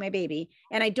supposed to be my baby.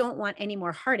 And I don't want any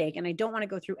more heartache. And I don't want to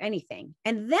go through anything.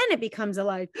 And then it becomes a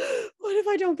like, what if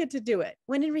I don't get to do it?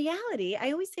 When in reality,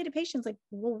 I always say to patients, like,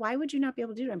 well, why would you not be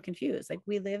able to do it? I'm confused. Like,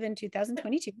 we live in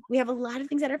 2022. We have a lot of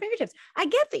things at our fingertips. I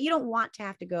get that you don't want to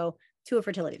have to go to a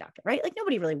fertility doctor, right? Like,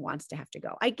 nobody really wants to have to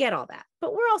go. I get all that,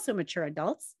 but we're also mature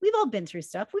adults. We've all been through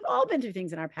stuff. We've all been through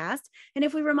things in our past. And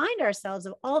if we remind ourselves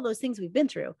of all those things we've been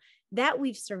through, that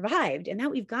we've survived and that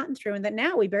we've gotten through, and that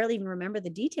now we barely even remember the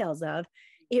details of,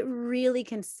 it really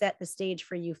can set the stage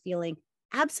for you feeling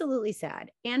absolutely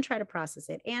sad and try to process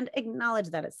it and acknowledge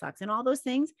that it sucks and all those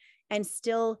things, and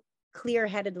still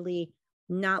clear-headedly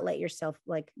not let yourself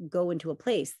like go into a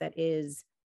place that is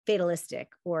fatalistic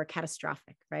or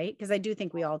catastrophic, right? Because I do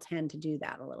think we all tend to do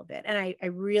that a little bit. And I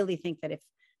really think that if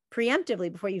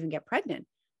preemptively, before you even get pregnant,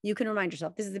 you can remind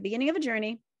yourself, this is the beginning of a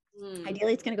journey.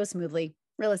 Ideally, it's going to go smoothly.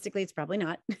 Realistically, it's probably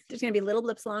not. There's going to be little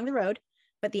blips along the road,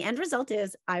 but the end result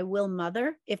is I will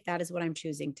mother if that is what I'm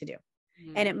choosing to do.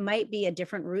 And it might be a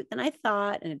different route than I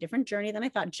thought and a different journey than I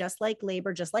thought, just like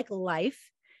labor, just like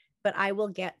life, but I will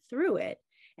get through it.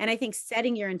 And I think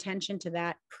setting your intention to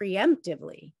that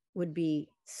preemptively would be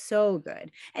so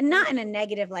good, and not in a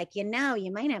negative, like, you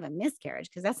might have a miscarriage,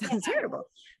 because that sounds terrible,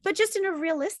 but just in a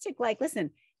realistic, like, listen,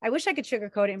 I wish I could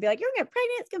sugarcoat it and be like, you're going to get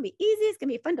pregnant. It's going to be easy. It's going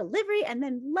to be a fun delivery. And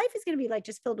then life is going to be like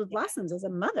just filled with blossoms as a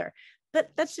mother.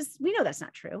 But that's just, we know that's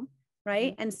not true.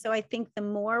 Right. And so I think the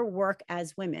more work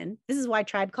as women, this is why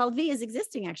Tribe Called V is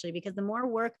existing, actually, because the more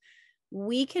work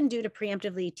we can do to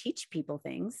preemptively teach people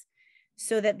things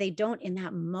so that they don't in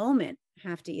that moment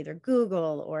have to either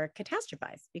Google or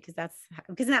catastrophize, because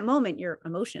in that moment, your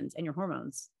emotions and your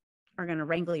hormones are going to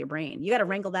wrangle your brain. You got to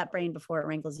wrangle that brain before it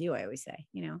wrangles you, I always say,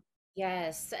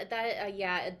 Yes, that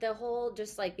yeah, the whole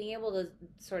just like being able to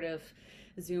sort of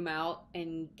zoom out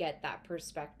and get that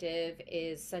perspective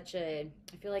is I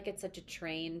feel like it's such a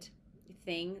trained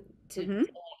thing to Mhm.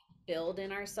 build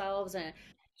in ourselves, and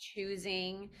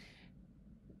choosing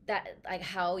that, like,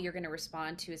 how you're going to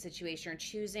respond to a situation, or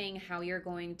choosing how you're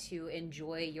going to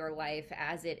enjoy your life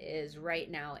as it is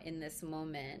right now in this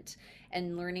moment,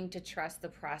 and learning to trust the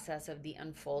process of the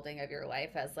unfolding of your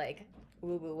life, as like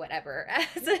woo woo whatever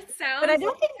as it But I sounds like.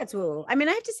 don't think that's woo. I mean,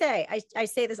 I have to say, I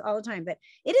say this all the time, but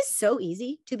it is so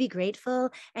easy to be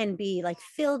grateful and be like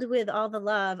filled with all the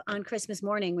love on Christmas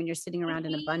morning when you're sitting around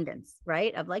in abundance,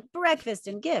 right? Of like breakfast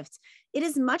and gifts. It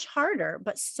is much harder,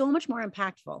 but so much more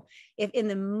impactful if in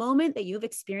the moment that you've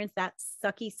experienced that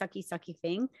sucky, sucky, sucky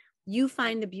thing, you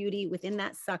find the beauty within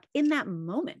that suck in that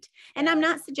moment. And I'm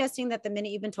not suggesting that the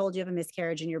minute you've been told you have a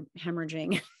miscarriage and you're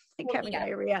hemorrhaging, like having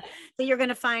diarrhea, that you're going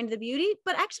to find the beauty.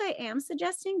 But actually, I am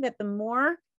suggesting that the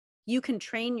more you can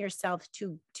train yourself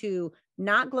to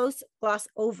not gloss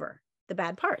over the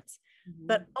bad parts,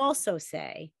 but also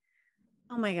say,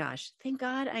 oh my gosh, thank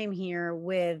God I'm here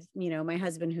with, my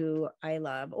husband who I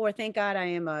love, or thank God I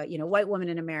am a, white woman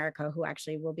in America who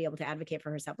actually will be able to advocate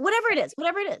for herself, whatever it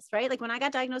is, right? Like when I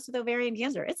got diagnosed with ovarian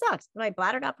cancer, it sucks. My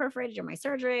bladder got perforated during my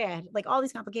surgery. I had like all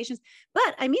these complications,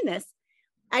 but I mean this,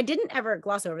 I didn't ever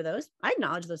gloss over those. I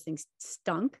acknowledge those things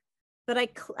stunk, but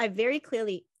I very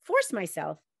clearly forced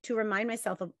myself to remind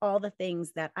myself of all the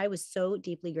things that I was so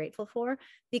deeply grateful for,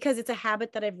 because it's a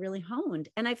habit that I've really honed.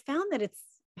 And I found that it's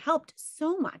helped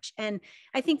so much. And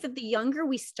I think that the younger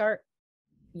we start,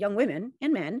 young women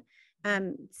and men,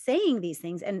 saying these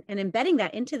things and embedding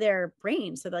that into their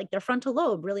brain, so that like their frontal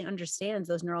lobe really understands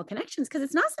those neural connections, because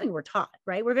it's not something we're taught,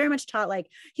 right? We're very much taught like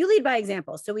you lead by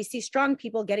example. So we see strong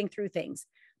people getting through things,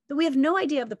 but we have no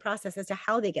idea of the process as to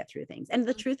how they get through things. And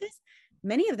the truth is,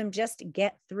 many of them just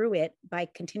get through it by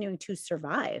continuing to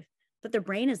survive, but their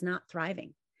brain is not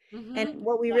thriving. And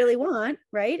what we really want,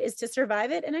 right, is to survive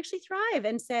it and actually thrive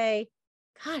and say,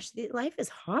 gosh, life is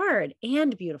hard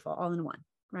and beautiful all in one,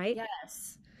 right?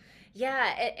 Yes. Yeah,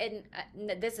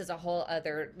 and this is a whole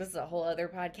other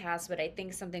podcast, but I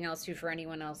think something else too, for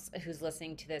anyone else who's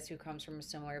listening to this who comes from a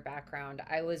similar background.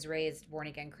 I was raised born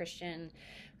again Christian.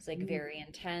 It was like very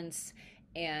intense,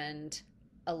 and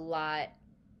a lot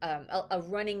a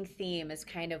running theme is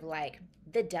kind of like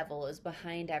the devil is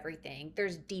behind everything.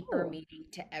 There's deeper Oh, meaning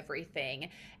to everything.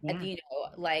 yeah. You know,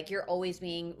 like you're always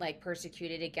being like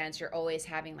persecuted against, you're always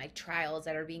having like trials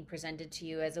that are being presented to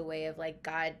you as a way of like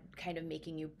God kind of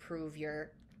making you prove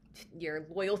your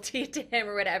loyalty to him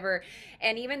or whatever.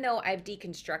 And even though I've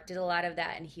deconstructed a lot of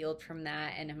that and healed from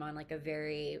that, and I'm on like a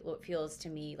very, what feels to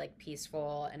me like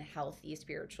peaceful and healthy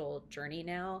spiritual journey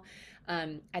now,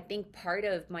 I think part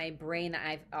of my brain that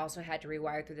I've also had to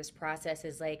rewire through this process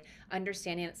is like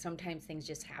understanding that sometimes things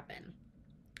just happen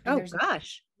and Oh there's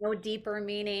gosh. no deeper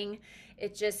meaning.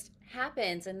 It just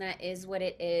happens, and that is what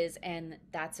it is, and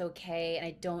that's okay. And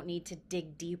I don't need to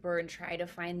dig deeper and try to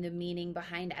find the meaning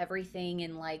behind everything.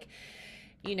 And like,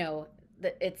 you know,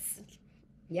 it's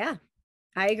Yeah.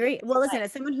 I agree. Well, listen,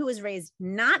 as someone who was raised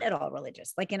not at all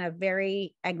religious, like in a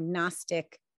very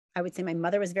agnostic, I would say my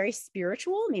mother was very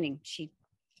spiritual, meaning she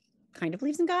kind of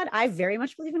believes in God. I very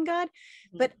much believe in God,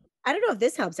 but I don't know if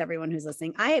this helps everyone who's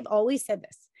listening. I have always said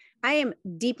this. I am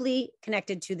deeply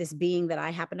connected to this being that I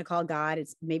happen to call God.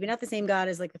 It's maybe not the same God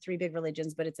as like the three big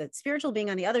religions, but it's a spiritual being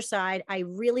on the other side. I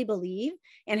really believe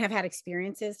and have had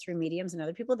experiences through mediums and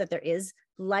other people that there is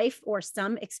life or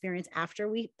some experience after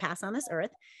we pass on this earth.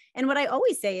 And what I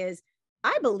always say is,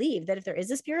 I believe that if there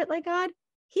is a spirit like God,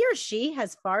 he or she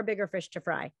has far bigger fish to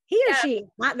fry. He or yeah, she is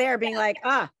not there being like,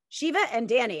 Shieva and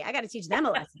Danny, I got to teach them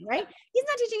a lesson, right? He's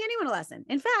not teaching anyone a lesson.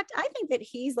 In fact, I think that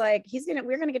he's like,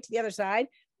 we're going to get to the other side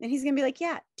and he's going to be like,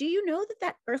 yeah, do you know that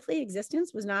that earthly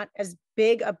existence was not as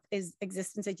big a as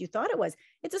existence as you thought it was?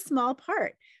 It's a small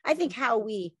part. I think how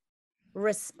we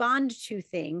respond to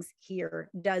things here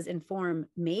does inform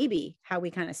maybe how we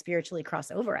kind of spiritually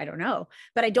cross over. I don't know,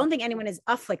 but I don't think anyone is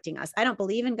afflicting us. I don't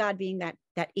believe in God being that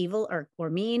evil or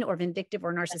mean or vindictive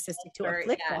or narcissistic to or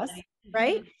afflict yeah. us,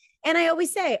 right? And I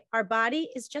always say our body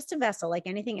is just a vessel like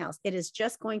anything else. It is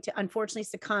just going to unfortunately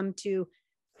succumb to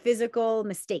physical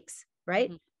mistakes,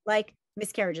 right? Mhm. Like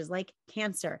miscarriages, like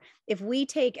cancer. If we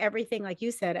take everything like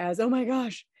you said as, oh my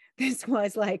gosh, this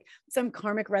was like some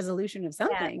karmic resolution of Yeah.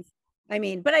 something. I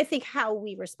mean, but I think how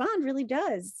we respond really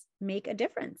does make a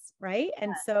difference, right?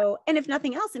 And so, and if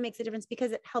nothing else, it makes a difference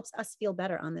because it helps us feel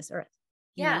better on this earth,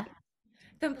 you Yeah. know?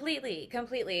 Completely,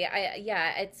 completely.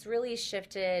 Yeah, it's really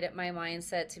shifted my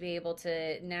mindset to be able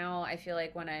to now I feel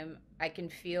like when I can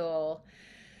feel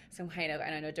some kind of, I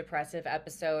don't know, depressive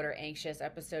episode or anxious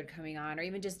episode coming on, or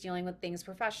even just dealing with things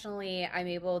professionally, I'm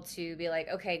able to be like,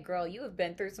 okay, girl, you have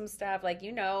been through some stuff. Like,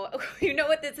 you know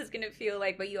what this is going to feel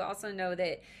like, but you also know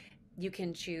that you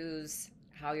can choose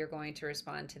how you're going to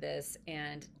respond to this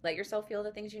and let yourself feel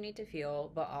the things you need to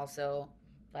feel, but also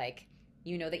like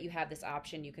you know that you have this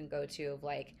option you can go to of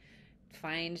like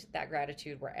find that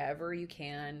gratitude wherever you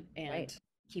can Right. and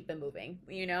keep it moving,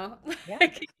 you know? Yeah.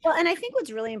 Like, Well, and I think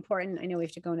what's really important, I know we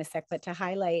have to go in a sec, but to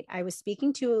highlight, I was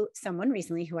speaking to someone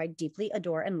recently who I deeply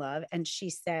adore and love. And she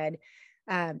said,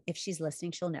 if she's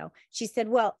listening, she'll know. She said,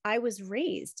 well, I was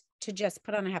raised to just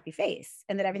put on a happy face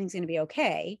and that everything's going to be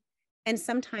okay. And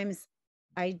sometimes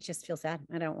I just feel sad.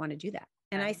 I don't want to do that.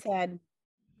 And I said,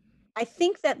 I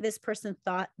think that this person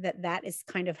thought that that is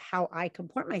kind of how I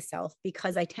comport myself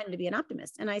because I tend to be an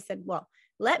optimist. And I said, well,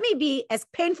 let me be as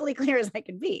painfully clear as I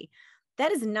can be.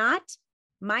 That is not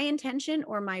my intention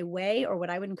or my way or what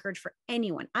I would encourage for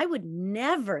anyone. I would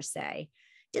never say,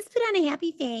 just put on a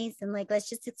happy face and like, let's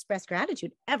just express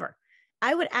gratitude ever.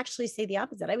 I would actually say the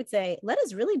opposite. I would say, let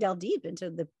us really delve deep into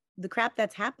the crap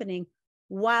that's happening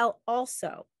while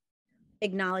also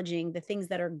acknowledging the things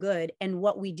that are good and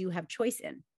what we do have choice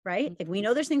in, right? If we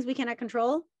know there's things we cannot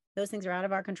control, those things are out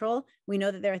of our control. We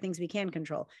know that there are things we can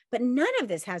control, but none of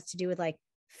this has to do with like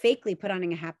fakely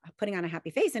putting on a happy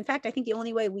face. In fact, I think the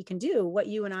only way we can do what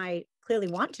you and I clearly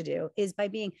want to do is by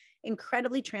being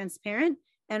incredibly transparent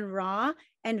and raw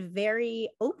and very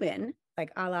open,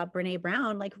 like a la Brene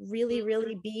Brown, like really,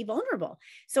 really be vulnerable.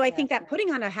 So I think that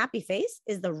putting on a happy face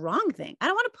is the wrong thing. I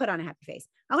don't want to put on a happy face.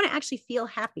 I want to actually feel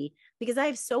happy because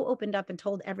I've so opened up and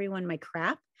told everyone my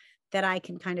crap that I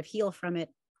can kind of heal from it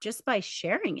just by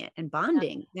sharing it and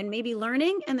bonding and maybe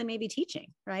learning and then maybe teaching,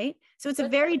 right? So it's a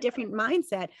very different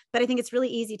mindset, but I think it's really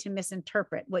easy to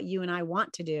misinterpret what you and I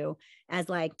want to do as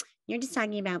like, you're just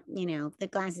talking about, the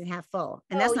glass is half full.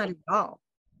 And that's oh not at all.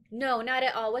 no, not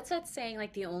at all. What's that saying?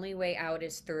 Like the only way out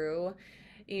is through,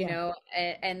 Yeah.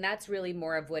 and that's really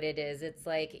more of what it is. It's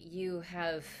like you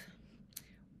have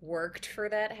worked for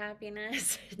that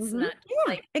happiness. It's Mm-hmm. not just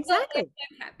Yeah, like, oh, exactly.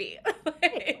 I'm happy.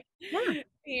 Right.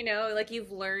 Yeah. Like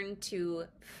you've learned to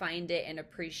find it and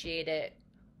appreciate it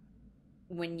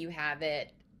when you have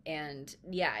it. And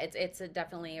yeah, it's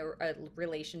definitely a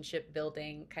relationship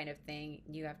building kind of thing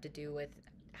you have to do with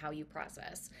how you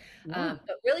process. Yeah.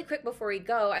 But really quick before we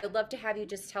go, I'd love to have you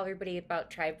just tell everybody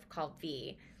about Tribe Called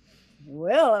V.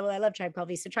 Well, I love Tribe Called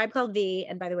V. So Tribe Called V,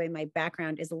 and by the way, my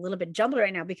background is a little bit jumbled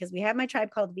right now because we have my Tribe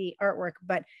Called V artwork,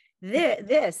 but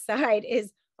this side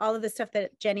is all of the stuff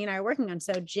that Jenny and I are working on.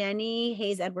 So Jenny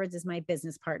Hayes Edwards is my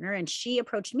business partner, and she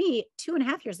approached me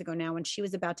 2.5 years ago now when she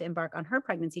was about to embark on her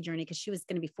pregnancy journey because she was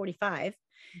going to be 45.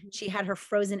 She had her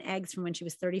frozen eggs from when she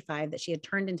was 35 that she had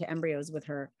turned into embryos with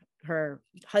her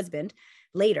husband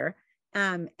later.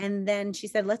 And then she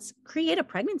said, let's create a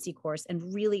pregnancy course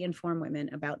and really inform women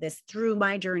about this through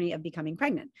my journey of becoming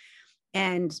pregnant.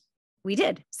 And we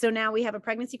did. So now we have a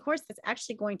pregnancy course that's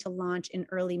actually going to launch in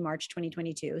early March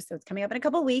 2022. So it's coming up in a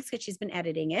couple of weeks because she's been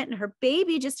editing it. And her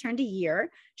baby just turned a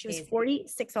year. She was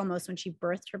 46 almost when she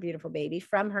birthed her beautiful baby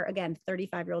from her, again,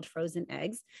 35-year-old frozen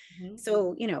eggs.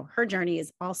 So, her journey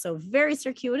is also very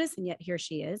circuitous, and yet here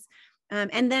she is.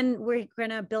 And then we're going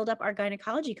to build up our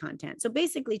gynecology content. So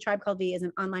basically, Tribe Called V is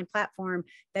an online platform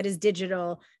that is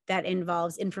digital, that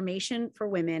involves information for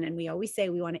women. And we always say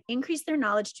we want to increase their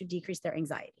knowledge to decrease their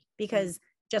anxiety, because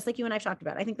just like you and I've talked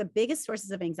about, I think the biggest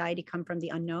sources of anxiety come from the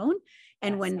unknown.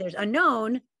 And when there's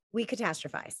unknown, we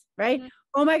catastrophize, right?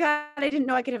 Oh my God, I didn't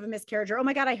know I could have a miscarriage. Or, oh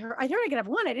my God, I heard I could have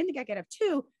one. I didn't think I could have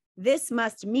two. This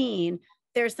must mean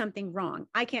there's something wrong.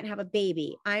 I can't have a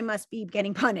baby. I must be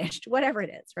getting punished, whatever it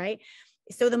is, right?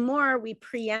 So the more we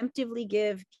preemptively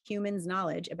give humans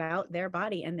knowledge about their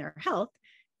body and their health,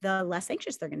 the less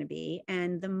anxious they're going to be,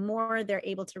 and the more they're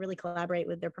able to really collaborate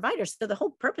with their providers. So the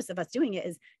whole purpose of us doing it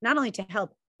is not only to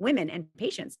help women and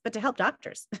patients, but to help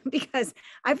doctors, because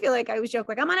I feel like I always joke,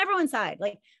 like, I'm on everyone's side.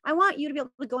 Like, I want you to be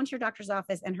able to go into your doctor's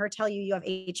office and her tell you have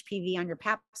HPV on your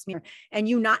pap smear, and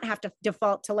you not have to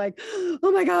default to like,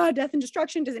 oh my God, death and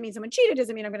destruction. Does it mean someone cheated? Does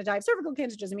it mean I'm going to die of cervical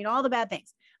cancer? Does it mean all the bad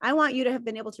things? I want you to have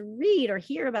been able to read or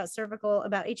hear about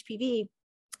HPV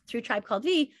through Tribe Called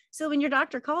V. So when your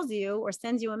doctor calls you or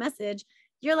sends you a message,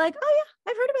 you're like, oh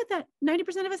yeah, I've heard about that.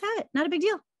 90% of us have it. Not a big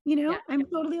deal. I'm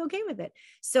totally okay with it.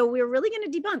 So we're really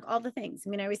going to debunk all the things. I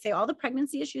mean, I always say all the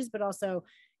pregnancy issues, but also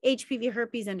HPV,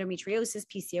 herpes, endometriosis,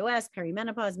 PCOS,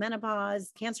 perimenopause,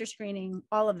 menopause, cancer screening,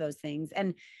 all of those things.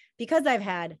 And because I've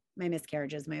had my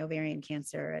miscarriages, my ovarian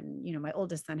cancer, and, my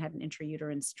oldest son had an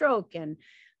intrauterine stroke, and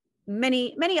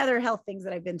many, many other health things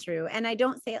that I've been through. And I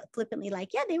don't say it flippantly,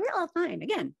 like, yeah, they were all fine.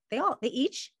 Again, they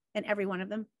each and every one of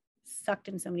them sucked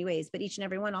in so many ways, but each and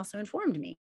every one also informed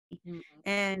me.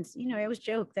 And, I always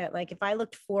joke that, like, if I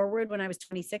looked forward when I was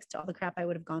 26 to all the crap I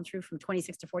would have gone through from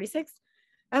 26 to 46,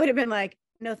 I would have been like,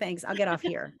 no, thanks, I'll get off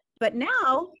here. But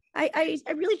now I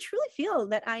really truly feel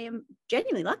that I am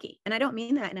genuinely lucky. And I don't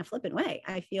mean that in a flippant way.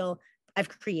 I feel I've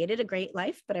created a great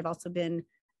life, but I've also been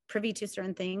privy to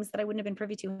certain things that I wouldn't have been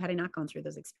privy to had I not gone through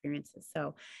those experiences.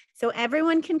 So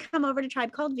everyone can come over to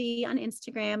Tribe Called V on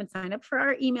Instagram and sign up for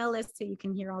our email list so you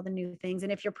can hear all the new things.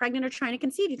 And if you're pregnant or trying to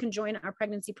conceive, you can join our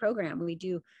pregnancy program. We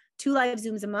do 2 live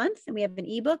Zooms a month, and we have an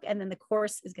ebook, and then the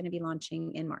course is going to be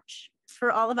launching in March.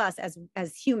 For all of us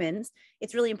as humans,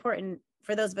 it's really important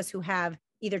for those of us who have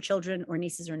either children or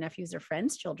nieces or nephews or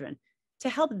friends' children to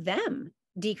help them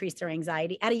decrease their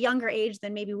anxiety at a younger age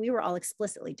than maybe we were all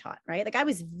explicitly taught, right? Like, I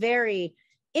was very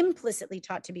implicitly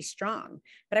taught to be strong,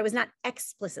 but I was not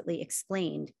explicitly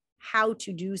explained how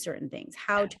to do certain things,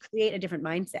 how to create a different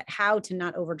mindset, how to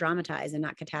not over dramatize and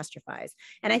not catastrophize.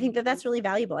 And I think that that's really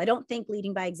valuable. I don't think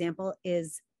leading by example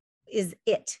is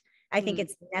it. I think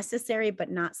it's necessary, but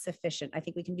not sufficient. I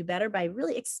think we can do better by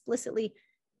really explicitly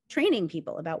training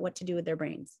people about what to do with their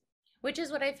brains. Which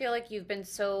is what I feel like you've been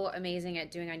so amazing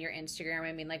at doing on your Instagram.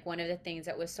 I mean, like, one of the things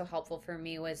that was so helpful for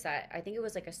me was that I think it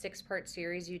was like a 6-part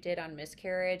series you did on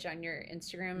miscarriage on your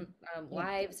Instagram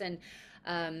lives. And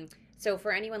so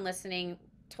for anyone listening,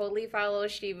 totally follow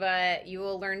Shieva. You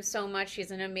will learn so much.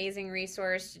 She's an amazing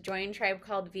resource. Join Tribe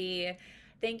Called V.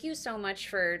 Thank you so much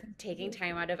for taking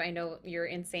time out of, I know, your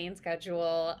insane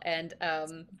schedule, and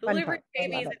delivering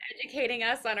babies and educating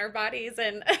us on our bodies,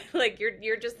 and like,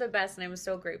 you're just the best, and I'm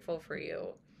so grateful for you.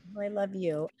 I love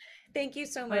you. Thank you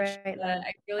so much. All right,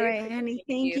 I really appreciate honey,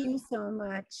 thank you so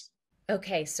much.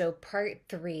 Okay, so part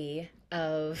 3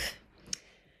 of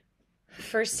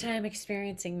first time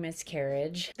experiencing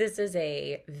miscarriage. This is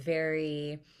a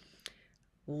very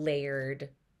layered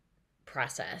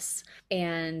process.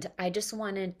 And I just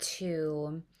wanted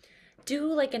to do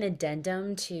like an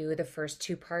addendum to the first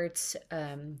 2 parts,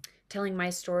 telling my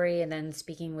story and then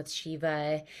speaking with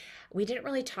Shieva. We didn't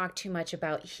really talk too much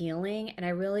about healing, and I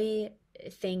really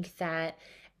think that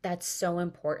that's so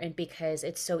important because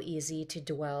it's so easy to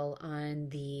dwell on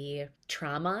the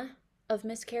trauma of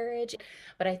miscarriage.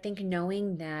 But I think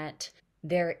knowing that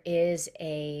there is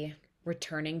a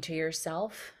returning to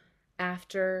yourself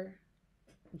after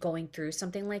going through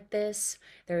something like this.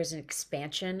 There is an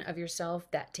expansion of yourself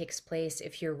that takes place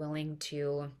if you're willing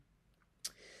to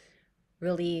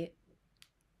really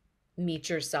meet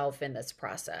yourself in this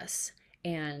process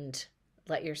and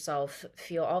let yourself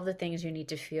feel all the things you need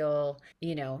to feel.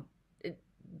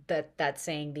 That's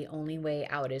saying the only way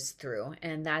out is through,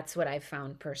 and that's what I've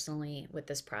found personally with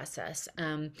this process.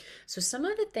 So some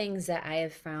of the things that I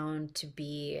have found to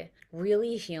be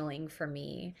really healing for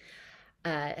me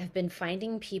have been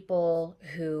finding people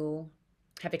who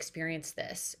have experienced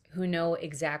this, who know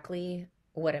exactly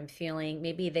what I'm feeling.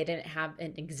 Maybe they didn't have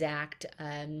an exact,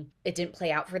 it didn't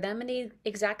play out for them in the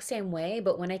exact same way.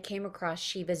 But when I came across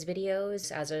Shieva's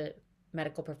videos as a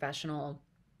medical professional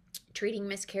treating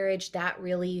miscarriage, that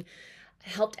really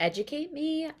helped educate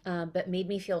me, but made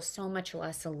me feel so much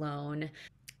less alone.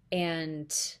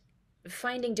 And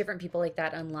finding different people like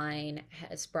that online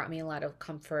has brought me a lot of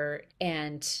comfort.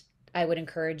 And I would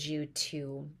encourage you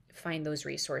to find those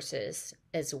resources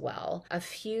as well. A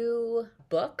few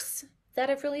books that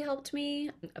have really helped me.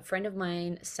 A friend of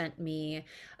mine sent me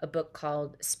a book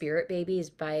called Spirit Babies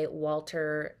by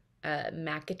Walter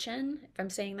Mackin, if I'm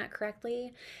saying that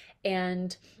correctly.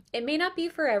 And it may not be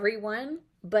for everyone,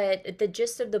 but the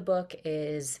gist of the book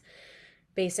is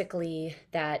basically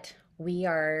that we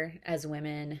are, as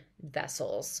women,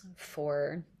 vessels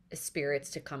for spirits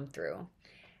to come through.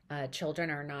 Children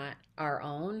are not our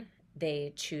own,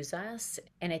 they choose us.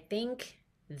 And I think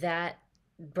that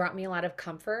brought me a lot of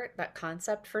comfort, that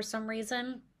concept, for some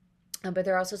reason. But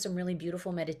there are also some really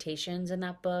beautiful meditations in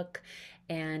that book.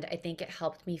 And I think it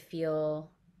helped me feel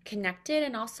connected,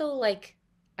 and also like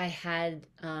I had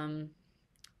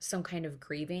some kind of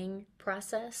grieving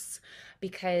process,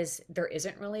 because there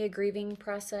isn't really a grieving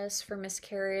process for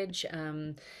miscarriage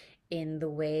in the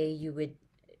way you would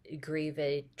grieve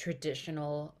a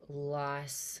traditional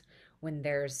loss when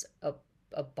there's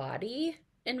a body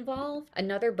involved.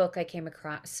 Another book I came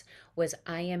across was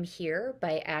I Am Here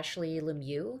by Ashley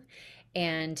Lemieux.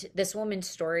 And this woman's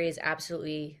story is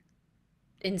absolutely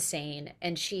insane.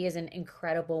 And she is an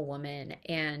incredible woman.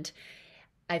 And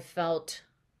I felt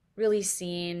really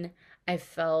seen. I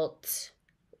felt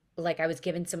like I was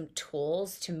given some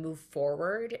tools to move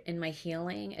forward in my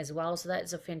healing as well. So that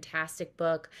is a fantastic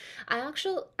book. I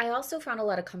also found a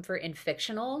lot of comfort in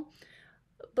fictional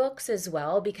books as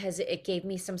well, because it gave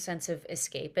me some sense of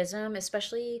escapism,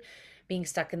 especially being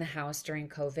stuck in the house during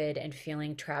COVID and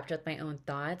feeling trapped with my own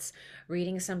thoughts.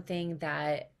 Reading something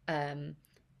that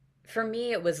for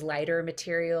me, it was lighter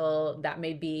material. That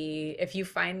may be, if you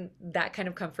find that kind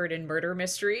of comfort in murder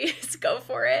mysteries, go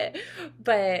for it.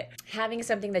 But having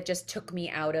something that just took me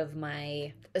out of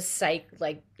my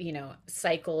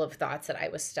cycle of thoughts that I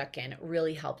was stuck in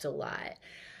really helped a lot.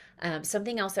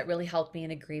 Something else that really helped me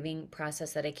in a grieving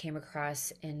process that I came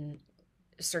across in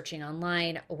searching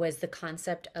online was the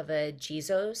concept of a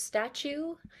Jizo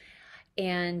statue.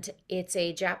 And it's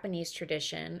a Japanese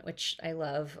tradition, which I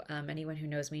love. Anyone who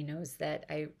knows me knows that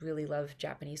I really love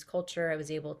Japanese culture. I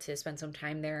was able to spend some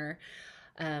time there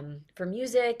for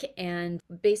music. And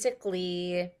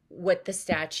basically, what the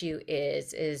statue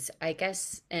is, I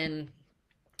guess, and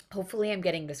hopefully I'm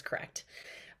getting this correct,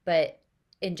 but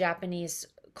in Japanese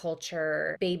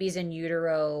culture, babies in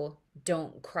utero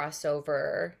don't cross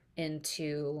over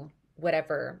into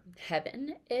whatever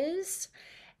heaven is.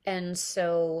 And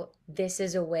so this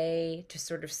is a way to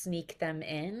sort of sneak them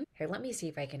in. Here, let me see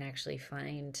if I can actually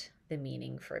find the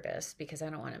meaning for this, because I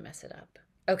don't want to mess it up.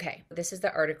 Okay, this is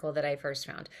the article that I first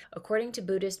found. According to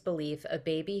Buddhist belief, a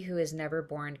baby who is never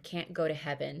born can't go to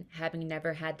heaven, having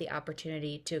never had the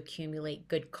opportunity to accumulate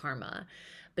good karma.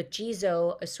 But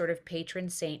Jizo, a sort of patron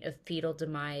saint of fetal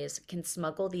demise, can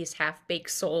smuggle these half-baked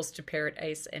souls to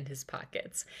paradise in his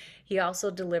pockets. He also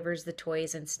delivers the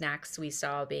toys and snacks we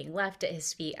saw being left at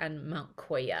his feet on Mount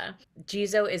Koya.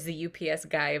 Jizo is the UPS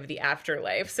guy of the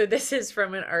afterlife. So this is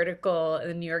from an article in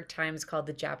the New York Times called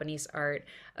The Japanese Art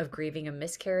of Grieving a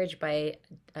Miscarriage by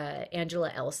Angela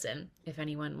Elson, if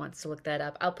anyone wants to look that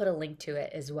up. I'll put a link to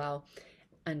it as well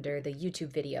under the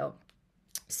YouTube video.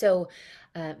 So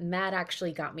Matt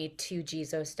actually got me 2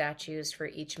 Jizo statues for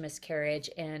each miscarriage,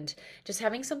 and just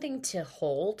having something to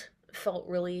hold felt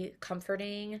really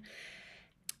comforting.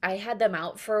 I had them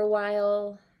out for a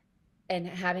while, and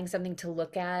having something to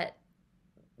look at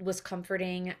was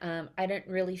comforting. I didn't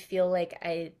really feel like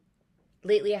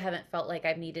lately I haven't felt like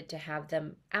I've needed to have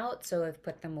them out, so I've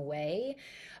put them away.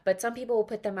 But some people will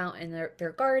put them out in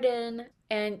their garden,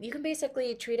 and you can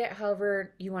basically treat it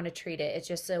however you want to treat it. It's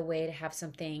just a way to have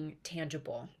something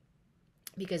tangible,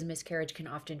 because miscarriage can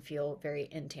often feel very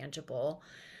intangible.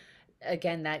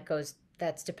 again,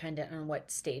 that's dependent on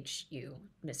what stage you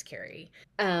miscarry.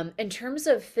 In terms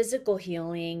of physical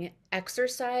healing,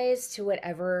 exercise to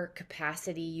whatever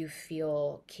capacity you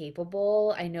feel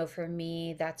capable. I know for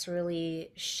me, that's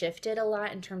really shifted a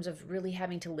lot in terms of really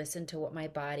having to listen to what my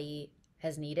body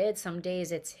has needed. Some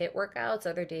days it's HIIT workouts,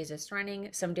 other days it's running,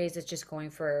 some days it's just going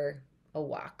for a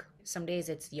walk. Some days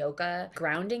it's yoga,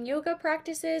 grounding yoga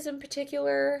practices in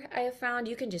particular. I have found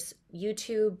you can just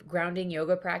YouTube grounding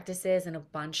yoga practices and a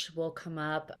bunch will come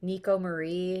up. Nico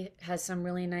Marie has some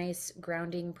really nice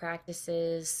grounding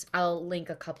practices. I'll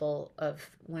link a couple of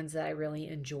ones that I really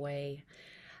enjoy.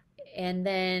 And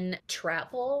then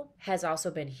travel has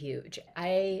also been huge.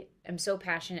 I am so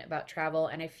passionate about travel,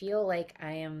 and I feel like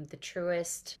I am the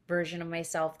truest version of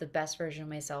myself, the best version of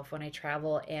myself when I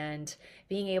travel. And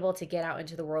being able to get out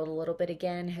into the world a little bit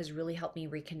again has really helped me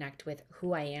reconnect with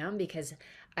who I am, because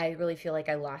I really feel like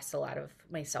I lost a lot of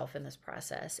myself in this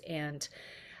process. And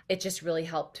it just really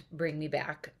helped bring me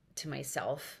back to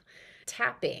myself.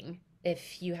 Tapping,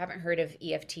 if you haven't heard of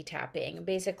EFT tapping,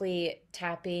 basically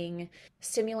tapping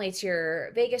stimulates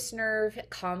your vagus nerve,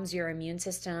 calms your immune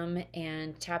system,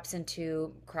 and taps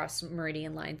into cross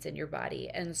meridian lines in your body.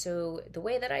 And so the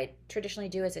way that I traditionally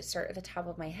do is I start at the top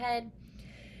of my head,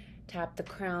 tap the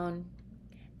crown,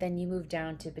 then you move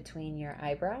down to between your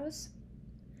eyebrows,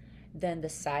 then the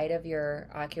side of your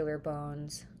ocular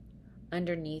bones,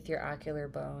 underneath your ocular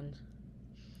bones,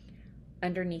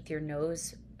 underneath your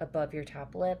nose, above your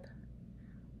top lip,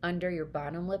 under your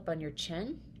bottom lip on your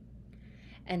chin,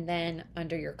 and then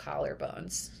under your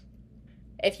collarbones.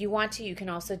 If you want to, you can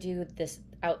also do this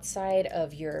outside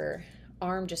of your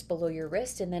arm just below your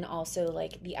wrist, and then also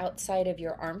like the outside of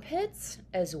your armpits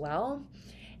as well.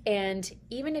 And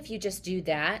even if you just do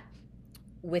that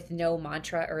with no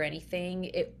mantra or anything,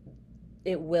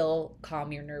 it will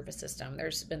calm your nervous system.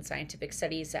 There's been scientific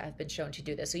studies that have been shown to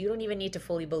do this. So you don't even need to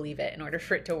fully believe it in order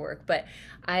for it to work. But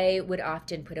I would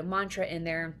often put a mantra in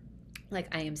there, like,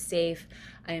 I am safe,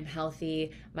 I am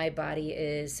healthy, my body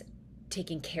is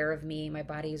taking care of me, my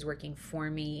body is working for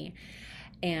me.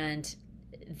 And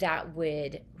that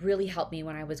would really help me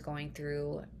when I was going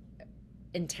through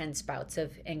intense bouts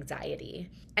of anxiety.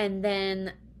 And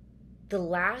then the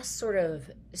last sort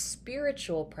of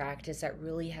spiritual practice that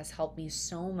really has helped me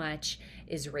so much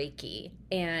is Reiki.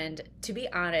 And to be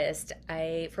honest,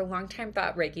 I for a long time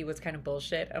thought Reiki was kind of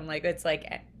bullshit. I'm like, it's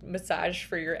like massage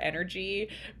for your energy.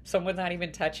 Someone's not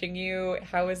even touching you.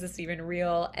 How is this even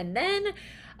real? And then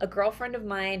a girlfriend of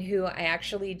mine who I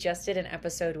actually just did an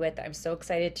episode with, I'm so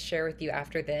excited to share with you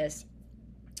after this.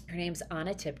 Her name's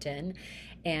Anna Tipton,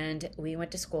 and we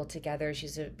went to school together.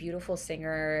 She's a beautiful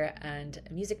singer and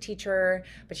a music teacher,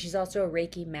 but she's also a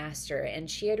Reiki master. And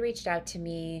she had reached out to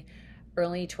me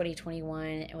early 2021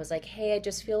 and was like, hey, I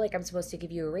just feel like I'm supposed to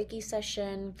give you a Reiki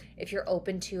session. If you're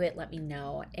open to it, let me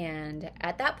know. And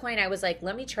at that point, I was like,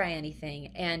 let me try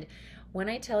anything. And when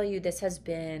I tell you, this has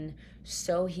been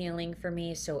so healing for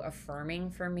me, so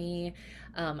affirming for me,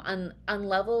 on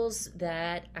levels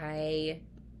that I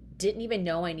didn't even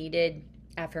know I needed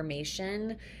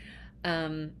affirmation.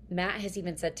 Matt has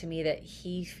even said to me that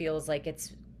he feels like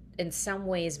it's in some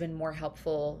ways been more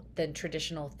helpful than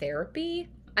traditional therapy.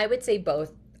 I would say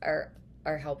both are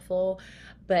helpful,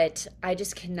 but I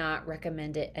just cannot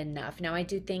recommend it enough. Now, I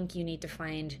do think you need to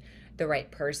find the right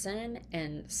person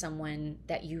and someone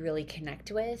that you really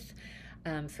connect with.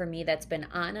 For me, that's been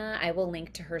Anna. I will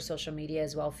link to her social media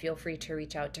as well. Feel free to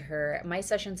reach out to her. My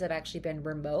sessions have actually been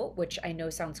remote, which I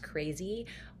know sounds crazy,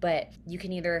 but you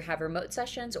can either have remote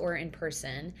sessions or in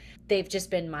person. They've just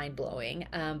been mind-blowing,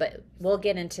 but we'll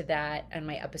get into that on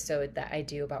my episode that I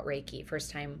do about Reiki,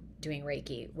 first time doing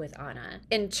Reiki with Anna.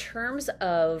 In terms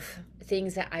of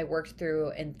things that I worked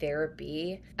through in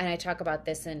therapy, and I talk about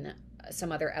this in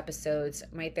some other episodes,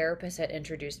 my therapist had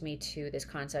introduced me to this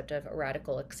concept of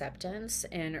radical acceptance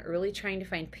and really trying to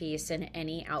find peace in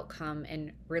any outcome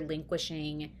and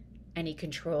relinquishing any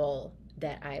control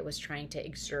that I was trying to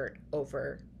exert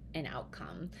over an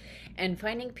outcome, and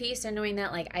finding peace and knowing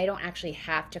that, like, I don't actually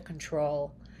have to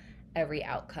control every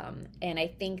outcome. And I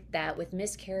think that with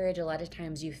miscarriage, a lot of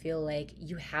times you feel like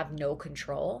you have no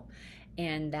control,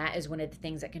 and that is one of the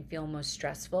things that can feel most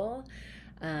stressful.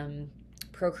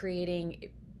 Procreating,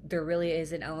 there really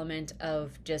is an element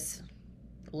of just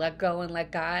let go and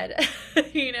let God,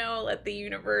 let the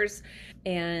universe.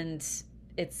 And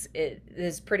it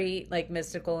is pretty like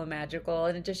mystical and magical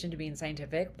in addition to being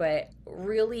scientific, but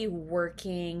really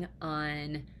working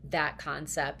on that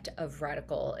concept of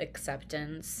radical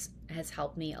acceptance has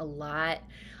helped me a lot.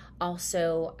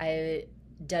 Also, I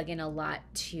dug in a lot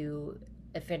to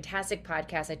a fantastic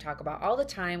podcast I talk about all the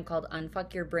time called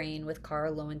Unfuck Your Brain with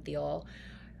Cara Lowenthal.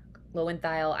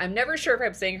 I'm never sure if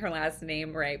I'm saying her last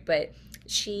name right, but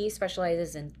she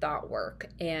specializes in thought work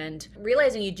and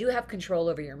realizing you do have control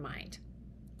over your mind.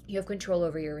 You have control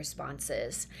over your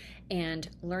responses, and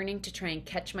learning to try and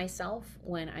catch myself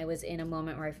when I was in a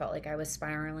moment where I felt like I was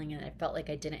spiraling and I felt like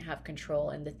I didn't have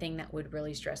control. And the thing that would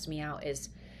really stress me out is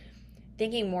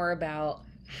thinking more about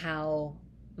how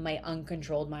my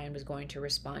uncontrolled mind was going to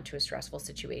respond to a stressful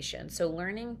situation. So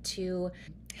learning to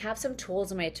have some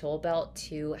tools in my tool belt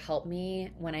to help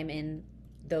me when I'm in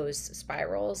those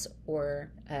spirals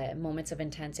or moments of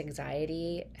intense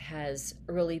anxiety has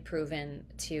really proven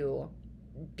to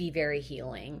be very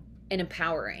healing and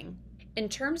empowering. In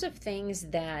terms of things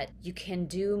that you can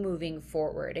do moving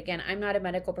forward, again, I'm not a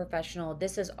medical professional.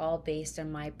 This is all based on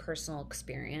my personal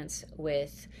experience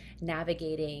with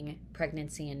navigating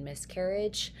pregnancy and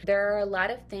miscarriage. There are a lot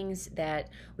of things that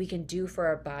we can do for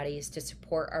our bodies to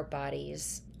support our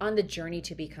bodies on the journey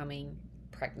to becoming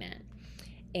pregnant.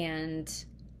 And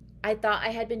I thought I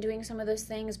had been doing some of those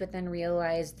things, but then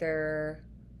realized there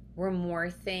were more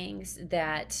things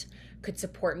that could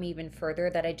support me even further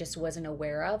that I just wasn't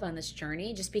aware of on this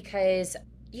journey, just because,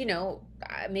 you know,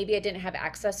 maybe I didn't have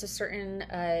access to certain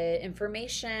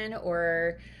information,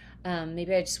 or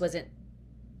maybe I just wasn't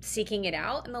seeking it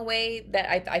out in the way that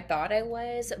I thought I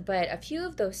was. But a few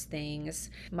of those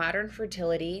things, modern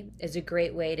fertility is a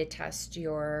great way to test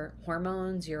your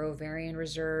hormones, your ovarian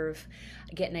reserve,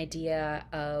 get an idea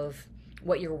of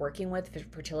what you're working with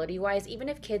fertility wise, even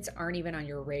if kids aren't even on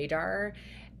your radar.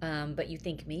 But you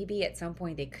think maybe at some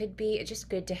point they could be. It's just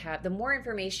good to have. The more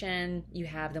information you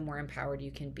have, the more empowered you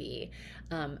can be.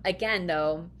 Again,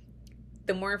 though,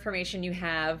 the more information you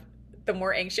have, the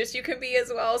more anxious you can be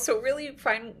as well. So really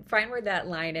find where that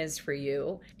line is for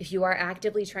you. If you are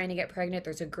actively trying to get pregnant,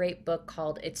 there's a great book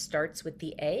called It Starts with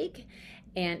the Egg.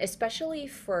 And especially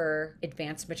for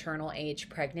advanced maternal age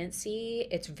pregnancy,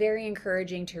 it's very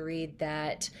encouraging to read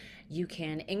that you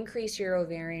can increase your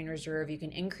ovarian reserve, you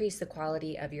can increase the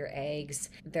quality of your eggs.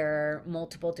 There are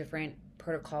multiple different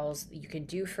protocols you can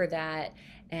do for that,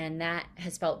 and that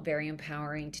has felt very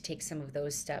empowering to take some of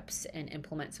those steps and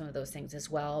implement some of those things as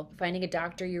well. Finding a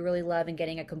doctor you really love and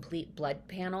getting a complete blood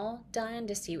panel done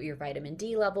to see what your vitamin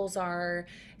D levels are,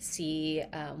 see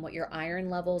what your iron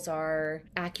levels are.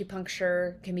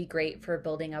 Acupuncture can be great for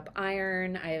building up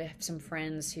iron. I have some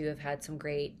friends who have had some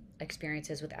great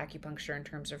experiences with acupuncture in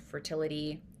terms of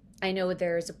fertility. I know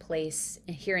there's a place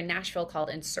here in Nashville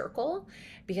called Encircle,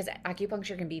 because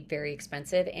acupuncture can be very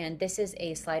expensive, and this is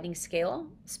a sliding scale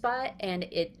spot, and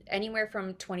it anywhere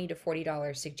from $20 to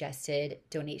 $40 suggested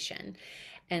donation.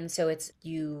 And so it's,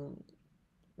 you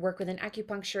work with an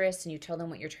acupuncturist and you tell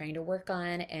them what you're trying to work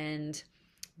on, and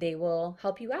they will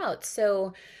help you out.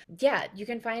 So yeah, you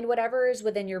can find whatever is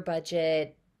within your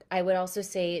budget. I would also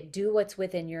say do what's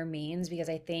within your means, because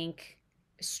I think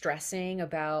stressing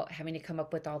about having to come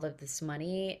up with all of this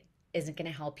money isn't going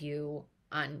to help you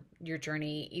on your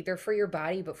journey, either for your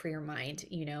body, but for your mind,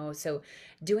 you know? So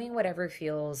doing whatever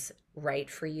feels right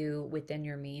for you within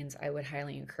your means, I would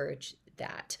highly encourage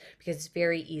that, because it's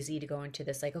very easy to go into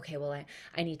this like, okay, well,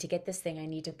 I need to get this thing, I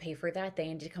need to pay for that thing,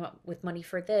 I need to come up with money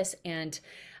for this. And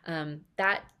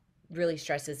that really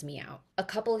stresses me out. A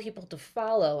couple of people to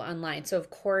follow online. So of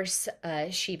course,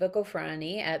 Shieva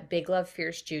Gofrany at Big Love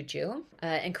Fierce Juju,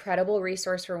 incredible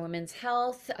resource for women's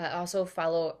health. Also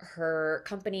follow her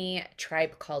company,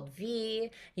 Tribe Called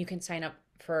V. You can sign up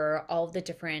for all of the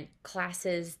different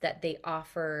classes that they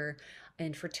offer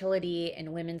in fertility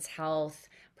and women's health,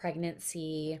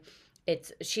 pregnancy.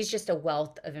 She's just a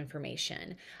wealth of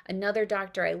information. Another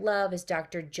doctor I love is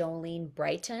Dr. Jolene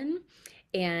Brighton,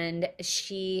 and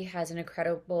she has an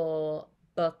incredible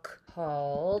book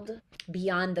called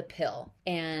Beyond the Pill.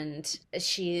 And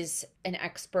she's an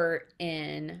expert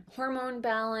in hormone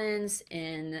balance,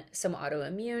 in some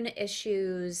autoimmune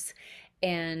issues.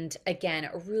 And again,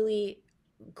 a really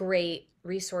great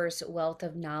resource, wealth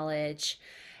of knowledge.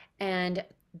 And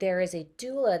there is a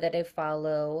doula that I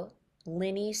follow,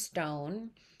 Linny Stone,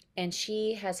 and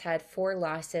she has had 4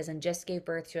 losses and just gave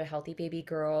birth to a healthy baby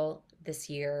girl this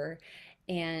year.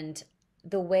 And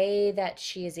the way that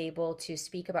she is able to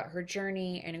speak about her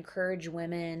journey and encourage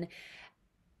women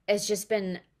has just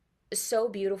been so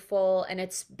beautiful. And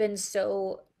it's been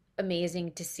so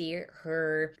amazing to see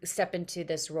her step into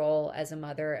this role as a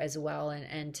mother as well,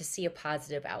 and to see a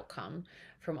positive outcome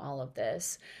from all of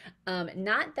this.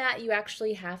 Not that you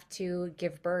actually have to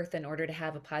give birth in order to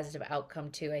have a positive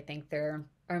outcome too. I think there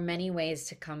are many ways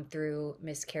to come through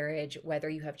miscarriage, whether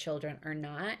you have children or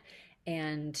not,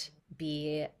 and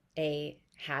be a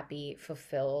happy,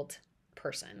 fulfilled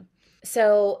person.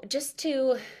 So just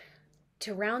to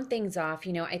round things off,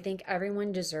 I think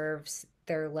everyone deserves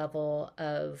their level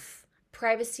of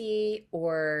privacy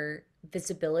or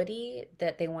visibility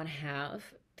that they want to have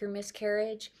through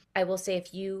miscarriage. I will say,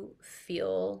 if you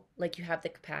feel like you have the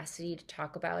capacity to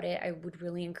talk about it, I would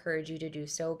really encourage you to do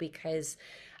so, because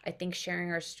I think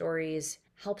sharing our stories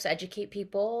helps educate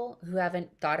people who haven't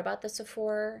thought about this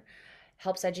before,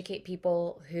 helps educate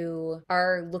people who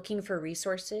are looking for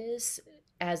resources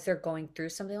as they're going through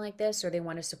something like this, or they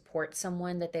want to support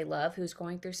someone that they love who's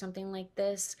going through something like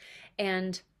this.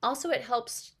 And also it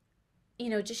helps,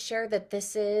 just share that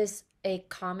this is a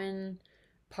common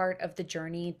part of the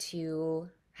journey to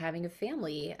having a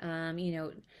family.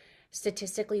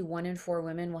 Statistically, 1 in 4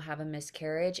 women will have a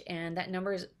miscarriage, and that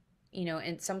number is,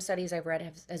 in some studies I've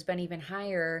read has been even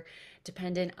higher,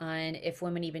 dependent on if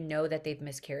women even know that they've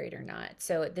miscarried or not.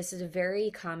 So this is a very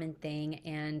common thing,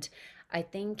 and I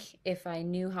think if I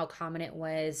knew how common it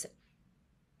was,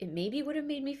 it maybe would have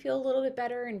made me feel a little bit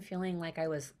better and feeling like I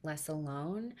was less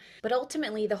alone. But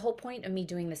ultimately, the whole point of me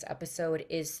doing this episode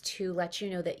is to let you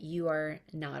know that you are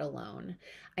not alone.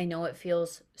 I know it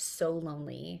feels so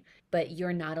lonely, but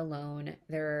you're not alone.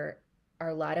 There are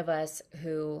a lot of us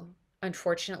who,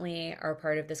 unfortunately, are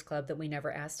part of this club that we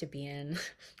never asked to be in,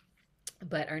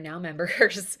 but are now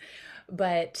members.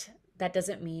 But that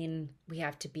doesn't mean we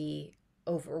have to be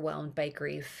overwhelmed by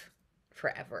grief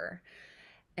forever,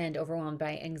 and overwhelmed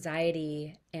by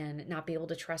anxiety, and not be able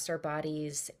to trust our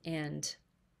bodies. And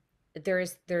there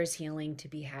is healing to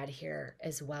be had here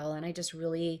as well. And I just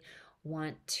really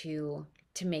want to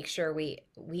make sure we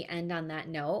end on that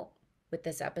note with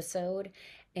this episode.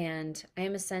 And I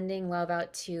am sending love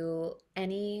out to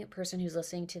any person who's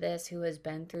listening to this who has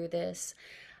been through this.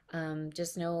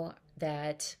 Just know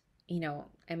that,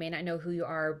 I may not know who you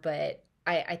are, but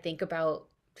I think about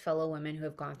fellow women who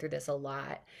have gone through this a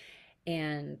lot,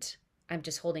 and I'm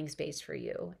just holding space for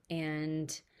you.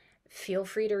 And feel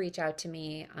free to reach out to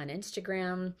me on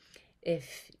Instagram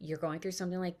if you're going through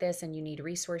something like this and you need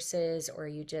resources, or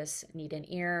you just need an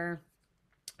ear.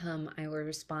 I will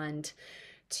respond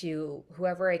to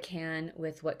whoever I can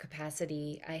with what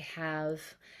capacity I have.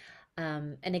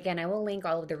 And again, I will link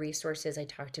all of the resources I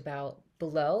talked about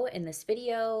below in this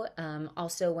video.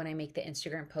 Also, when I make the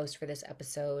Instagram post for this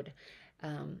episode,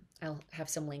 I'll have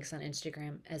some links on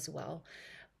Instagram as well.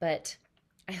 But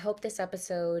I hope this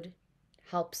episode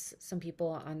helps some people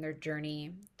on their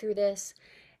journey through this,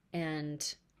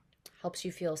 and helps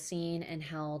you feel seen and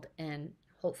held, and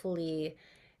hopefully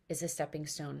is a stepping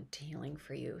stone to healing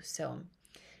for you. So,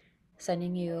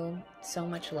 sending you so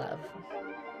much love.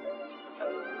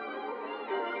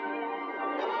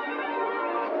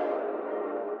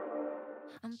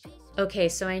 Okay,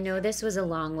 so I know this was a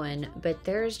long one, but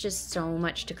there's just so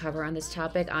much to cover on this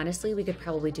topic. Honestly, we could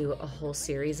probably do a whole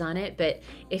series on it, but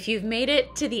if you've made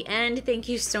it to the end, thank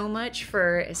you so much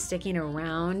for sticking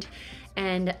around.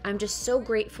 And I'm just so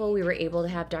grateful we were able to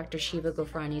have Dr. Shieva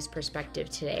Gofrany's perspective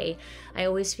today. I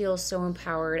always feel so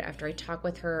empowered after I talk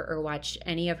with her or watch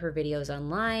any of her videos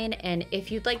online. And if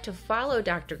you'd like to follow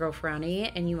Dr. Gofrany,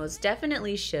 and you most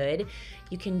definitely should,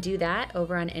 you can do that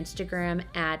over on Instagram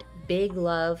at Big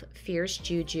Love Fierce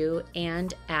Juju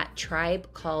and at Tribe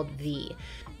Called V.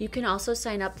 You can also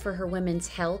sign up for her women's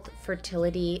health,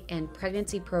 fertility, and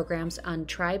pregnancy programs on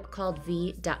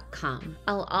tribecalledv.com.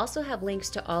 I'll also have links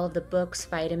to all of the books,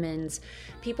 vitamins,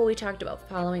 people we talked about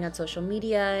following on social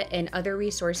media, and other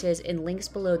resources in links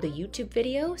below the YouTube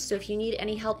video. So if you need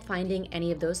any help finding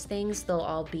any of those things, they'll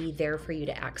all be there for you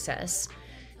to access.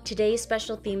 Today's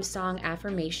special theme song,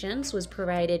 Affirmations, was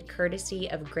provided courtesy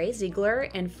of Gray Ziegler,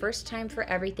 and First Time for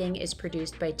Everything is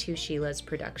produced by Two Sheilas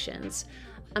Productions.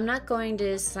 I'm not going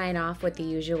to sign off with the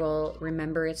usual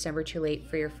remember it's never too late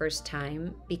for your first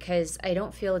time, because I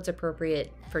don't feel it's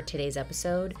appropriate for today's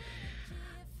episode.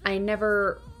 I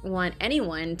never want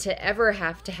anyone to ever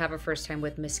have to have a first time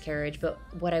with miscarriage, but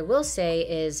what I will say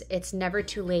is it's never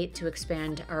too late to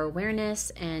expand our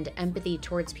awareness and empathy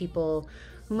towards people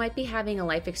who might be having a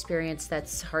life experience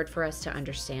that's hard for us to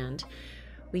understand.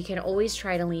 We can always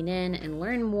try to lean in and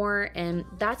learn more, and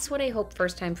that's what I hope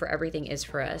First Time for Everything is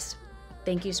for us.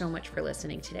 Thank you so much for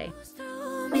listening today.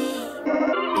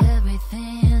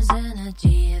 Everything's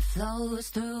energy, it flows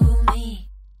through me.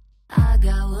 I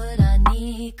got what I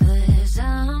need, 'cause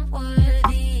I'm worthy.